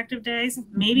interactive dies.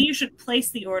 Maybe you should place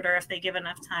the order if they give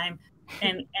enough time,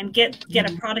 and get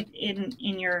a product in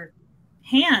your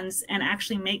hands and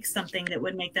actually make something that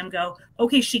would make them go,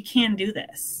 okay, she can do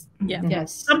this. Yeah.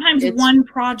 Yes. Sometimes one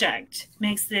project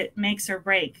makes or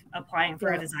break applying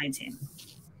for a design team.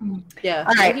 Yeah.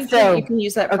 All right. Making So sure you can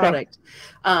use that product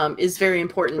is very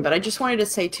important. But I just wanted to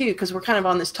say too, because we're kind of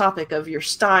on this topic of your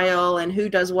style and who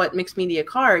does what mixed media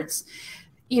cards.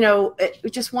 you know,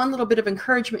 just one little bit of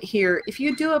encouragement here. If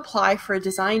you do apply for a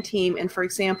design team and, for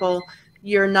example,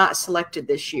 you're not selected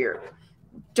this year,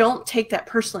 don't take that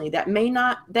personally.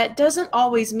 That doesn't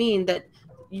always mean that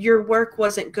your work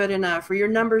wasn't good enough or your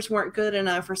numbers weren't good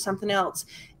enough or something else.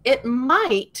 It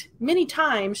might many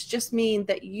times just mean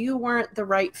that you weren't the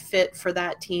right fit for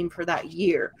that team for that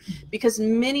year, because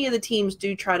many of the teams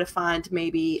do try to find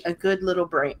maybe a good little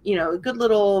a good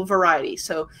little variety.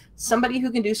 So somebody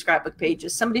who can do scrapbook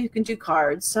pages, somebody who can do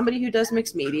cards, somebody who does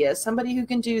mixed media, somebody who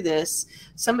can do this,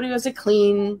 somebody who has a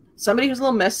clean, somebody who's a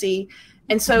little messy.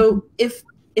 And so if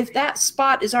that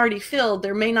spot is already filled,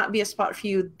 there may not be a spot for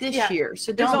you this year.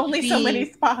 So there's only so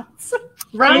many spots.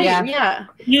 Right. Yeah.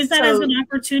 Use that as an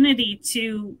opportunity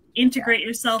to integrate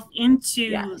yourself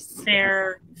into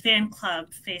their fan club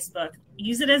Facebook.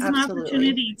 Use it as an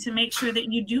opportunity to make sure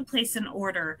that you do place an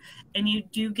order and you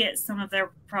do get some of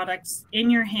their products in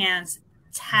your hands.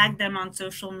 Tag them on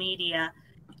social media.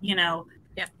 You know,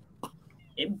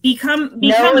 become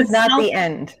no is not the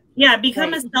end. Yeah,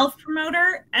 become a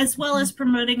self-promoter as well as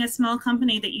promoting a small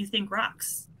company that you think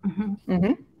rocks.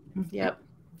 Yep.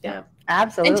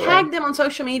 Absolutely. And tag them on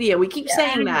social media. We keep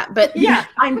saying that, but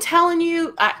I'm telling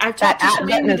you, I've talked to so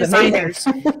many designers.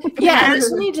 So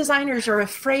many designers are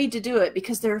afraid to do it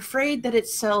because they're afraid that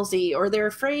it's salesy, or they're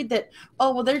afraid that,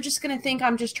 oh, well, they're just going to think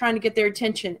I'm just trying to get their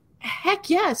attention. Heck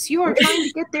yes, you are trying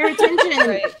to get their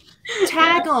attention.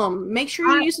 Tag them. Make sure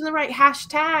you're using the right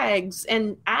hashtags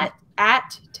and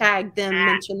tag them,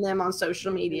 mention them on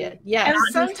social media. Yes.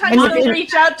 And sometimes they'll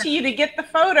reach out to you to get the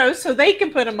photos so they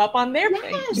can put them up on their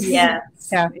page. Yes.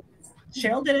 Yeah.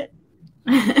 Cheryl did it.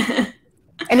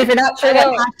 And if you're not sure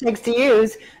what hashtags to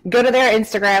use, go to their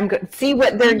Instagram, see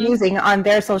what they're using on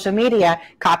their social media,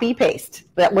 copy, paste.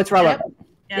 What's relevant.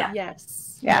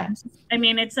 Yes. I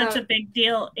mean, it's such a big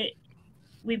deal.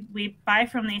 We buy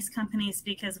from these companies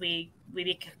because we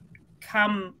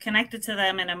become connected to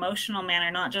them in an emotional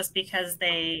manner, not just because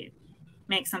they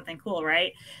make something cool,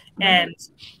 right? And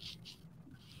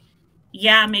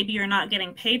maybe you're not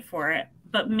getting paid for it,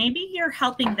 but maybe you're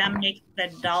helping them make the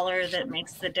dollar that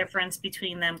makes the difference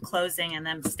between them closing and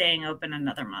them staying open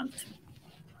another month.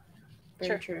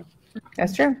 Very true.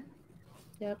 That's true.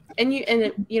 Yep. And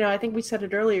you know, I think we said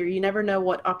it earlier, you never know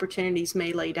what opportunities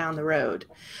may lay down the road.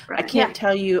 Right. I can't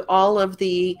tell you all of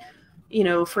the, you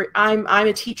know, I'm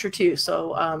a teacher too.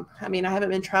 So, I mean, I haven't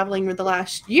been traveling for the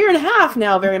last year and a half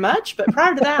now very much, but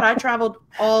prior to that, I traveled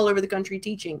all over the country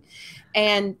teaching.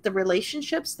 And the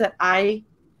relationships that I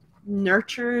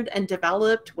nurtured and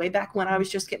developed way back when I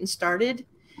was just getting started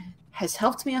has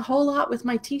helped me a whole lot with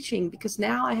my teaching, because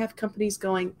now I have companies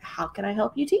going, how can I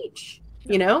help you teach?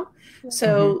 You know?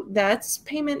 So that's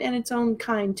payment in its own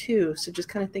kind too. So just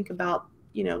kind of think about,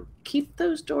 you know, keep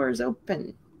those doors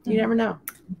open. You never know.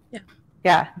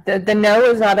 Yeah. The no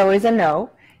is not always a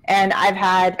no. And I've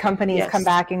had companies come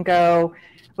back and go,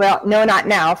 well, no, not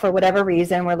now, for whatever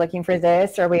reason. We're looking for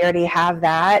this, or we already have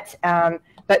that.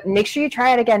 But make sure you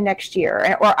try it again next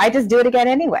year. Or I just do it again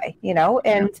anyway, you know?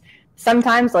 And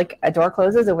sometimes, like, a door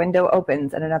closes, a window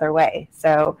opens in another way.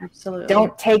 So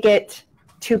don't take it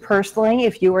too personally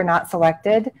if you were not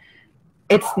selected.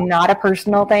 It's not a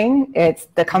personal thing. It's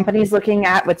the company's looking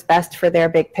at what's best for their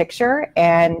big picture.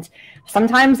 And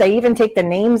sometimes they even take the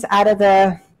names out of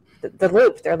the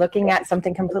loop. They're looking at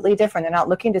something completely different. They're not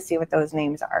looking to see what those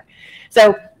names are.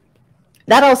 So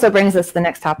that also brings us to the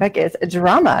next topic, is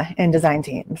drama in design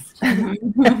teams. No.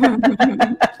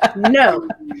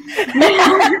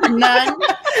 None.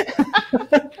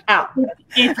 Out.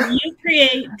 If you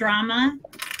create drama,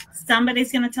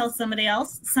 somebody's going to tell somebody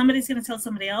else. Somebody's going to tell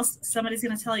somebody else. Somebody's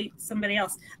going to tell somebody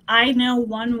else. I know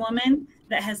one woman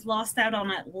that has lost out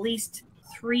on at least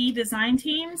 3 design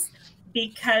teams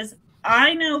because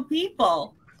I know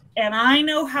people and I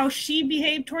know how she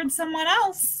behaved towards someone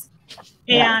else.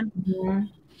 And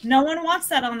no one wants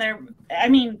that on their, I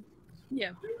mean,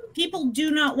 people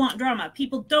do not want drama.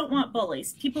 People don't want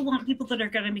bullies. People want people that are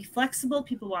going to be flexible.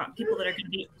 People want people that are going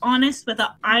to be honest with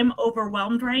I'm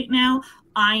overwhelmed right now.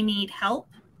 I need help.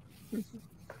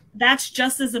 That's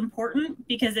just as important,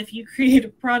 because if you create a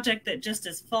project that just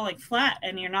is falling flat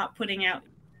and you're not putting out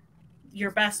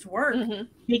your best work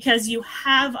because you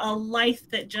have a life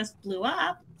that just blew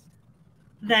up,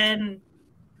 then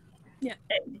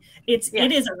it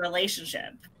is a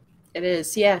relationship. It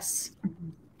is, yes.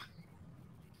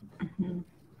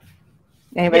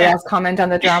 Anybody else comment on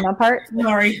the drama part?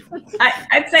 Sorry.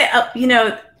 I'd say, you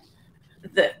know,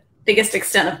 the biggest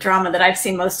extent of drama that I've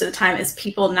seen most of the time is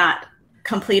people not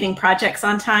completing projects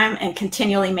on time and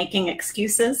continually making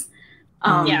excuses.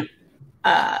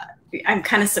 I'm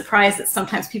kind of surprised that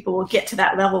sometimes people will get to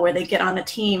that level where they get on a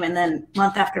team and then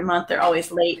month after month they're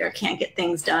always late or can't get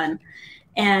things done.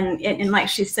 And like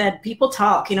she said, people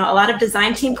talk. You know, a lot of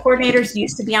design team coordinators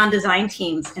used to be on design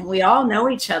teams, and we all know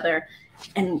each other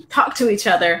and talk to each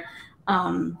other.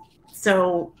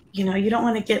 So, you know, you don't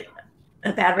want to get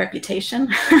a bad reputation.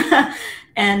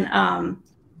 And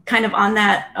kind of on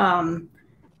that,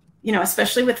 you know,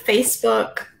 especially with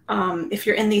Facebook, if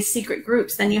you're in these secret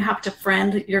groups, then you have to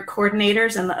friend your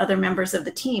coordinators and the other members of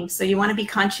the team. So you want to be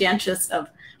conscientious of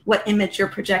what image you're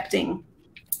projecting,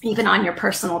 even on your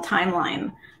personal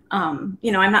timeline.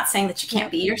 You know, I'm not saying that you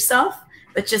can't be yourself,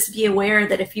 but just be aware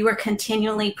that if you are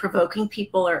continually provoking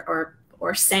people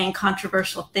or saying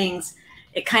controversial things,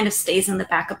 it kind of stays in the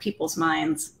back of people's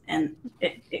minds, and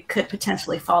it could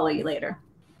potentially follow you later.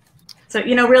 So,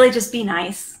 you know, really just be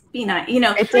nice. Be nice. You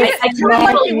know, I tell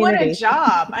like you would a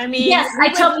job. I mean, yes, I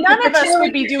tell none of us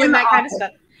would be doing that kind of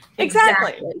stuff.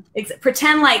 Exactly.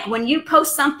 Pretend like when you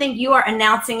post something, you are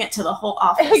announcing it to the whole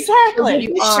office. Exactly.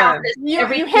 You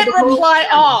hit reply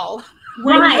all.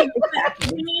 Right.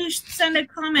 When you send a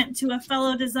comment to a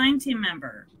fellow design team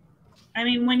member, I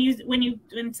mean, when you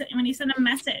send a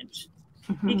message,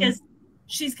 because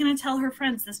she's going to tell her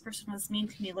friends, this person was mean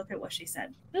to me. Look at what she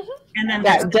said. And then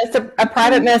just a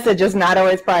private message is not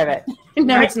always private.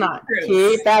 No, it's not.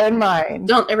 Keep that in mind.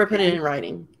 Don't ever put it in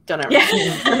writing. Don't ever.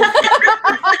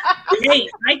 Hey,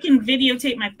 I can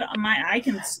videotape my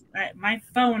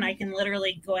phone. I can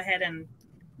literally go ahead and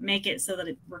make it so that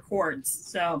it records.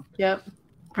 So yep,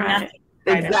 right.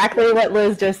 Exactly what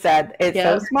Liz just said. It's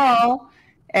so small.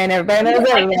 And everybody knows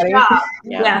everybody.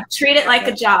 Yeah, treat it like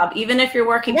a job. Even if you're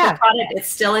working for product, it's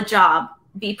still a job.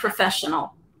 Be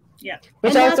professional. Yeah.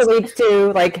 Which also leads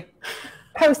to like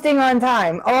posting on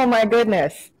time. Oh my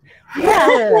goodness.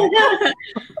 Yeah.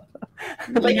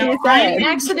 Like you said,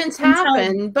 accidents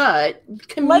happen, but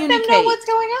communicate. Let them know what's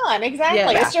going on. Exactly.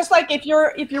 Yeah. It's just like if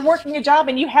you're working a job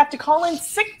and you have to call in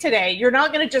sick today, you're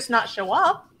not going to just not show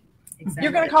up. Exactly.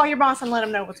 You're going to call your boss and let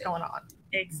them know what's going on.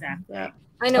 Exactly. Yeah.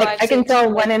 I know. Like, I can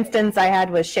tell one instance I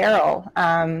had with Cheryl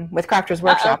with Crafters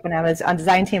Workshop when I was on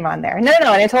design team on there. No, and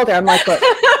I told her, I'm like, look,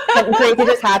 something crazy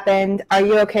just happened. Are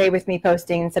you okay with me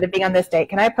posting instead of being on this date?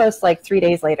 Can I post like 3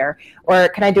 days later, or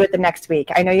can I do it the next week?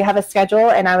 I know you have a schedule,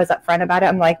 and I was upfront about it.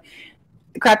 I'm like,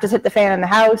 the crap just hit the fan in the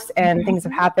house, and things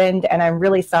have happened, and I'm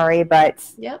really sorry, but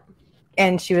yep.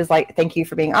 And she was like, thank you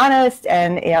for being honest.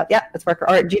 And yeah, let's work.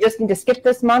 Or do you just need to skip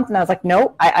this month? And I was like,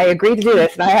 no, I agreed to do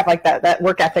this. And I have like that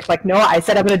work ethic. Like, no, I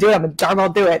said I'm going to do it. I'm going to darn well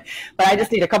do it. But I just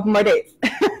need a couple more days.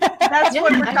 That's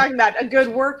what we're talking about, a good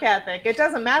work ethic. It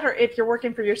doesn't matter if you're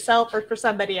working for yourself or for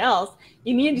somebody else.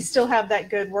 You need to still have that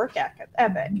good work ethic.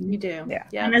 You do. Yeah.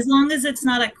 And as long as it's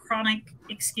not a chronic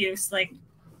excuse, like,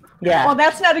 well,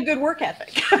 that's not a good work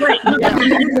ethic. Right.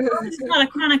 It's not a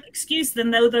chronic excuse. Then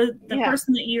though the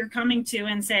person that you're coming to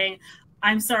and saying,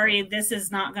 I'm sorry, this is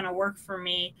not going to work for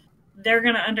me, they're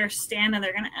going to understand and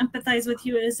they're going to empathize with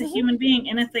you as a human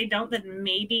being. And if they don't, then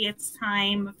maybe it's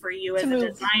time for you as a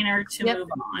designer to move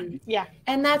on. Yeah.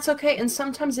 And that's okay. And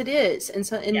sometimes it is. And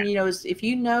you know, if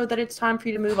you know that it's time for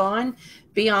you to move on,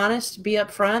 be honest, be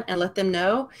upfront, and let them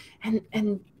know.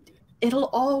 And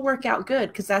it'll all work out good,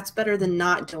 because that's better than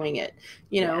not doing it,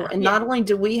 you know. And not only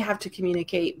do we have to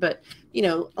communicate, but, you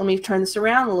know, let me turn this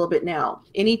around a little bit now.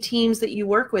 Any teams that you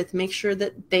work with, make sure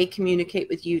that they communicate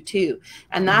with you too.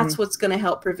 And that's what's going to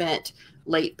help prevent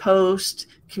late post,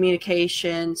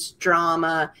 communications,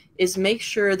 drama, is make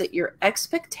sure that your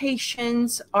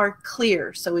expectations are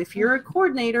clear. So if you're a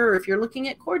coordinator, or if you're looking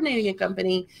at coordinating a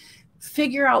company,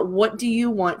 figure out what do you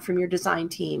want from your design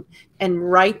team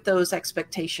and write those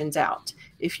expectations out.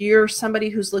 If you're somebody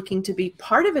who's looking to be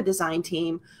part of a design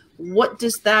team, what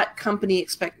does that company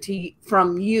expect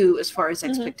from you as far as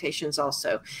expectations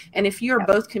also? And if you're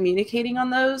both communicating on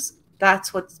those,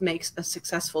 that's what makes a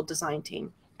successful design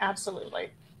team. Absolutely.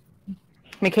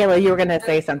 Mikala, you were going to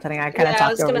say something. I kind of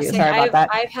talked over you. Sorry about that.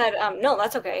 I've had, no,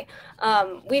 that's okay.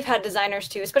 We've had designers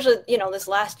too, especially, you know, this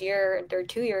last year or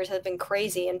 2 years has been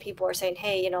crazy, and people are saying,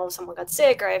 hey, you know, someone got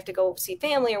sick, or I have to go see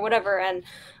family or whatever. And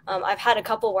I've had a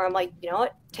couple where I'm like, you know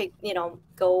what,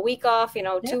 go a week off,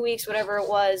 2 weeks, whatever it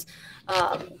was.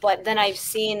 But then I've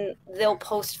seen they'll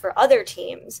post for other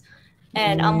teams,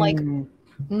 and I'm like,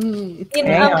 and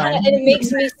it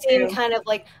makes me seem kind of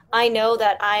like, I know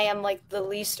that I am like the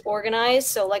least organized,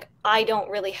 so like I don't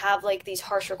really have like these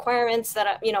harsh requirements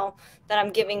that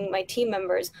I'm giving my team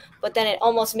members. But then it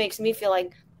almost makes me feel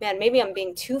like, man, maybe I'm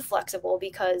being too flexible,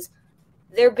 because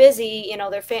they're busy,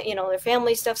 their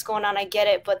family stuff's going on. I get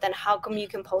it, but then how come you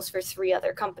can post for 3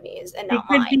 other companies and not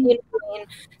mine? You know what I mean?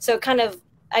 So kind of,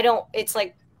 it's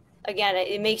like, again,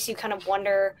 it makes you kind of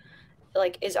wonder,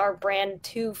 like, is our brand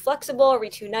too flexible? Are we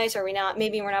too nice? Are we not?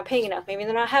 Maybe we're not paying enough. Maybe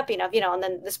they're not happy enough, and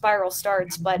then the spiral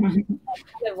starts. But kind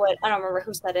of what, I don't remember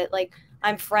who said it, like,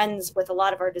 I'm friends with a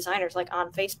lot of our designers, like,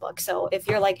 on Facebook. So if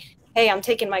you're like, hey, I'm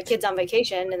taking my kids on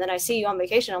vacation, and then I see you on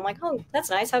vacation, I'm like, oh, that's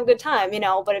nice. Have a good time,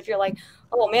 But if you're like,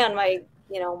 oh man, my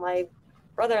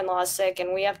brother-in-law is sick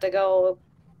and we have to go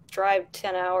drive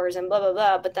 10 hours and blah, blah,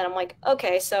 blah. But then I'm like,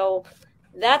 okay, so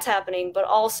that's happening, but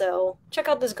also check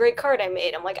out this great card I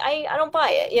made. I'm like, I don't buy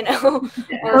it,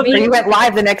 Or you went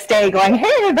live the next day going, hey,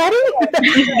 everybody.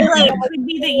 It could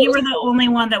be that you were the only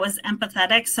one that was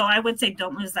empathetic. So I would say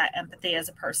don't lose that empathy as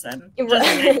a person.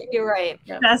 You're right.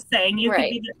 Just saying,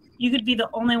 you could be the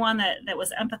only one that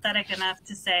was empathetic enough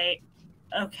to say,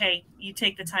 okay, you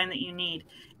take the time that you need.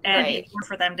 And in order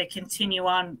for them to continue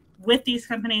on with these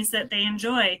companies that they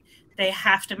enjoy, they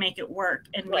have to make it work.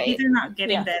 And maybe they're not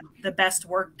getting the best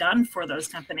work done for those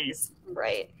companies.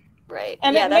 Right.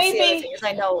 And that's the other thing, is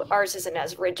I know ours isn't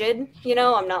as rigid,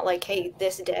 I'm not like, hey,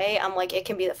 this day. I'm like, it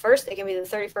can be the 1st, it can be the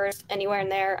 31st, anywhere in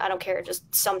there. I don't care,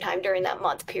 just sometime during that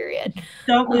month period.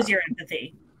 Don't lose your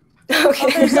empathy. Okay.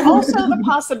 Well, there's also the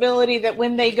possibility that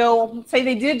when they go, say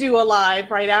they did do a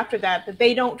live right after that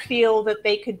they don't feel that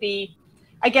they could be,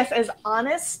 I guess, as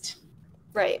honest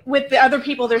with the other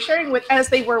people they're sharing with as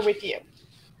they were with you.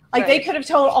 Like they could have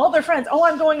told all their friends, oh,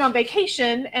 I'm going on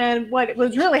vacation, and what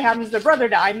was really happening is their brother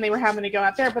died and they were having to go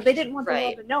out there, but they didn't want the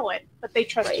world to know it, but they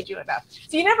trusted you enough.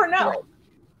 So you never know.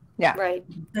 Yeah. Right.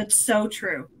 That's so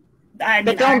true.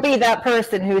 But don't be that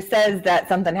person who says that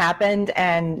something happened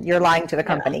and you're lying to the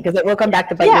company, because it will come back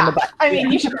to bite you in the butt. I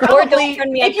mean, you should probably probably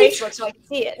turn me on Facebook so I can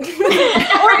see it.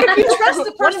 or if you trust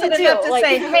the person enough to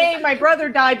say, hey, my brother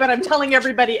died, but I'm telling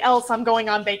everybody else I'm going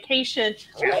on vacation.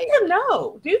 Let them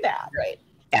know. Do that. Right.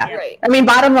 Yeah. I mean,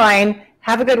 bottom line,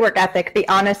 have a good work ethic, be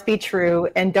honest, be true,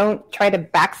 and don't try to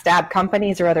backstab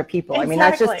companies or other people. I mean,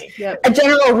 that's just a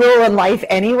general rule in life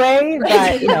anyway,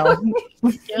 but,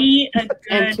 Be a good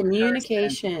and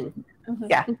communication. person.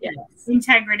 Yeah. Yes.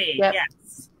 Integrity. Yep.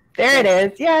 Yes. There it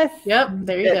is. Yes. Yep.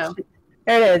 There you go.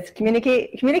 There it is.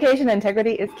 Communication and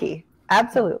integrity is key.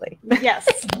 Absolutely.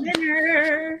 Yes.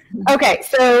 Winner. Okay,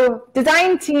 so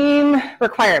design team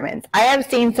requirements. I have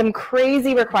seen some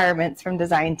crazy requirements from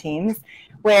design teams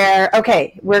where,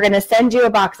 okay, we're going to send you a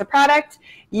box of product.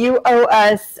 You owe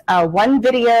us one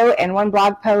video and one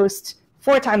blog post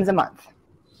 4 times a month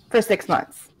for 6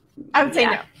 months. I would say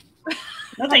no.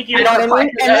 No, thank you. You know what I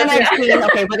mean? And then I've seen,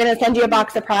 okay, we're going to send you a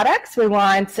box of products. We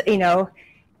want,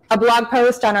 a blog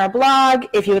post on our blog.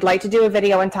 If you would like to do a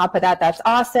video on top of that, that's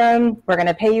awesome. We're going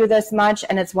to pay you this much,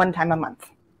 and it's 1 time a month.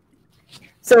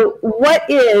 So what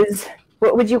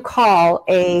would you call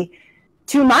a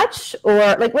too much, or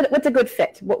like what's a good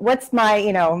fit? What's my,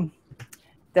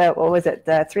 what was it?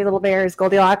 The 3 little bears,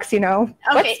 Goldilocks,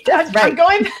 Okay, I'm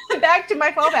going back to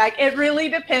my fallback. It really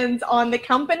depends on the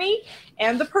company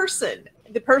and the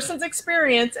person's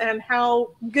experience and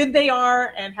how good they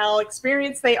are and how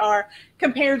experienced they are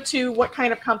compared to what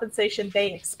kind of compensation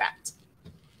they expect.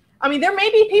 I mean, there may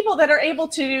be people that are able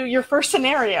to do your first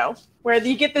scenario where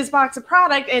you get this box of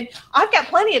product and I've got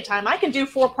plenty of time. I can do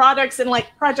 4 projects in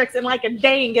like a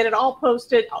day and get it all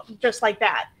posted just like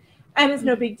that. And it's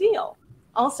no big deal.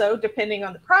 Also, depending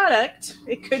on the product,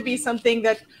 it could be something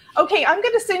that, okay, I'm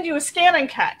going to send you a scan and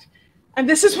cut, and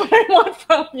this is what I want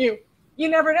from you. You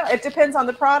never know. It depends on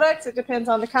the products. It depends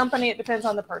on the company. It depends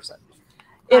on the person.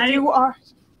 Go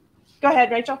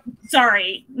ahead, Rachel.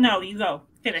 Sorry. No, you go.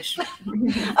 Finish.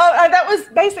 That was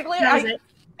basically it.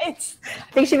 I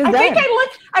think she was done.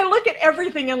 I look at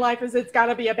everything in life as it's got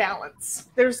to be a balance.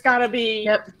 There's got to be.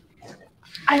 Yep.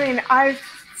 I mean, I've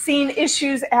seen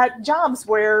issues at jobs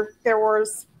where there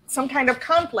was some kind of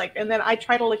conflict, and then I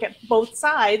try to look at both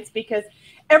sides because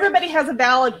everybody has a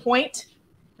valid point.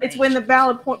 It's when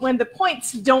when the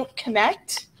points don't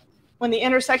connect, when the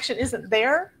intersection isn't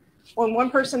there, when one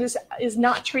person is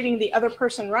not treating the other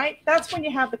person right, that's when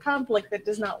you have the conflict that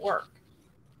does not work.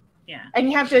 Yeah.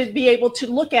 And you have to be able to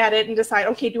look at it and decide,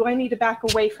 okay, do I need to back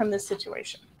away from this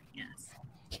situation? Yes.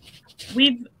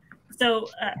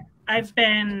 I've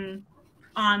been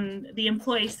on the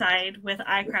employee side with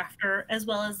iCrafter as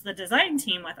well as the design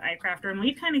team with iCrafter, and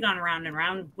we've kind of gone around and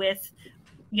around with,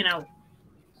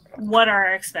 what are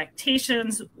our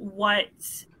expectations,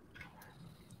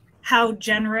 how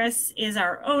generous is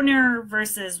our owner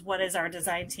versus what is our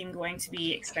design team going to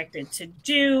be expected to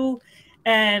do.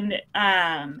 And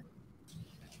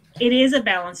it is a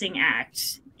balancing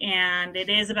act and it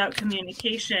is about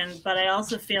communication, but I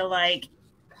also feel like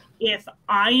if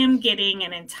I am getting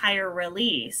an entire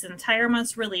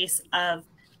month's release of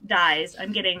dies,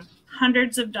 I'm getting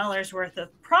hundreds of dollars worth of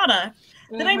product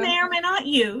that I may or may not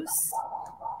use,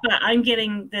 but I'm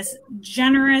getting this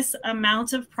generous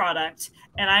amount of product,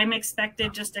 and I'm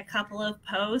expected just a couple of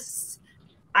posts.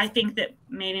 I think that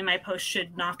maybe my post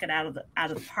should knock it out of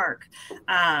the park.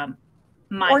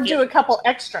 Or do a couple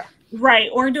extra. Right,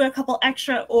 or do a couple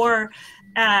extra, or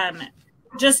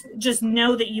just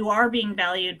know that you are being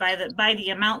valued by the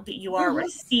amount that you are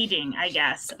receiving, I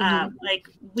guess. Like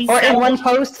we or in one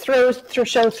post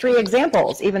show 3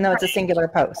 examples, even though it's a singular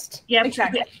post. Yeah,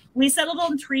 exactly. We settled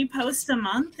on 3 posts a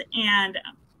month, and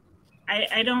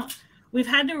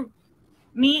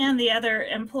me and the other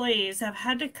employees have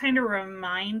had to kind of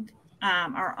remind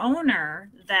our owner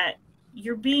that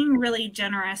you're being really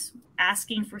generous.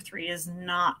 Asking for 3 is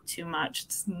not too much.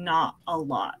 It's not a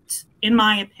lot, in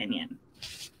my opinion.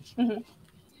 And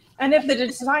if the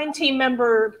design team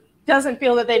member doesn't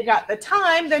feel that they've got the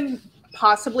time, then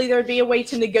possibly there'd be a way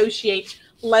to negotiate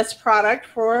less product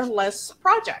for less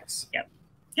projects.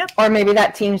 Yep. Or maybe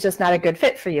that team's just not a good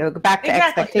fit for you. Go back to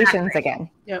expectations again.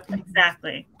 Yep,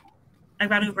 exactly. I've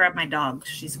got to grab my dog.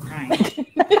 She's crying.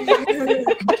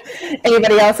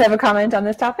 Anybody else have a comment on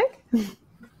this topic?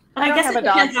 I guess it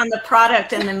depends on the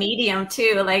product and the medium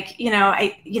too. Like,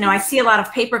 I see a lot of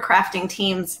paper crafting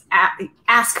teams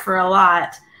ask for a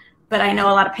lot, but I know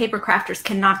a lot of paper crafters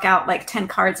can knock out like 10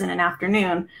 cards in an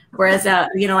afternoon. Whereas,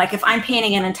 like if I'm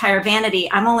painting an entire vanity,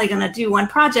 I'm only going to do 1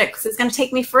 project because it's going to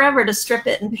take me forever to strip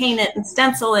it and paint it and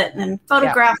stencil it and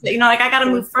photograph it. Like I got to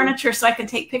move furniture so I can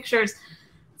take pictures.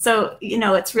 So,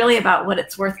 it's really about what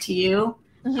it's worth to you.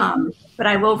 But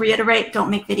I will reiterate, don't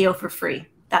make video for free.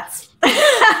 That's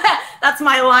that's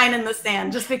my line in the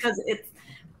sand, just because it's,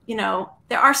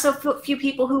 there are so few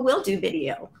people who will do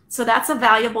video. So that's a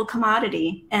valuable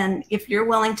commodity. And if you're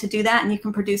willing to do that and you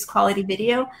can produce quality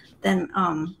video, then,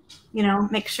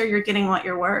 make sure you're getting what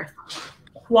you're worth.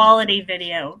 Quality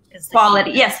video is the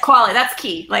quality. key. Yes, quality. That's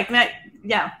key. Like,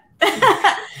 yeah.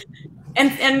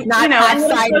 And not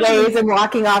sideways and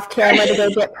walking off camera to go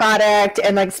get product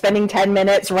and like spending 10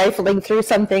 minutes rifling through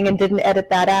something and didn't edit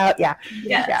that out. Yeah.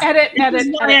 Edit.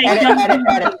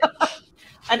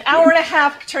 An hour and a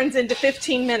half turns into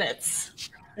 15 minutes.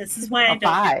 This is why I don't.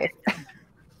 5.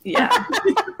 Yeah.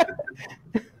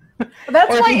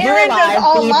 That's why Erin does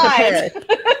all live.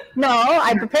 No,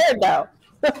 I'm prepared though.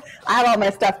 I have all my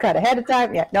stuff cut ahead of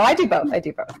time. Yeah. No, I do both.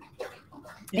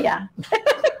 Yeah.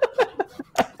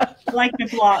 Like the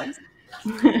blogs.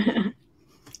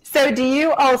 So do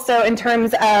you also, in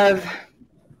terms of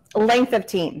length of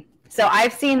team, so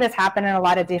I've seen this happen in a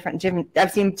lot of different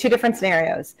I've seen 2 different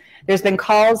scenarios. There's been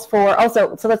calls for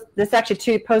also, so this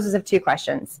actually poses of 2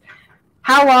 questions.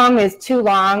 How long is too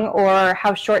long, or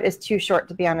how short is too short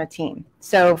to be on a team?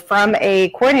 So from a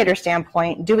coordinator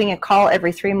standpoint, doing a call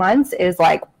every 3 months is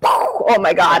like, oh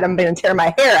my God, I'm going to tear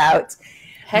my hair out.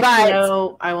 Heck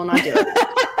no, I will not do it.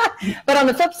 But on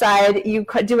the flip side, you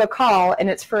could do a call and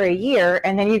it's for a year,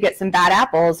 and then you get some bad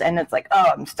apples and it's like,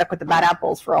 oh, I'm stuck with the bad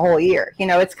apples for a whole year.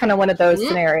 It's kind of one of those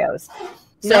scenarios.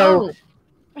 So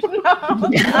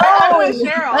Cheryl.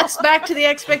 That's back to the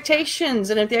expectations.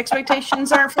 And if the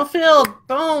expectations aren't fulfilled,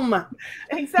 boom.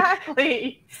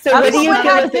 Exactly. So what do you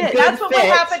feel is a good That's what would fit?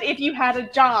 happen if you had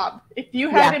a job. If you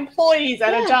had employees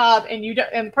at a job and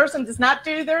the person does not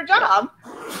do their job,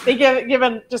 they give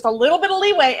them just a little bit of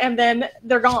leeway and then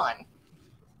they're gone.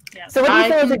 Yeah. So what do you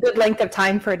feel is a good length of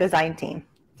time for a design team?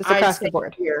 Just across the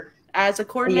board. As a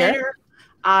coordinator,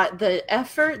 the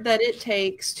effort that it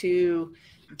takes to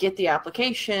get the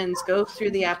applications, go through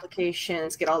the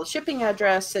applications, get all the shipping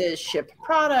addresses, ship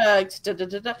product,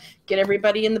 get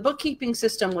everybody in the bookkeeping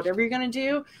system, whatever you're going to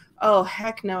do. Oh,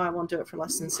 heck no, I won't do it for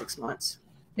less than 6 months.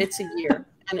 It's a year.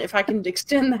 And if I can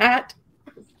extend that,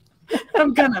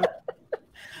 I'm going to.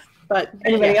 But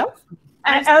anybody else?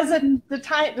 As a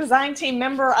design team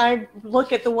member, I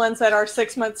look at the ones that are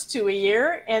 6 months to a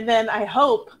year, and then I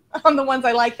hope on the ones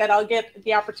I like that I'll get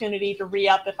the opportunity to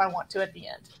re-up if I want to at the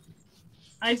end.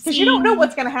 Because you don't know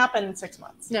what's going to happen in 6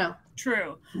 months. No.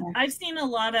 True. Yeah. I've seen a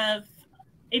lot of,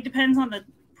 it depends on the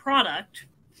product,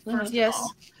 first of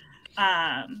all.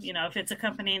 If it's a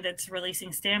company that's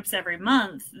releasing stamps every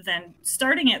month, then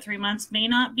starting at 3 months may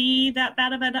not be that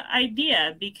bad of an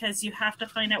idea, because you have to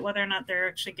find out whether or not they're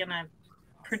actually going to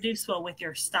produce well with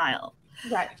your style.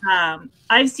 Right.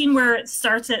 I've seen where it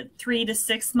starts at 3 to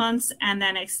 6 months and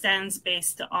then extends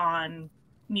based on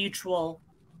mutual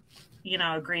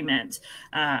agreement.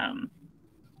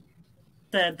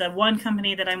 The one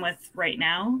company that I'm with right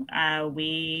now,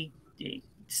 we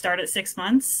start at 6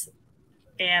 months,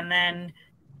 and then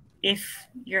if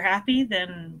you're happy,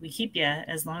 then we keep you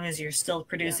as long as you're still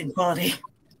producing quality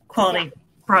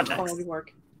projects. quality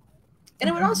work. And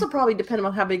it would also probably depend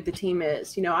on how big the team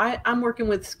is. You know, I'm working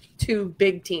with 2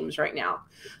 big teams right now.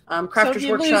 Crafters So if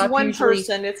you Workshop lose one usually,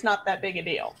 person, it's not that big a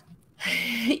deal.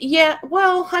 Yeah,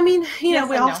 well, I mean, you know, Yes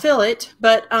we and all no. feel it,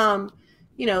 but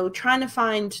you know, trying to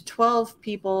find 12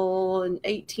 people and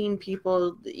 18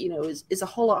 people, you know, is a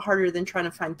whole lot harder than trying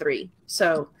to find 3.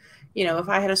 So, you know, if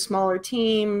I had a smaller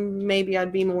team, maybe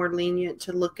I'd be more lenient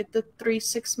to look at the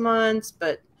 3-6 months,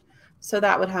 but so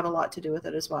that would have a lot to do with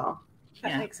it as well.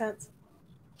 That makes sense.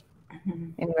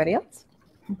 Anybody else?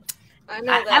 I know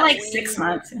that I like we- 6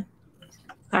 months.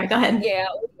 Sorry, go ahead. Yeah,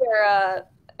 we're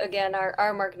again,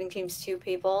 our marketing team's 2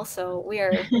 people, so we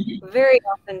are very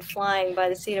often flying by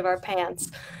the seat of our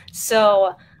pants.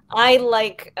 So I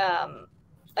like,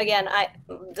 again,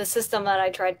 the system that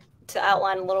I tried to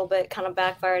outline a little bit kind of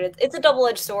backfired. It's a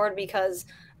double-edged sword because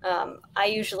I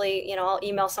usually, you know, I'll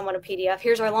email someone a PDF.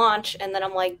 Here's our launch, and then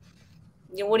I'm like,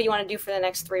 you know, what do you want to do for the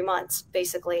next 3 months,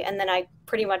 basically? And then I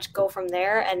pretty much go from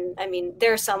there. And I mean,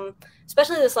 there's some,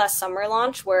 especially this last summer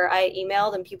launch where I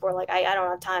emailed and people were like, I don't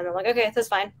have time. I'm like, okay, that's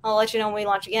fine. I'll let you know when we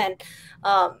launch again.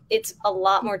 It's a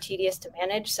lot more tedious to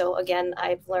manage. So again,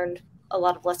 I've learned a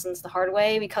lot of lessons the hard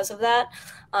way because of that.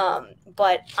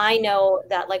 But I know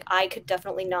that like I could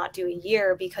definitely not do a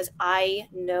year because I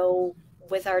know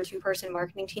with our 2-person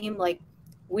marketing team, like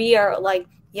we are like,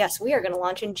 yes, we are going to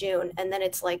launch in June. And then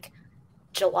it's like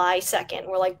July 2nd.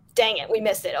 We're like, dang it, we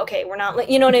missed it. Okay, we're not,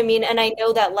 you know what I mean? And I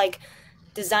know that like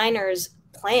designers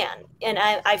plan. And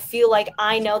I feel like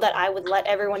I know that I would let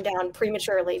everyone down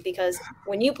prematurely because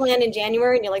when you plan in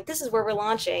January and you're like, this is where we're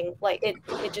launching, like it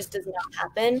just does not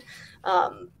happen.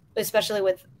 Especially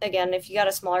with, again, if you got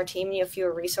a smaller team and you have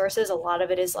fewer resources, a lot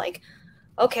of it is like,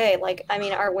 okay, like, I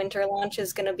mean, our winter launch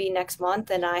is going to be next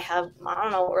month and I don't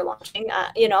know what we're launching,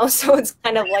 you know, so it's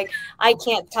kind of like, I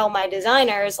can't tell my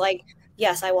designers like,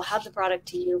 yes, I will have the product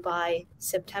to you by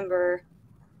September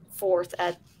 4th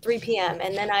at 3 p.m.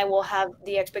 And then I will have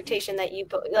the expectation that you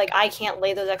put, like, I can't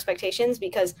lay those expectations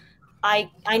because I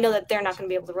know that they're not going to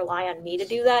be able to rely on me to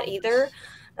do that either.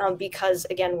 Because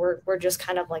again, we're just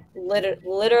kind of like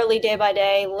literally day by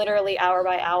day, literally hour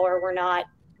by hour. We're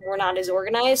not as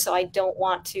organized. So I don't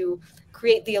want to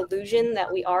create the illusion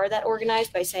that we are that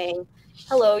organized by saying,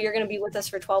 hello, you're going to be with us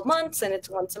for 12 months and it's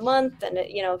once a month. And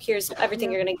you know, here's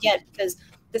everything you're going to get. Because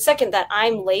the second that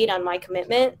I'm late on my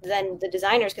commitment, then the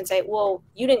designers can say, well,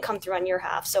 you didn't come through on your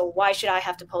half. So why should I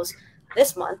have to post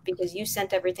this month? Because you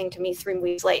sent everything to me 3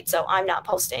 weeks late. So I'm not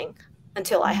posting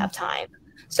until I have time.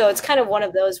 So it's kind of one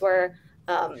of those where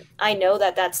I know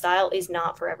that style is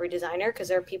not for every designer because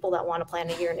there are people that want to plan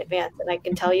a year in advance. And I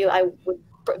can tell you, I would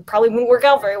probably wouldn't work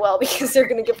out very well because they're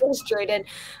going to get frustrated.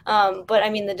 But I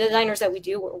mean, the designers that we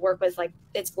do work with, like,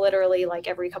 it's literally like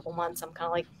every couple months, I'm kind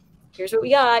of like, here's what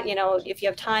we got. You know, if you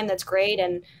have time, that's great.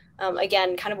 And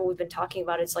again, kind of what we've been talking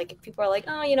about, it's like if people are like,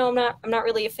 oh, you know, I'm not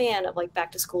really a fan of like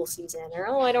back to school season, or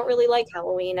oh, I don't really like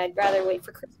Halloween, I'd rather wait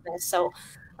for Christmas. So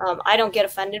I don't get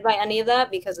offended by any of that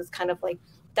because it's kind of like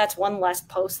that's one less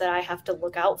post that I have to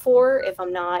look out for if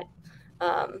I'm not.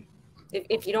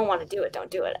 If you don't want to do it,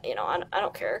 don't do it. You know, I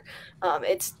don't care.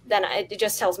 It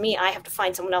just tells me I have to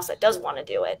find someone else that does want to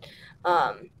do it.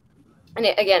 And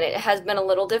it has been a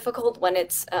little difficult when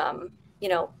it's, you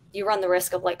know, you run the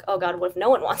risk of like, oh God, what if no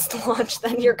one wants to launch?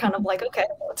 Then you're kind of like, okay,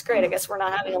 well, it's great. I guess we're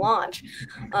not having a launch.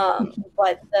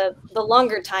 But the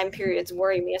longer time periods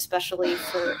worry me, especially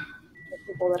for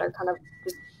people that are kind of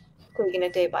just taking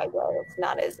it day by day. It's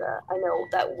not as, I know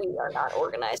that we are not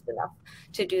organized enough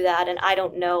to do that. And I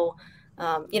don't know,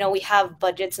 you know, we have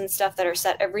budgets and stuff that are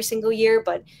set every single year,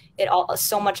 but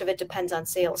so much of it depends on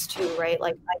sales too, right?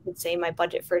 Like I could say my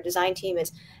budget for a design team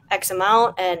is X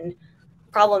amount, and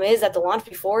problem is that the launch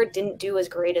before didn't do as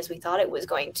great as we thought it was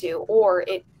going to, or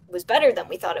it was better than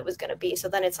we thought it was going to be. So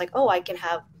then it's like, oh, I can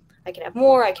have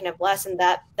more, I can have less, and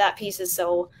that piece is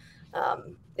so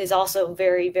is also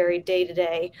very, very day to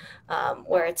day,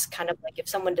 where it's kind of like if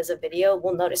someone does a video,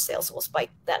 we'll notice sales will spike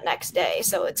that next day.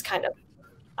 So it's kind of,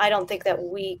 I don't think that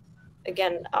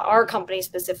again, our company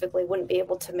specifically wouldn't be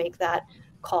able to make that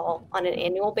call on an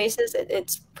annual basis.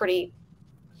 It's pretty,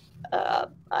 I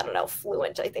don't know,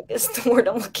 fluent, I think is the word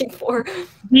I'm looking for.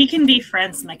 We can be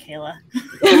friends, Mikala.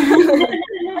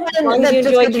 And that's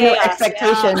just the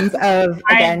expectations of,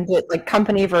 again, like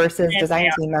company versus design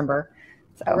team member.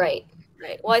 So. Right.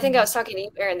 Well, I think I was talking to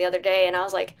you, Erin, the other day, and I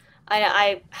was like,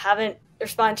 I haven't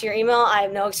respond to your email, I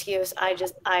have no excuse.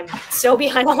 I'm so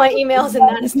behind on my emails, and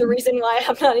that is the reason why I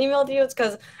have not emailed you. It's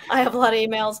because I have a lot of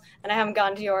emails and I haven't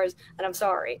gotten to yours, and I'm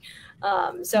sorry.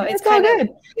 So it's kind of good.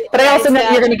 But I also know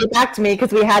you're going to get back to me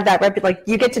because we had that like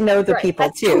you get to know the people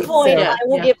too. So, I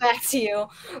will get back to you.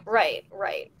 Right.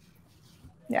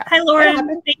 Yeah. Hi,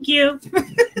 Lauren. Thank you.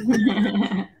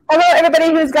 Hello,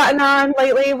 everybody who's gotten on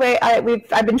lately.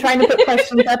 I've been trying to put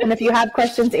questions up, and if you have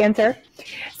questions, answer.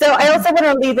 So I also want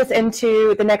to lead this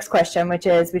into the next question, which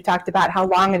is we've talked about how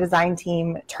long a design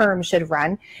team term should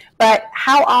run, but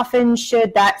how often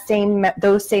should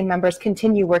those same members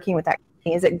continue working with that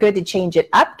company? Is it good to change it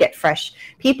up, get fresh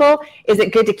people? Is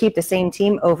it good to keep the same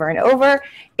team over and over?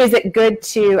 Is it good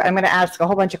to, I'm going to ask a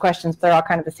whole bunch of questions, but they're all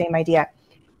kind of the same idea.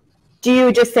 Do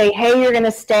you just say, hey, you're going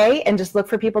to stay and just look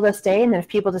for people to stay, and then if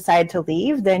people decide to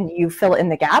leave, then you fill in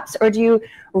the gaps? Or do you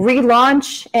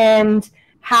relaunch and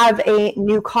have a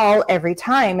new call every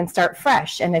time and start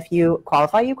fresh? And if you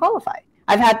qualify, you qualify.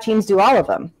 I've had teams do all of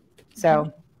them.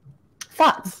 So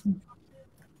thoughts?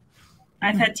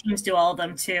 I've had teams do all of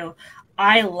them too.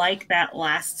 I like that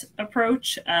last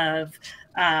approach of,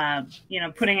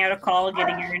 putting out a call,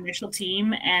 getting your initial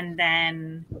team, and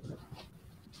then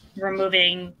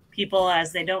removing people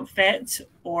as they don't fit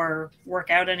or work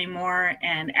out anymore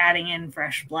and adding in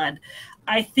fresh blood.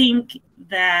 I think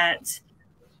that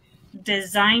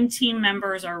design team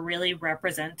members are really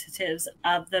representatives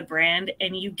of the brand,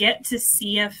 and you get to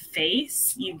see a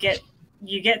face, you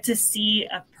get to see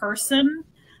a person,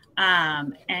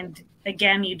 and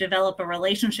again, you develop a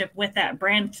relationship with that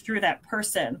brand through that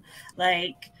person.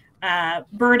 Like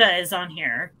Berta is on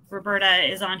here. Roberta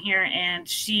is on here, and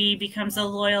she becomes a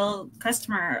loyal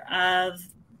customer of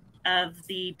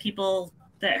the people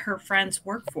that her friends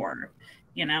work for,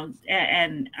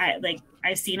 and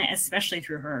I've seen it especially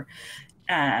through her,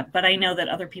 but I know that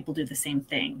other people do the same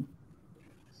thing.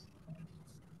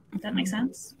 Does that make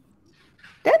sense?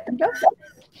 Good.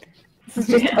 This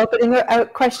is just opening a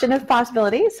question of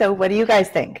possibility. So what do you guys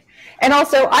think? And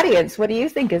also, audience, what do you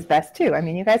think is best too? I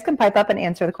mean, you guys can pipe up and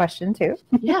answer the question too.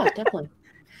 Yeah, definitely.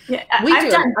 Yeah,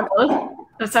 I've done both.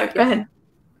 Oh, sorry, go ahead.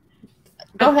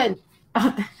 Go ahead.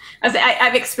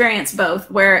 I've experienced both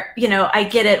where, I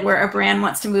get it where a brand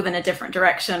wants to move in a different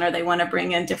direction or they want to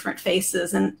bring in different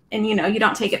faces and you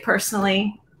don't take it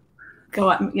personally. Go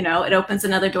up, it opens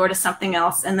another door to something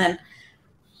else. And then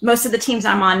most of the teams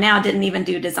I'm on now didn't even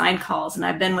do design calls, and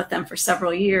I've been with them for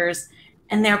several years,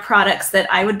 and they're products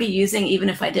that I would be using even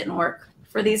if I didn't work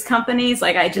for these companies.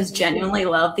 Like I just genuinely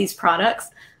love these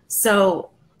products. So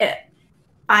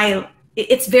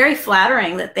it's very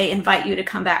flattering that they invite you to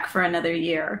come back for another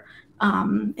year.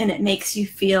 And it makes you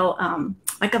feel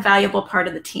like a valuable part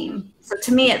of the team. So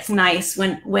to me, it's nice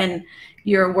when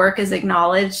your work is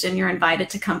acknowledged and you're invited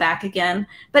to come back again.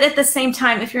 But at the same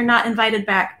time, if you're not invited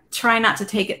back, try not to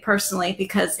take it personally,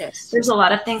 because there's a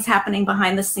lot of things happening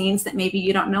behind the scenes that maybe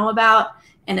you don't know about.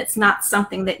 And it's not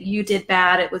something that you did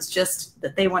bad. It was just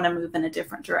that they want to move in a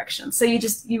different direction. So you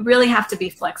really have to be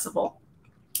flexible.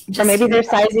 Or maybe they're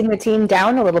sizing the team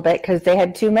down a little bit because they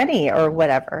had too many or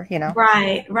whatever,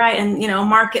 Right. And,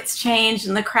 markets change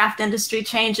and the craft industry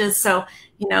changes. So,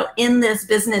 in this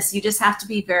business, you just have to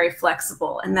be very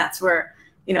flexible. And that's where,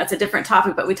 it's a different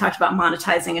topic, but we talked about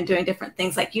monetizing and doing different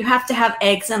things. Like you have to have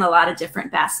eggs in a lot of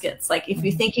different baskets. Like if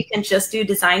you think you can just do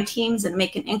design teams and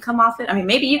make an income off it, I mean,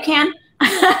 maybe you can.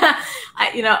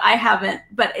 I haven't,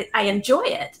 but I enjoy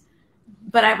it.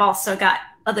 But I've also got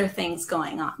other things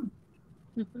going on.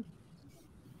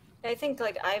 I think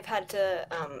I've had to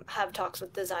have talks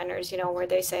with designers, where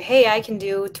they say, hey, I can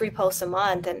do 3 posts a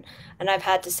month. And I've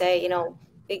had to say,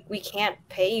 we can't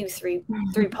pay you three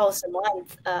posts a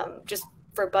month just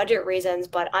for budget reasons,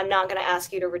 but I'm not going to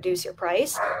ask you to reduce your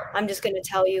price. I'm just going to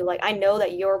tell you, I know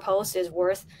that your post is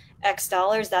worth X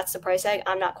dollars. That's the price tag.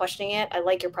 I'm not questioning it. I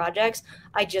like your projects.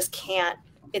 I just can't.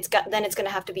 Then it's going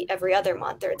to have to be every other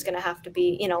month, or it's going to have to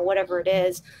be, whatever it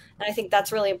is. And I think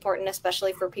that's really important,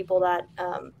 especially for people that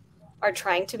are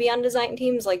trying to be on design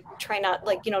teams. Try not,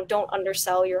 don't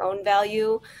undersell your own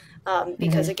value.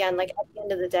 Because again, at the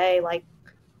end of the day,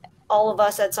 all of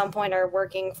us at some point are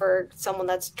working for someone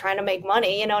that's trying to make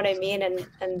money, you know what I mean?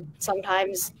 And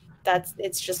sometimes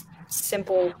it's just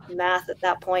simple math at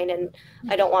that point. And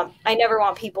I never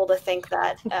want people to think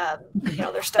that,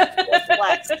 their stuff is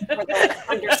flex or they'll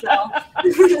undersell.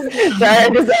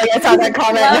 I saw that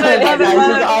comment.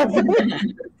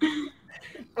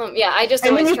 Yeah, I just.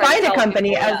 And when you find a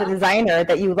company as a designer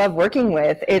that you love working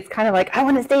with, it's kind of like, I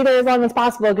want to stay there as long as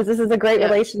possible because this is a great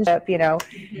relationship,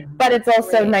 But it's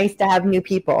also nice to have new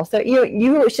people. So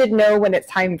you should know when it's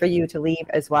time for you to leave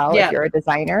as well if you're a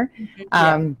designer.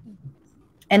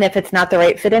 And if it's not the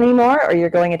right fit anymore, or you're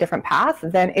going a different path,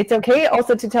 then it's okay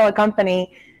also to tell a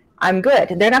company, I'm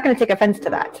good. They're not going to take offense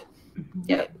to that.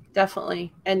 Yeah,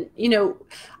 definitely. And, you know,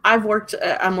 I'm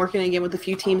working again with a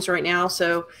few teams right now.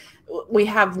 So we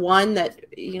have one that,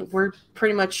 you know, we're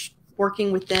pretty much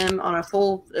working with them on a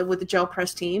full, with the gel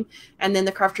press team. And then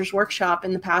the Crafters Workshop,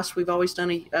 in the past, we've always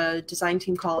done a design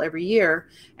team call every year.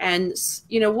 And,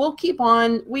 you know, we'll keep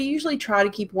on, we usually try to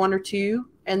keep one or two,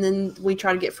 and then we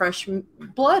try to get fresh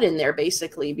blood in there,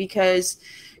 basically, because,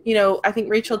 you know, I think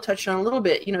Rachel touched on a little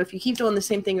bit, you know, if you keep doing the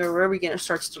same thing over and over again, it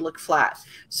starts to look flat.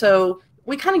 So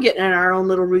we kind of get in our own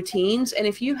little routines. And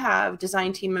if you have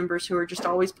design team members who are just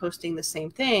always posting the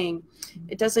same thing,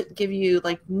 it doesn't give you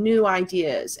like new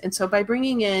ideas. And so by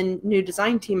bringing in new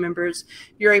design team members,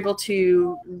 you're able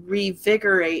to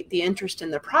revigorate the interest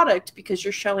in the product, because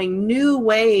you're showing new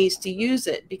ways to use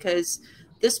it, because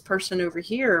this person over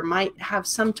here might have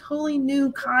some totally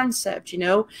new concept. You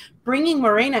know, bringing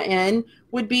Morena in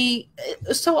would be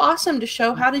so awesome to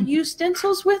show how to use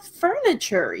stencils with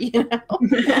furniture, you know.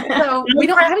 So we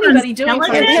don't have anybody doing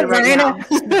furniture right now.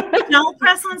 No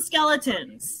press on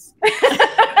skeletons.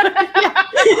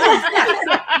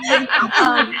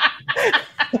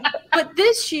 But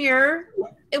this year,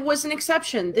 it was an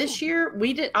exception. This year,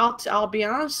 we did. I'll be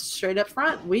honest, straight up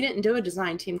front, we didn't do a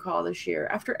design team call this year.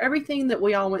 After everything that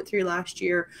we all went through last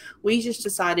year, we just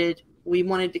decided we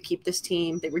wanted to keep this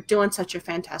team. They were doing such a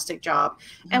fantastic job,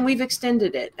 and we've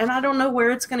extended it. And I don't know where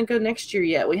it's going to go next year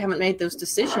yet. We haven't made those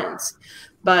decisions,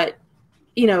 but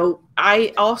you know,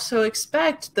 I also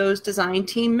expect those design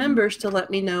team members to let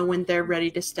me know when they're ready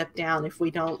to step down if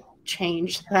we don't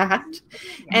change that.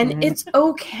 And it's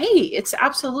okay. It's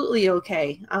absolutely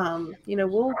okay. You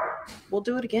know, we'll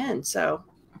do it again. So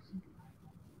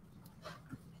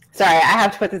sorry, I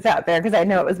have to put this out there because I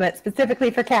know it was meant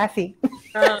specifically for Kassy.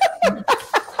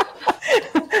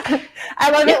 I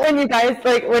love it when you guys,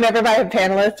 like, whenever I have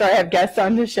panelists or I have guests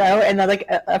on the show, and they're like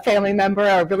a family member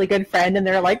or a really good friend, and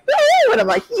they're like, woo! And I'm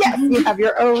like, yes, you have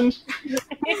your own. You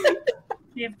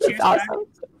have cheers. Awesome.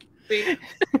 You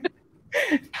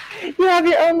have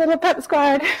your own little pep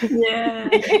squad. Yeah.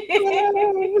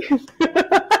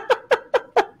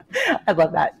 I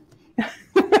love that.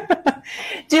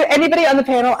 Do anybody on the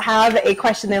panel have a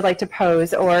question they'd like to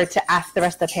pose or to ask the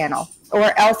rest of the panel?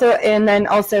 Or also, and then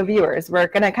also viewers. We're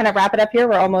going to kind of wrap it up here.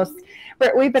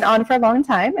 We've been on for a long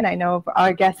time, and I know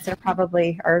our guests are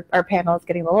probably, our panel is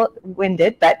getting a little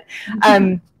winded, but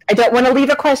I don't want to leave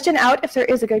a question out if there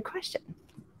is a good question.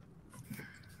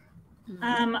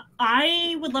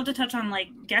 I would love to touch on like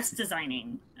guest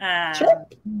designing. Sure.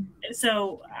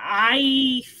 So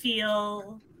I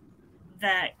feel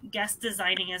that guest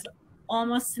designing is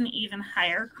almost an even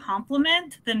higher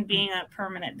compliment than being a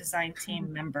permanent design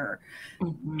team member,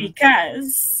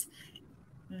 because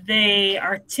they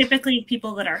are typically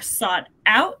people that are sought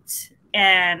out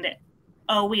and,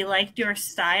 oh, we liked your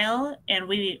style and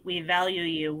we value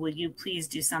you. Will you please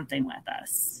do something with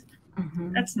us?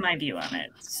 That's my view on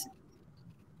it.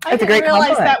 I didn't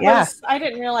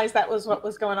realize that was what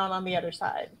was going on the other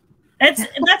side. That's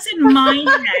in my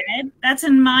head. That's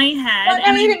in my head. Well,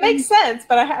 I mean, it makes sense,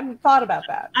 but I hadn't thought about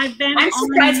that. I'm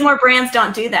surprised more brands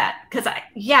don't do that, because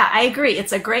I agree.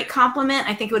 It's a great compliment.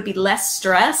 I think it would be less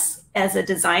stress as a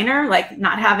designer, like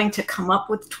not having to come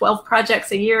up with 12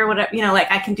 projects a year or whatever. You know,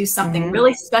 like I can do something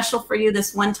really special for you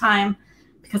this one time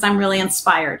because I'm really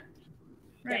inspired.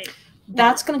 Right.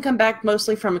 That's going to come back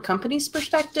mostly from a company's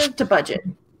perspective to budget.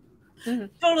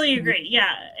 Totally agree.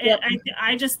 Yeah. Yep.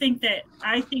 I just think that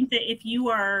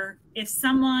if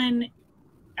someone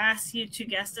asks you to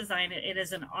guest design it, it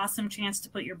is an awesome chance to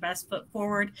put your best foot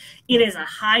forward. It is a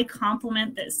high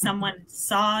compliment that someone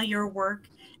saw your work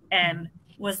and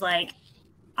was like,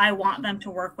 I want them to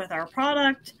work with our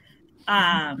product.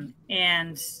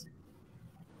 And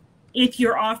if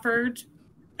you're offered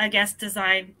a guest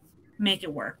design, make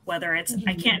it work. Whether it's,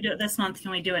 I can't do it this month, can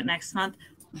we do it next month?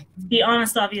 Be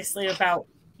honest, obviously, about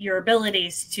your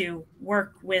abilities to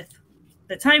work with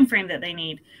the time frame that they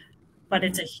need, but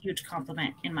it's a huge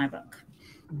compliment in my book.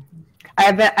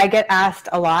 I get asked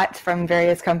a lot from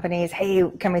various companies, hey,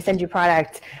 can we send you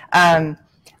product? I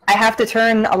have to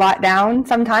turn a lot down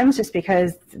sometimes just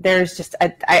because there's just,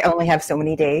 I only have so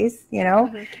many days, you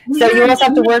know? So you also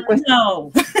have to work with...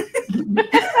 No.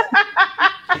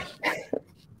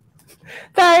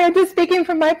 Sorry, I'm just speaking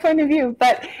from my point of view,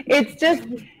 but it's just,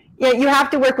 yeah, you have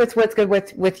to work with what's good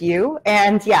with you.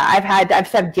 And yeah, I've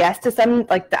said yes to some,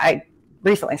 like I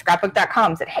recently,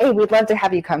 scrapbook.com said, hey, we'd love to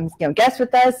have you come, guest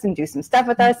with us and do some stuff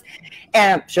with us.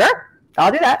 And sure,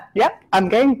 I'll do that. Yep, I'm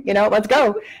game, let's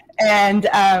go. And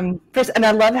and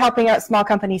I love helping out small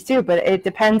companies too, but it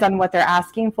depends on what they're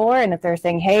asking for. And if they're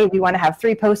saying, hey, we want to have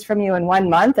 3 posts from you in 1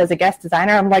 month as a guest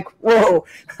designer, I'm like, whoa,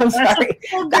 I'm sorry.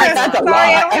 That's a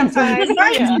lot.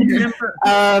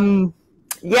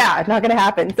 Yeah, not going to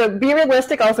happen. So be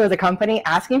realistic also as a company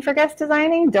asking for guest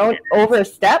designing. Don't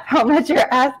overstep how much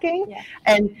you're asking. Yeah.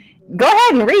 And go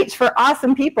ahead and reach for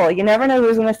awesome people. You never know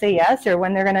who's going to say yes or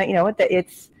when they're going to, you know,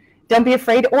 don't be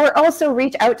afraid. Or also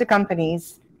reach out to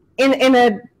companies in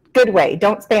a good way.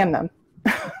 Don't spam them.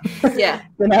 Yeah.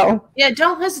 You know? Yeah,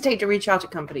 don't hesitate to reach out to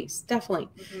companies. Definitely.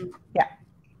 Mm-hmm. Yeah.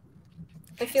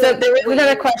 So there is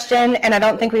another question, and I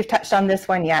don't think we've touched on this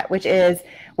one yet, which is,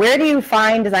 where do you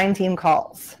find design team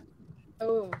calls?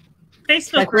 Oh,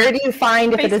 Facebook. Like, where do you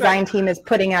find if a design team is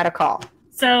putting out a call?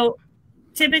 So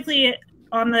typically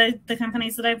on the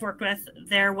companies that I've worked with,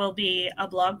 there will be a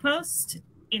blog post,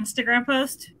 Instagram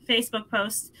post, Facebook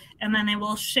post, and then they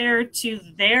will share to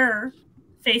their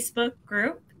Facebook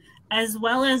group, as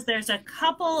well as there's a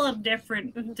couple of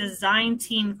different design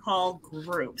team call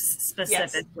groups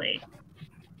specifically. Yes.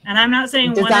 And I'm not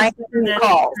saying design team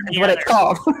calls is what it's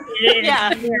called.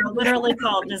 They're literally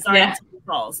called design team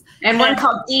calls. And one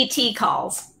called DT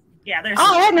calls. Yeah, there's.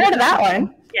 Oh, I hadn't heard of that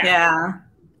one. Yeah.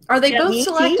 Are they both DT?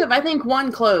 Selective? I think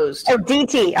one closed. Oh,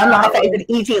 DT. I'm not saying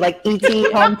it's ET, like ET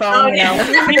home phone. I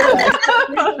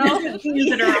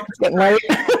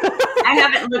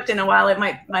haven't looked in a while. It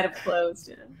might have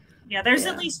closed. Yeah, there's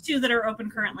at least 2 that are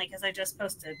open currently because I just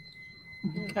posted.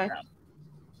 Okay. So.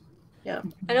 Yeah.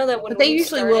 I know that but they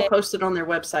usually will post it on their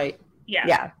website. Yeah.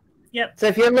 Yeah. Yep. So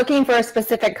if you're looking for a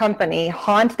specific company,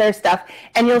 haunt their stuff,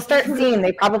 and you'll start seeing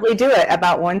they probably do it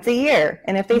about once a year.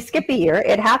 And if they skip a year,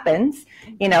 it happens.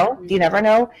 You know, you never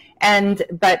know.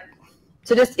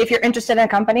 So just if you're interested in a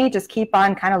company, just keep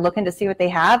on kind of looking to see what they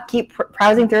have. Keep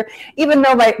browsing through. Even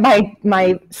though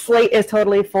my slate is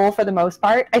totally full for the most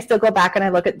part, I still go back and I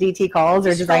look at DT calls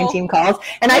or design team calls,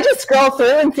 and I just scroll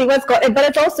through and see what's going. But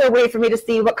it's also a way for me to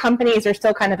see what companies are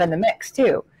still kind of in the mix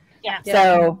too. Yeah.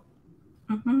 So,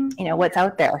 you know, what's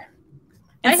out there.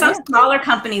 And some smaller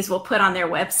companies will put on their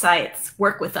websites,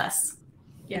 work with us.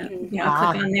 Yeah. You know,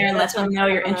 click on there and let them know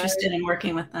you're interested in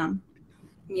working with them.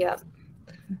 Yeah.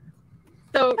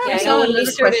 So I saw another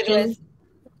question.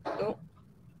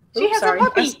 She has a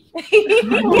puppy.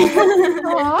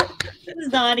 This is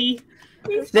Dottie.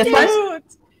 This one?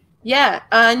 Yeah.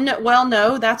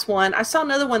 No, that's one. I saw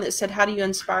another one that said, how do you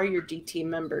inspire your DT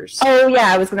members? Oh,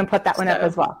 yeah. I was going to put that one up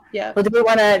as well. Yeah. Well, do we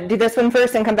want to do this one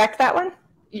first and come back to that one?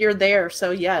 You're there,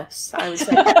 so yes, I would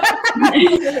say.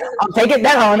 I'll take it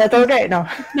down. That's okay. No.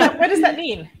 What does that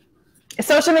mean?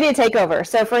 Social media takeover.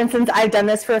 So for instance, I've done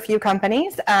this for a few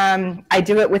companies. I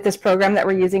do it with this program that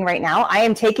we're using right now. I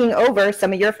am taking over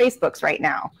some of your Facebooks right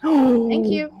now. Thank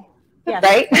you. Yes.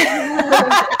 Right?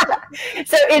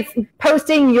 So it's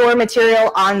posting your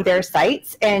material on their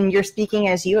sites and you're speaking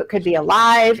as you. It could be a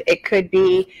live. It could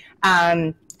be,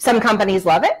 some companies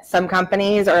love it. Some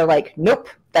companies are like, nope,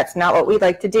 that's not what we'd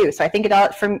like to do. So I think it all,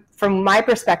 from my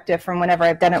perspective, from whenever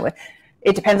I've done it with,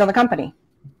 it depends on the company.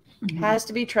 Has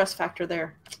to be trust factor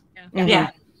there.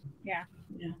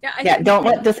 Don't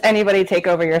let just anybody take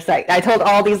over your site. I told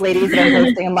all these ladies that I'm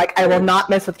hosting, I'm like, I will not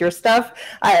mess with your stuff.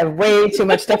 I have way too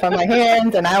much stuff on my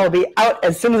hands and I will be out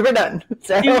as soon as we're done.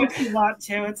 So Do what you want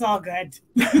to. It's all good.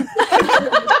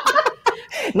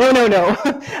 No.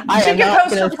 I She can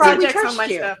post her projects on my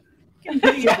stuff.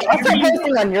 Yeah, I'll start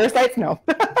posting on your sites. No.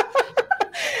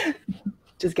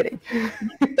 Just kidding.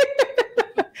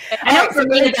 I know for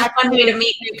me, it's a fun way to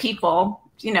meet new people,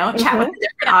 you know, chat with a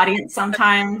different audience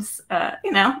sometimes.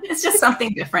 You know, it's just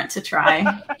something different to try.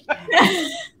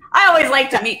 I always like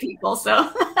to meet people, so.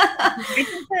 I think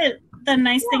that the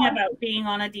nice thing about being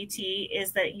on a DT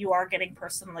is that you are getting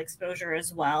personal exposure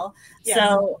as well. Yes.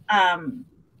 So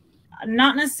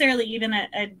not necessarily even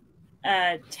a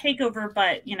takeover,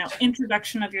 but, you know,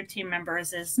 introduction of your team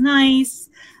members is nice.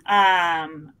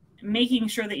 Making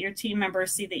sure that your team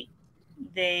members see that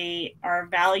they are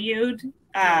valued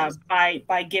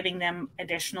by giving them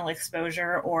additional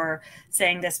exposure or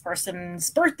saying this person's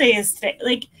birthday is today.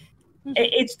 Like,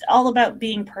 it's all about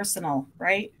being personal,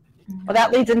 right? Well,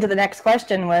 that leads into the next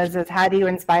question is how do you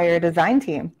inspire a design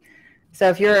team? So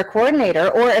if you're a coordinator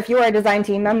or if you are a design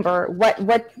team member, what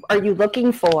are you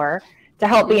looking for to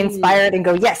help be inspired and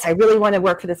go, yes, I really want to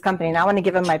work for this company and I want to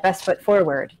give them my best foot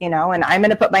forward, you know, and I'm going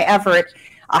to put my effort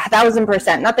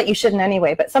 1,000%. Not that you shouldn't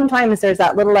anyway, but sometimes there's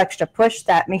that little extra push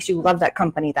that makes you love that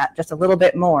company that just a little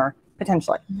bit more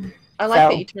potentially. I like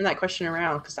that you turn that question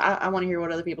around because I want to hear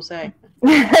what other people say.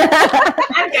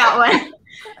 I've got one.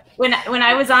 When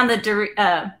I was on the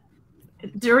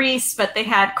Doris, but they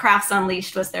had Crafts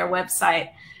Unleashed was their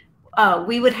website.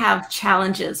 We would have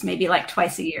challenges maybe like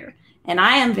twice a year. And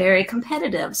I am very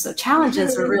competitive, so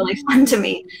challenges are really fun to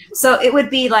me. So it would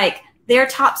be like their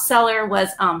top seller was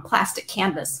plastic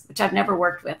canvas, which I've never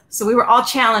worked with. So we were all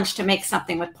challenged to make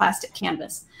something with plastic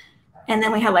canvas. And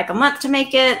then we had like a month to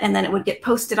make it, and then it would get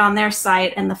posted on their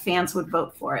site and the fans would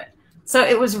vote for it. So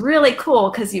it was really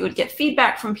cool because you would get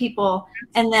feedback from people.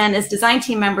 And then as design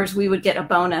team members, we would get a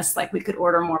bonus, like we could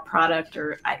order more product,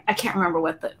 or I can't remember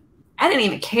what I didn't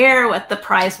even care what the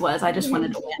prize was. I just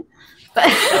wanted to win. But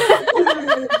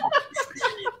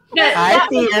I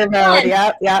see your mode.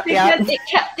 Yep. Because it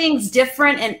kept things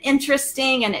different and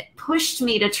interesting, and it pushed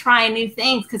me to try new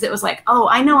things because it was like, oh,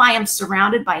 I know I am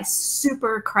surrounded by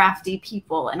super crafty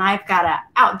people and I've got to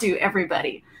outdo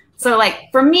everybody. So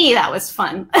like for me, that was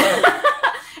fun.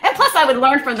 And plus I would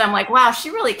learn from them like, wow, she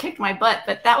really kicked my butt,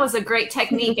 but that was a great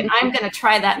technique and I'm going to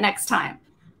try that next time.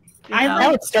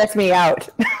 That would stress me out.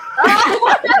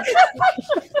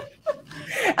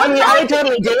 I mean, I would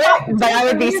totally do it, but I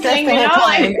would be stressed the whole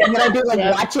time. And then I'd be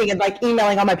like watching and like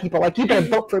emailing all my people, like, you better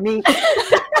vote for me.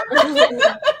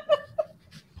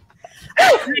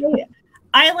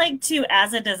 I like to,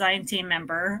 as a design team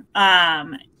member,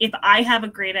 if I have a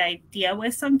great idea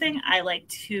with something, I like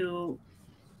to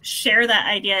share that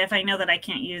idea if I know that I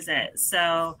can't use it.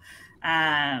 So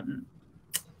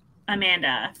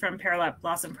Amanda from Parlour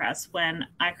Blossom Press, when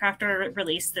iCrafter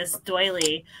released this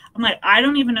doily, I'm like, I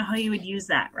don't even know how you would use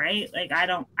that, right? Like, I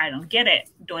don't get it.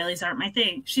 Doilies aren't my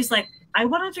thing. She's like, I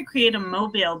wanted to create a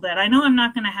mobile, but I know I'm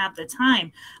not going to have the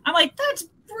time. I'm like, that's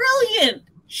brilliant.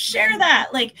 Share that.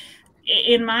 Like,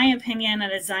 in my opinion, a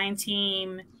design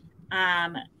team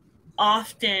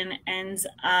often ends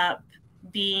up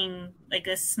being like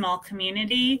a small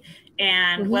community,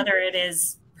 and whether it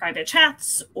is private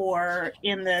chats or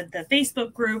in the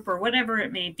Facebook group or whatever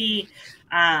it may be,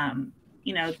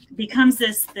 you know, becomes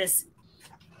this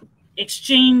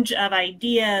exchange of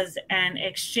ideas and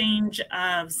exchange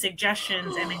of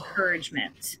suggestions and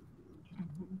encouragement.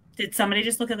 Did somebody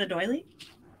just look at the doily?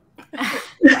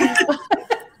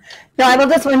 No, I love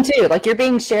this one too. Like, you're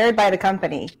being shared by the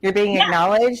company. You're being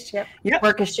acknowledged. Your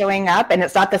work is showing up, and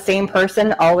it's not the same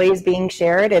person always being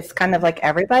shared. It's kind of like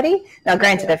everybody. Now,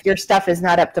 granted, if your stuff is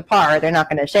not up to par, they're not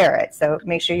going to share it. So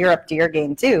make sure you're up to your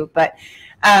game too. But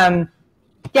yeah,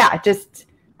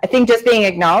 I think just being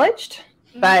acknowledged.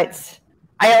 But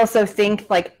I also think,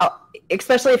 like,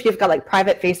 especially if you've got like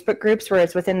private Facebook groups where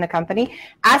it's within the company,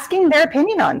 asking their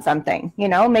opinion on something, you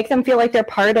know, make them feel like they're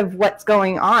part of what's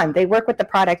going on. They work with the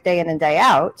product day in and day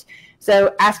out.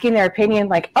 So asking their opinion,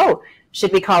 like, oh,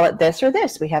 should we call it this or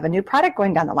this? We have a new product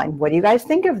going down the line. What do you guys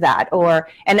think of that? Or,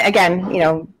 and again, you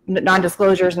know,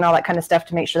 non-disclosures and all that kind of stuff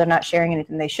to make sure they're not sharing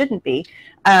anything they shouldn't be.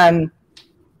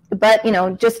 But, you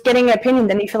know, just getting an opinion,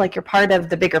 then you feel like you're part of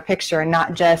the bigger picture and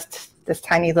not just this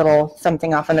tiny little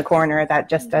something off in the corner that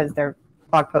just does their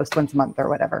blog post once a month or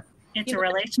whatever. It's a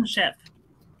relationship.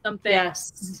 Something.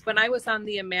 Yes. When I was on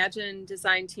the Imagine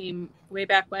design team way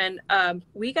back when,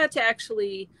 we got to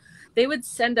actually, they would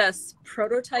send us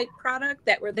prototype product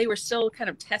where they were still kind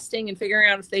of testing and figuring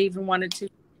out if they even wanted to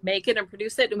make it and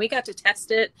produce it, and we got to test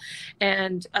it.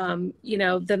 And you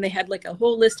know, then they had like a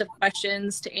whole list of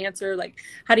questions to answer, like,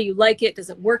 how do you like it? Does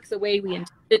it work the way we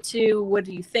intended it to? What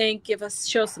do you think?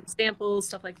 Show some samples,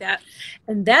 stuff like that.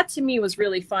 And that to me was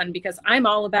really fun, because I'm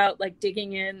all about like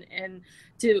digging in and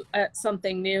to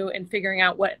something new and figuring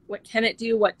out what can it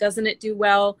do, what doesn't it do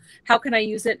well, how can I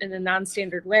use it in a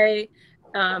non-standard way.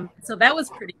 So that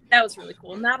was really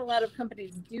cool. Not a lot of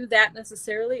companies do that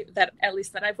necessarily, that at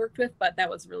least that I've worked with, but that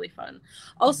was really fun.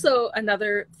 Also,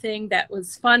 another thing that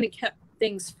was fun and kept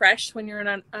things fresh when you're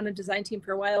on a design team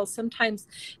for a while, sometimes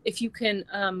if you can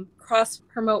cross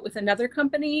promote with another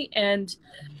company and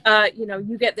you know,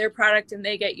 you get their product and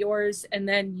they get yours, and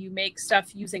then you make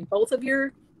stuff using both of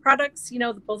your products, you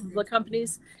know, both of the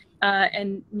companies,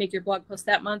 and make your blog post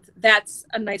that month. That's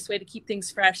a nice way to keep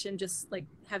things fresh and just like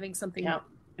having something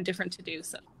different to do.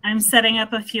 So I'm setting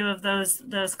up a few of those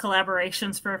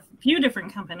collaborations for a few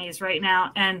different companies right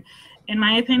now. And in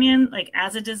my opinion, like,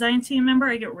 as a design team member,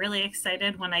 I get really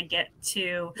excited when I get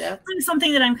to do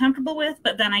something that I'm comfortable with,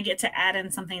 but then I get to add in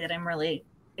something that I'm really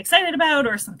excited about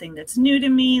or something that's new to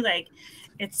me. Like,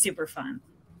 it's super fun.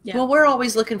 Yeah. Well, we're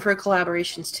always looking for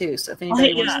collaborations too. So if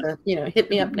anybody wants to, you know, hit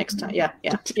me up next time. Yeah.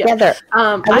 Together.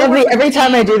 Every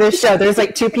time I do this show, there's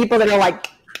like two people that are like,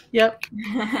 yep.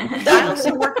 I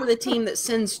also work with a team that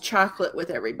sends chocolate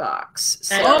with every box.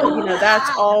 So, you know,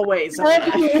 that's always nice.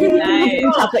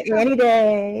 Chocolate any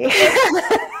day.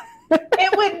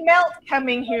 It would melt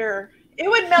coming here. It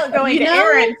would melt going to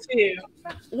Erin too.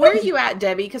 Where are you at,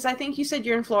 Debbie? Because I think you said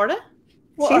you're in Florida.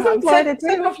 Well, She's in Florida too.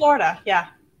 Central Florida, yeah.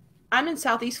 I'm in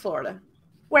Southeast Florida.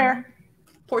 Where?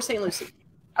 Port St. Lucie.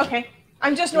 Okay.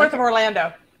 I'm just north of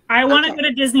Orlando. I want to go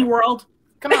to Disney World.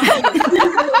 Come on.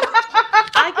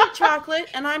 I get chocolate,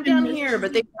 and I'm down here,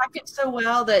 but they pack it so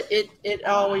well that it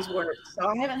always works. So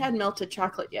I haven't had melted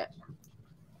chocolate yet.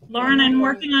 Lauren, I'm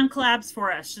working on collabs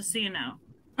for us, just so you know.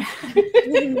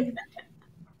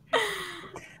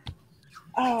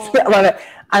 Oh, I love it.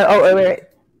 Wait.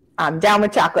 I'm down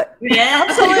with chocolate. yeah,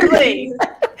 absolutely.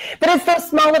 But it's those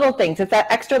small little things. It's that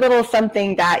extra little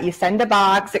something that you send a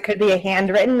box. It could be a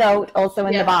handwritten note also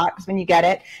in the box when you get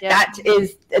it. Yeah. That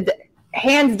is,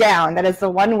 hands down, that is the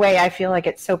one way I feel like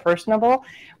it's so personable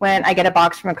when I get a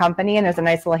box from a company and there's a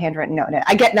nice little handwritten note in it.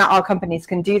 I get not all companies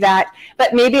can do that,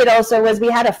 but maybe it also was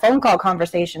we had a phone call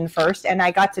conversation first and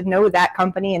I got to know that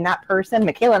company and that person.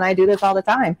 Mikala and I do this all the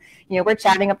time. You know, we're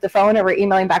chatting up the phone or we're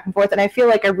emailing back and forth, and I feel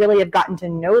like I really have gotten to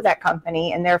know that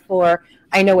company, and therefore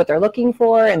I know what they're looking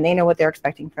for and they know what they're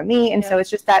expecting from me. And so it's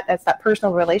just that's that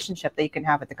personal relationship that you can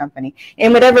have with the company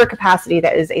in whatever capacity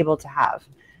that is able to have.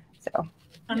 So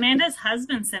Amanda's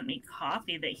husband sent me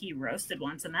coffee that he roasted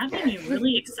once, and that made me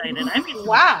really excited. I mean,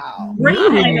 Wow. great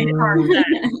item card then.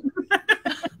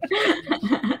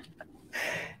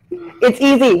 it's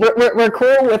easy. We're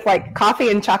cool with like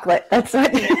coffee and chocolate. That's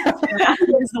what. That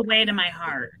is the way to my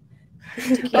heart.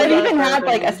 But even had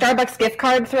like a Starbucks gift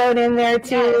card thrown in there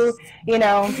too. Yes. You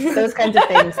know, those kinds of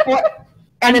things.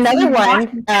 And another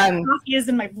one. Coffee is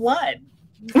in my blood.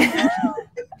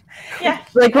 Yeah.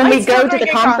 Like when I'm we still go to the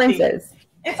drinking coffee. conferences.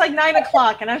 It's like 9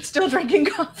 o'clock and I'm still drinking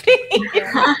coffee.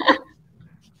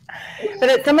 But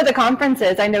at some of the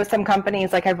conferences, I know some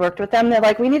companies, like I've worked with them, they're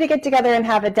like, we need to get together and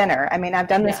have a dinner. I mean, I've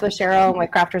done this with Cheryl and with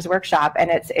Crafters Workshop,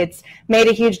 and it's made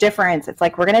a huge difference. It's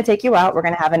like, we're going to take you out, we're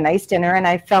going to have a nice dinner. And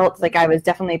I felt like I was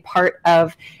definitely part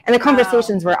of, and the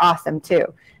conversations were awesome too.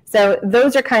 So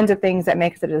those are kinds of things that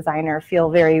makes the designer feel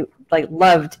very like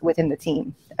loved within the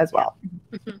team as well.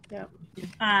 Yeah.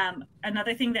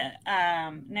 Another thing that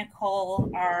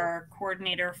Nicole, our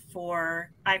coordinator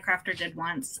for iCrafter, did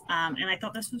once, and I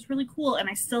thought this was really cool, and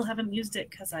I still haven't used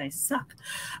it because I suck.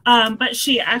 But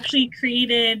she actually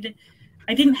created,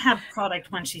 I didn't have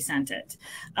product when she sent it.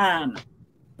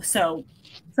 So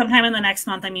sometime in the next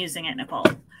month I'm using it, Nicole.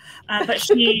 But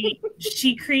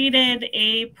she created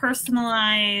a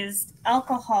personalized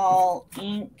alcohol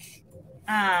ink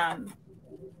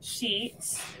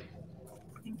sheet.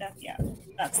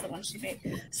 That's the one she made.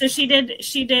 So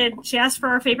she asked for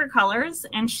our favorite colors,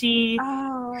 and she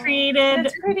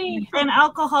created an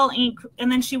alcohol ink,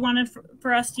 and then she wanted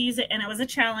for us to use it, and it was a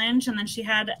challenge. And then she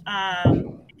had I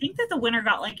think that the winner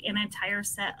got like an entire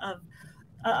set of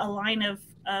a line of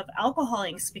alcohol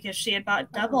inks because she had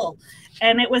bought double,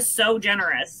 and it was so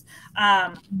generous.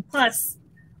 Plus,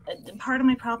 part of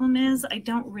my problem is I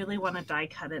don't really want to die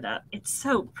cut it up. It's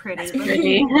so pretty. I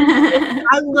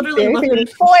literally look at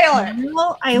it. I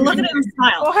look at it and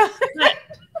smile. But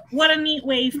what a neat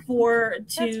way to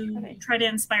try to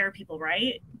inspire people,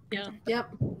 right? Yeah.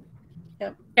 Yep.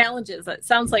 Challenges. It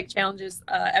sounds like challenges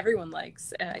everyone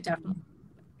likes. Definitely.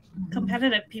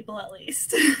 Competitive people, at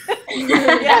least.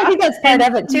 Yeah, I think that's part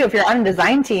of it too. If you're on a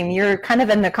design team, you're kind of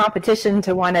in the competition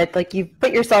to want to, like, you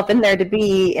put yourself in there to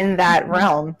be in that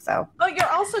realm. So, well, you're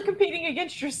also competing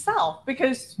against yourself,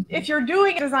 because if you're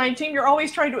doing a design team, you're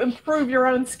always trying to improve your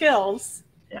own skills.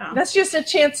 Yeah. That's just a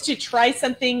chance to try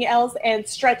something else and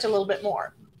stretch a little bit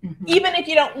more. Even if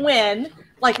you don't win,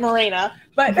 like Morena,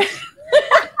 but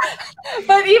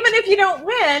but even if you don't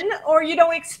win, or you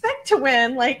don't expect to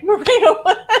win, like Morena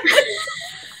won.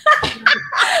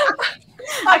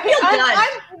 I'm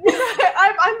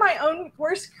my own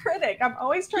worst critic. I'm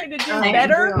always trying to do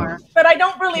better, but I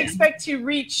don't really expect to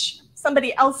reach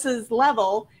somebody else's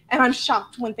level, and I'm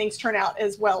shocked when things turn out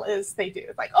as well as they do.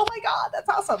 It's like, oh my God, that's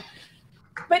awesome.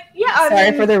 But yeah,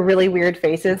 sorry for the really weird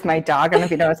faces. My dog, I don't know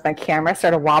if you noticed, my camera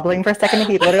started wobbling for a second.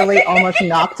 He literally almost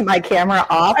knocked my camera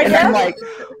off, and I'm like,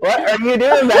 what are you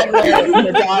doing back there? And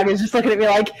the dog is just looking at me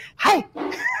like, hi.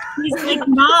 He's like,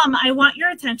 Mom, I want your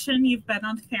attention. You've been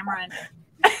on camera.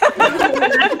 That's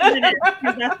what Daddy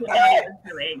was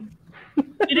doing.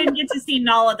 You didn't get to see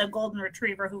Nala, the golden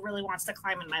retriever, who really wants to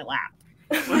climb in my lap.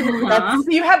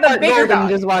 You have the bigger dog.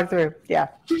 Just walk through. Yeah,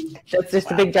 that's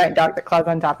just a big giant dog that claws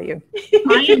on top of you.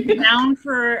 I am down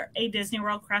for a Disney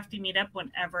World crafty meetup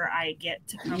whenever I get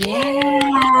to come.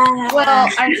 Yeah. Well,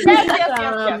 I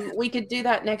think we could do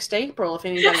that next April if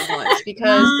anybody wants,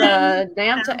 because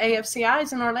down to AFCI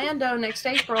is in Orlando next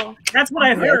April. That's what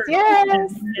I heard.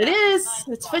 Yes, it is.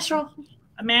 It's official.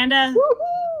 Amanda,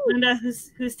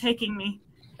 who's taking me?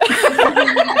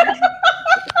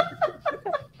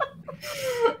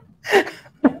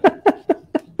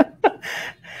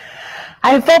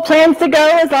 I have full plans to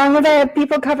go as long as I have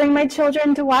people covering my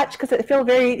children to watch, because I feel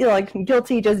very like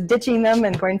guilty just ditching them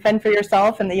and going fend for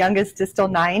yourself, and the youngest is still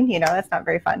 9. That's not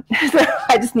very fun. So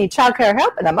I just need childcare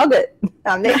help, and I'm all good.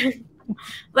 I'm there.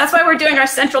 That's why we're doing our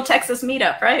Central Texas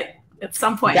meetup, right? At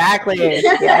some point. Exactly.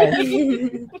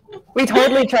 Yes. We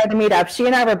totally tried to meet up. She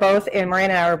and I were both in,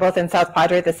 Morena and I were both in South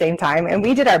Padre at the same time, and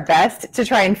we did our best to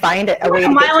try and find a way to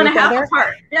get mile and a half other.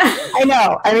 apart. Yeah. I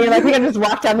know. I mean, like we could just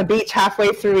walk down the beach halfway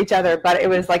through each other, but it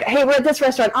was like, hey, we're at this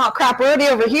restaurant. Oh crap, we're already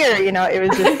over here. It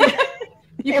was just.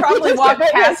 You probably walked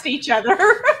past each other.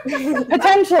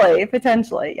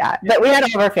 Potentially, yeah. But we had all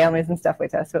of our families and stuff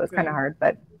with us, so it was kind of hard.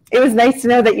 But it was nice to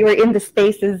know that you were in the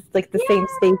spaces, like the same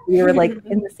space. You were like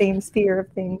in the same sphere of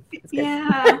things.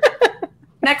 Yeah.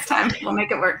 Next time we'll make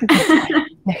it work.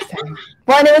 Next time.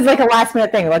 Well, and it was like a last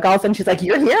minute thing. Like all of a sudden she's like,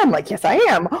 "You're here." I'm like, "Yes, I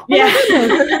am." Oh, yeah.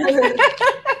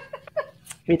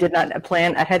 We did not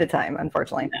plan ahead of time,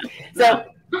 unfortunately. No.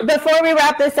 So before we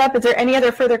wrap this up, is there any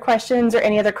other further questions or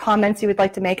any other comments you would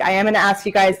like to make? I am going to ask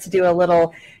you guys to do a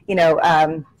little,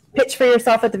 pitch for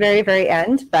yourself at the very, very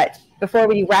end. But before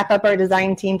we wrap up our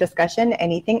design team discussion,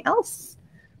 anything else?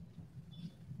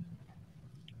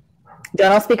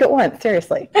 Don't all speak at once,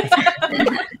 seriously.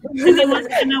 Somebody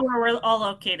wants to know where we're all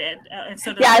located. And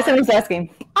so yeah, somebody's asking.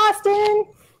 Austin.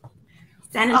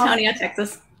 San Antonio,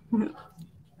 Texas.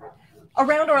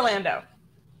 Around Orlando.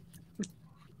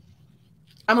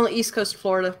 I'm on the East Coast of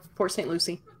Florida, Port St.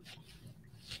 Lucie.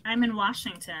 I'm in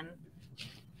Washington.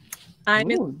 I'm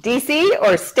in DC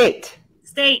or state?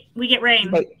 State. We get rain.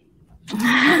 State.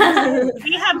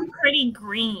 We have pretty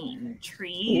green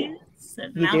trees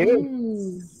and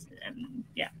mountains and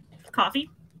coffee.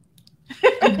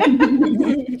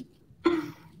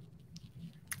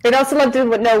 We'd also love to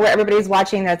know where everybody's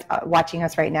watching that's watching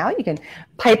us right now. You can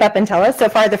pipe up and tell us. So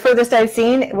far, the furthest I've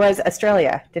seen was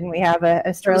Australia. Didn't we have an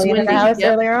Australian in the house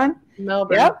earlier on?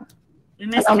 Melbourne. Yep.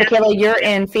 Mikala, you're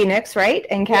in Phoenix, right?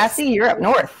 And Kassy, you're up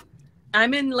north.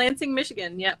 I'm in Lansing,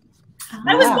 Michigan. Yep.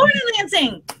 I was born in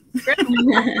Lansing.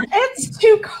 It's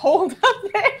too cold up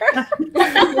there.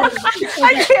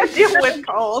 I can't deal with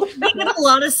cold. We get a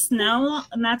lot of snow,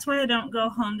 and that's why I don't go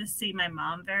home to see my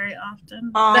mom very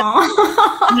often.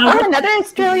 Another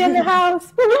Australia in the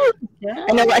house. Yeah.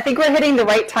 I know. I think we're hitting the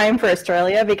right time for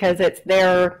Australia because it's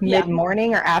their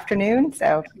mid-morning or afternoon.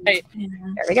 So there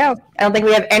we go. I don't think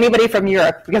we have anybody from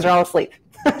Europe because they're all asleep.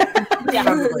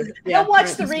 They'll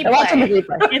watch the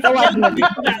replay. If I want to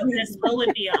talk about this, what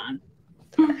would be on?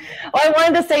 Well, I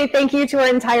wanted to say thank you to our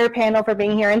entire panel for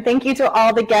being here, and thank you to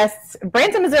all the guests.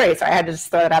 Branson, Missouri. Sorry, I had to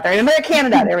just throw it out there. And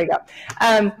Canada. There we go.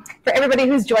 For everybody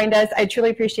who's joined us, I truly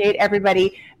appreciate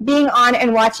everybody being on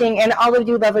and watching, and all of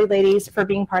you lovely ladies for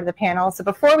being part of the panel. So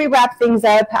before we wrap things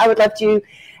up, I would love to,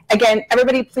 again,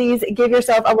 everybody please give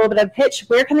yourself a little bit of pitch.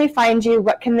 Where can they find you?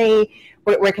 Where can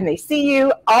they see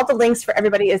you? All the links for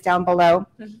everybody is down below.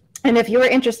 And if you are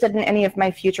interested in any of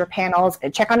my future panels,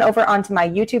 check on over onto my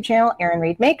YouTube channel, Erin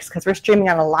Reed Makes, because we're streaming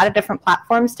on a lot of different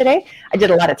platforms today. I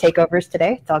did a lot of takeovers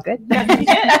today. It's all good.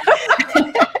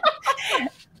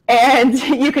 And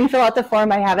you can fill out the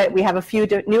form. I have it. We have a few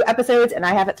new episodes, and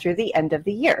I have it through the end of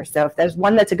the year. So if there's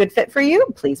one that's a good fit for you,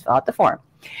 please fill out the form.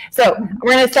 So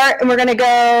we're going to start, and we're going to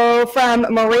go from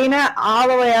Morena all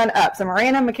the way on up. So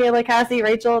Morena, Mikala, Kassy,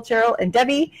 Rachel, Cheryl, and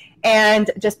Debbie.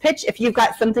 And just pitch if you've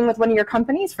got something with one of your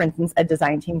companies, for instance, a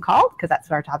design team call, because that's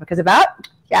what our topic is about.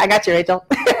 Yeah, I got you, Rachel.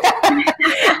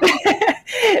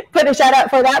 Put a shout out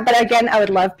for that. But again, I would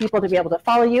love people to be able to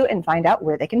follow you and find out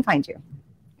where they can find you.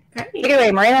 Great. Take it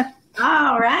away, Morena.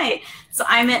 All right. So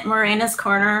I'm at Morena's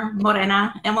Corner,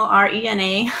 Morena,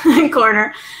 M-O-R-E-N-A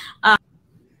Corner. God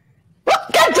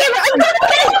damn it!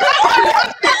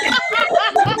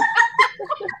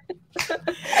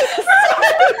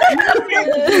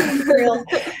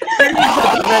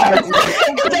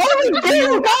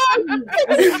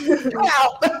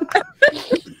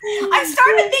 I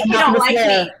started thinking you don't like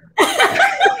me.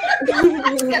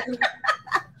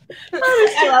 I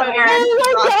love Erin. Oh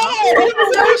my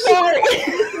God.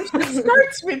 It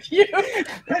starts with you.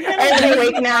 Are we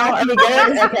awake now? Are we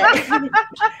good? Okay.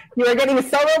 You are getting a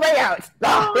solo layout.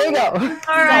 Oh, there you go.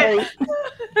 All right.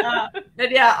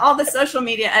 But yeah, all the social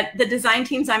media, the design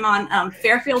teams I'm on,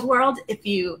 Fairfield World. If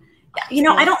you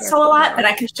know, I don't sell a lot, but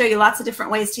I can show you lots of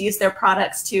different ways to use their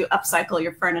products to upcycle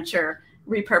your furniture,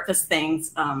 repurpose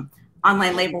things.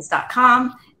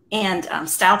 OnlineLabels.com and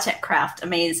Style Tech Craft,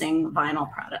 amazing vinyl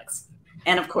products.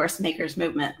 And of course, Maker's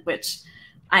Movement, which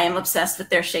I am obsessed with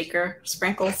their shaker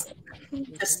sprinkles.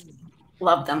 Just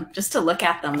love them. Just to look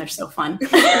at them, they're so fun.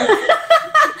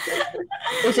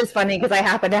 It's just funny because I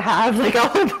happen to have like a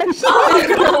whole bunch of I'll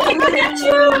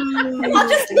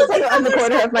just on the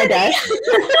corner of my desk.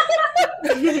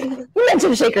 You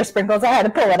mentioned shaker sprinkles. I had to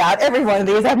pull it out. Every one of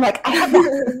these, I'm like, I have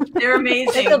that. They're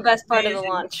amazing. It's the best part of the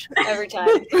launch every time.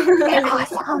 They're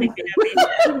awesome.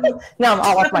 Now I'm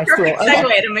all off my stool. Perfect Okay.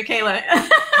 segue to Mikala.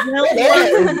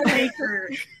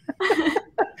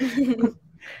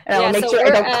 And I'll Yeah, make so sure I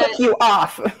we're don't at- cook you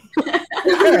off.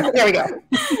 There we go.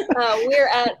 We're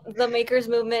at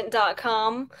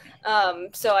themakersmovement.com.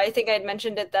 So I think I'd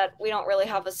mentioned it that we don't really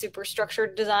have a super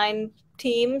structured design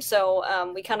team.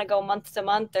 So we kind of go month to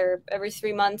month or every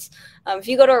 3 months. If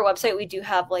you go to our website, we do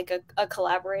have like a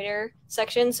collaborator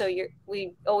section. So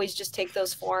we always just take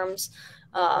those forms.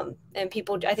 And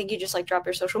people, I think you just like drop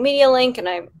your social media link,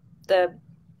 and the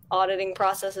auditing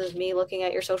process is me looking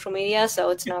at your social media, so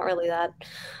it's not really that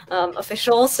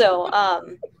official. So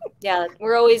yeah,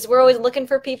 we're always looking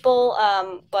for people,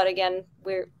 but again,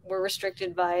 we're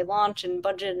restricted by launch and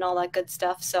budget and all that good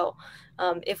stuff. So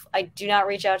if I do not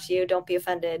reach out to you, don't be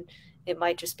offended. It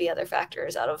might just be other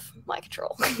factors out of my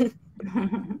control.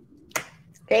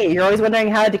 Hey, you're always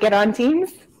wondering how to get on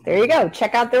Teams? There you go.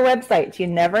 Check out their website. You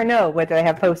never know what they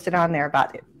have posted on there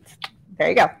about it. There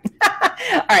you go. All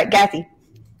right, Kassy.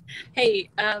 Hey,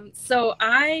 so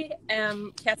I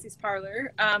am Kassy's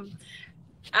Parlour.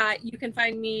 You can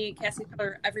find me, Kassy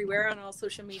Parlour, everywhere on all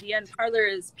social media, and Parlour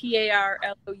is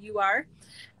Parlour.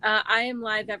 I am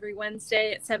live every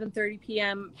Wednesday at 7:30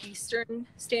 p.m. Eastern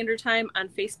Standard Time on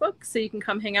Facebook, so you can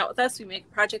come hang out with us. We make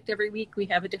a project every week. We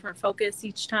have a different focus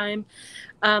each time.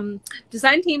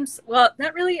 Design teams, well,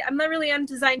 I'm not really on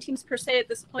design teams per se at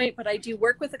this point, but I do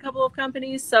work with a couple of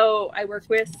companies. So I work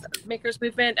with Makers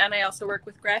Movement, and I also work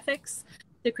with graphics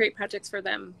to create projects for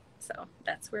them. So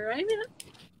that's where I'm at.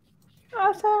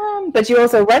 Awesome. But you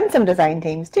also run some design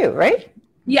teams too, right?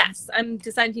 Yes, I'm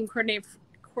design team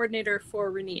coordinator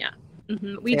for Renia.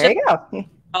 There you go.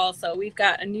 Also, we've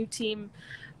got a new team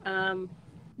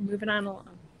moving on along.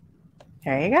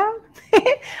 There you go.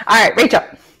 All right, Rachel.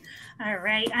 All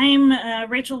right, I'm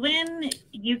Rachel Winn.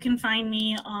 You can find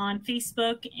me on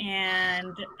Facebook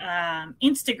and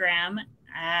Instagram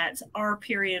at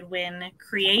r.winn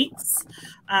creates.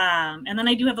 And then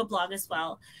I do have a blog as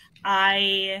well.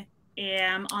 I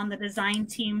am on the design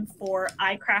team for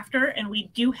iCrafter, and we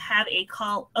do have a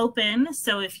call open.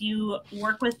 So if you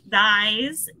work with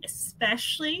dies,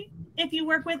 especially if you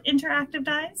work with interactive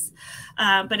dies,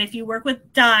 but if you work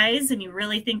with dies and you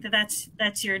really think that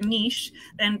that's your niche,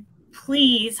 then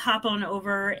please hop on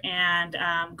over and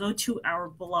go to our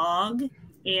blog,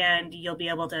 and you'll be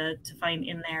able to find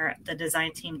in there the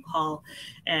design team call.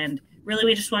 And really,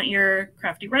 we just want your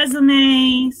crafty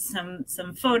resume, some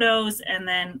photos, and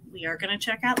then we are going to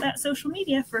check out that social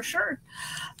media for sure.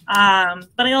 But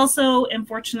I also am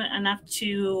fortunate enough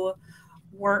to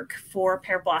work for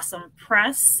Pear Blossom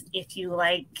Press. If you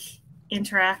like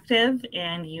interactive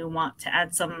and you want to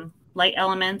add some light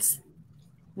elements,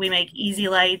 we make easy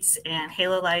lights and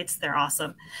halo lights. They're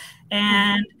awesome.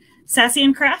 And Sassy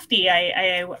and Crafty,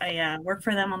 I work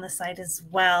for them on the site as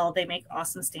well. They make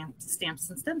awesome stamps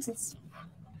and stencils.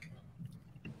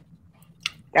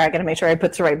 I got to make sure I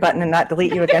put the right button and not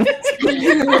delete you again.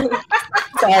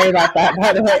 Sorry about that.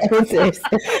 By the way, I'm serious.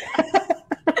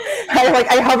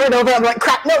 I hovered over. I'm like,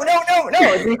 crap! No!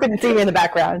 You couldn't see me in the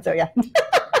background, so yeah.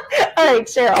 All right,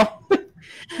 Cheryl.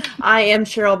 I am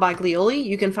Cheryl Boglioli.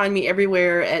 You can find me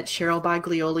everywhere at Cheryl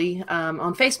Boglioli.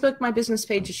 On Facebook, my business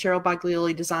page is Cheryl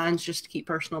Boglioli Designs, just to keep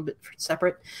personal but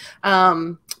separate.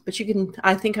 But you can,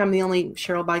 I think I'm the only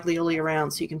Cheryl Boglioli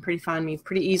around, so you can find me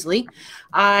pretty easily.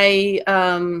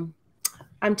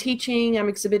 I'm teaching, I'm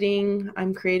exhibiting,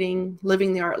 I'm creating,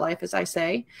 living the art life, as I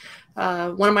say.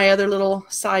 One of my other little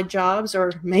side jobs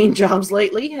or main jobs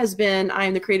lately has been I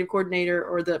am the creative coordinator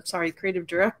or creative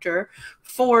director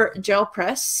for Gel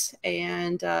Press.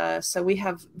 And so we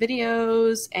have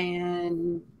videos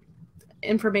and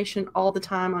information all the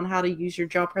time on how to use your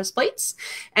Gel Press plates.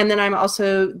 And then I'm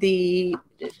also the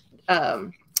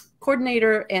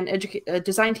coordinator and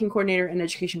design team coordinator and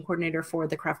education coordinator for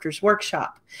the Crafters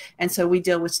Workshop. And so we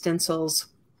deal with stencils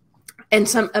and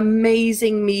some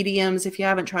amazing mediums. If you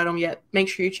haven't tried them yet, make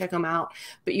sure you check them out.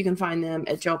 But you can find them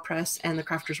at Gel Press and the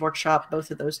Crafters Workshop, both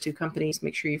of those two companies.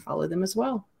 Make sure you follow them as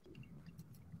well.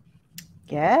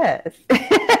 Yes.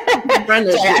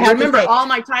 Brenda, remember all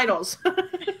my titles.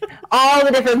 All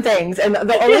the different things. And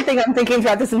the only thing I'm thinking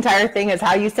throughout this entire thing is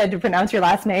how you said to pronounce your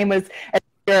last name was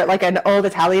you're like an old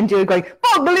Italian dude going,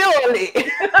 Boglioli.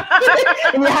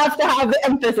 And you have to have the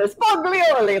emphasis,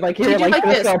 Boglioli. Like you're like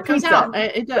this. It comes out.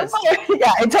 It does.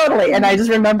 Yeah, totally. And I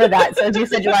just remember that. So as you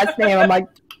said your last name, I'm like,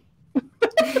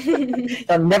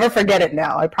 I'll never forget it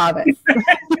now, I promise.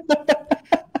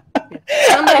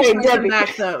 Somebody's going to come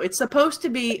back, though. It's supposed to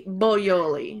be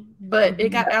Boglioli, but it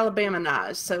got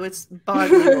Alabama-ized, so it's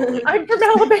Boglioli. I'm from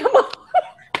Alabama.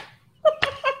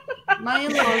 My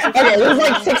in-laws are Okay, there's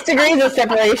like 6 degrees of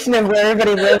separation of where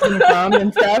everybody lives and from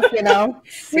and stuff, you know.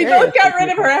 We both got rid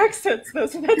of our accents, though,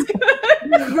 so that's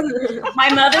good.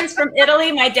 My mother's from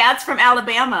Italy. My dad's from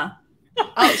Alabama.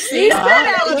 Oh, see? You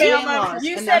said Alabama.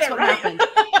 You and said that's it what right. happened.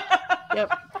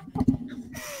 Yep.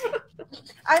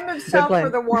 I moved south for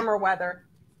the warmer weather.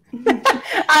 All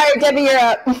right, Debbie, you're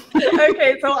up.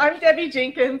 Okay, so I'm Debbie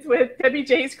Jenkins with Debbie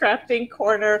J's Crafting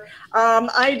Corner.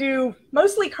 I do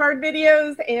mostly card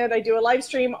videos, and I do a live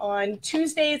stream on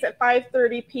Tuesdays at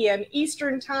 5:30 p.m.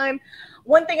 Eastern Time.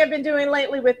 One thing I've been doing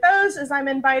lately with those is I'm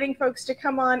inviting folks to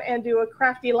come on and do a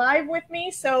crafty live with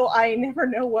me, so I never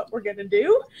know what we're going to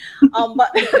do. But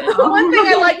one thing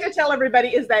I like to tell everybody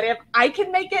is that if I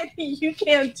can make it, you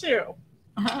can too.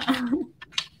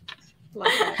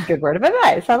 Good word of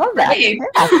advice. I love that. Hey.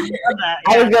 Yeah. Yeah.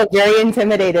 I would feel very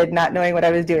intimidated not knowing what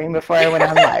I was doing before I went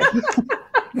on live.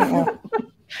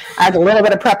 I had a little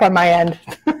bit of prep on my end.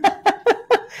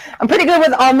 I'm pretty good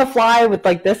with on the fly with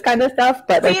like this kind of stuff,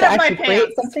 but like to actually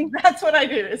create something. That's what I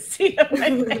do, is seat up my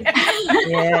pants.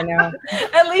 Yeah, no.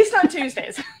 At least on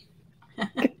Tuesdays.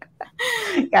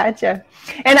 Gotcha.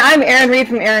 And I'm Erin Reed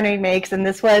from Erin Reed Makes, and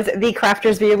this was the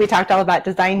Crafters View. We talked all about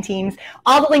design teams.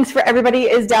 All the links for everybody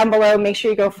is down below. Make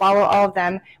sure you go follow all of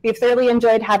them. We've thoroughly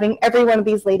enjoyed having every one of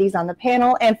these ladies on the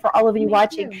panel, and for all of you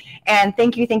watching. And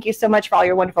thank you so much for all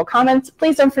your wonderful comments.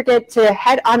 Please don't forget to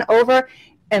head on over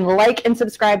and like and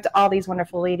subscribe to all these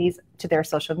wonderful ladies to their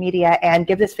social media, and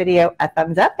give this video a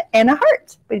thumbs up and a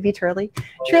heart. We'd be truly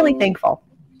thankful.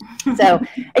 So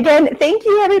again, thank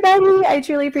you everybody. I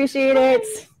truly appreciate it.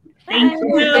 Thank you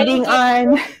for being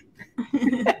on.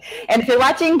 And if you're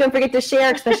watching, don't forget to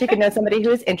share, especially if you know somebody who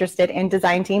is interested in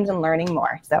design teams and learning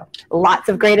more. So lots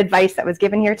of great advice that was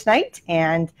given here tonight,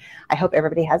 and I hope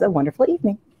everybody has a wonderful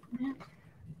evening.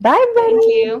 Bye,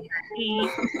 everybody. Thank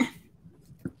you.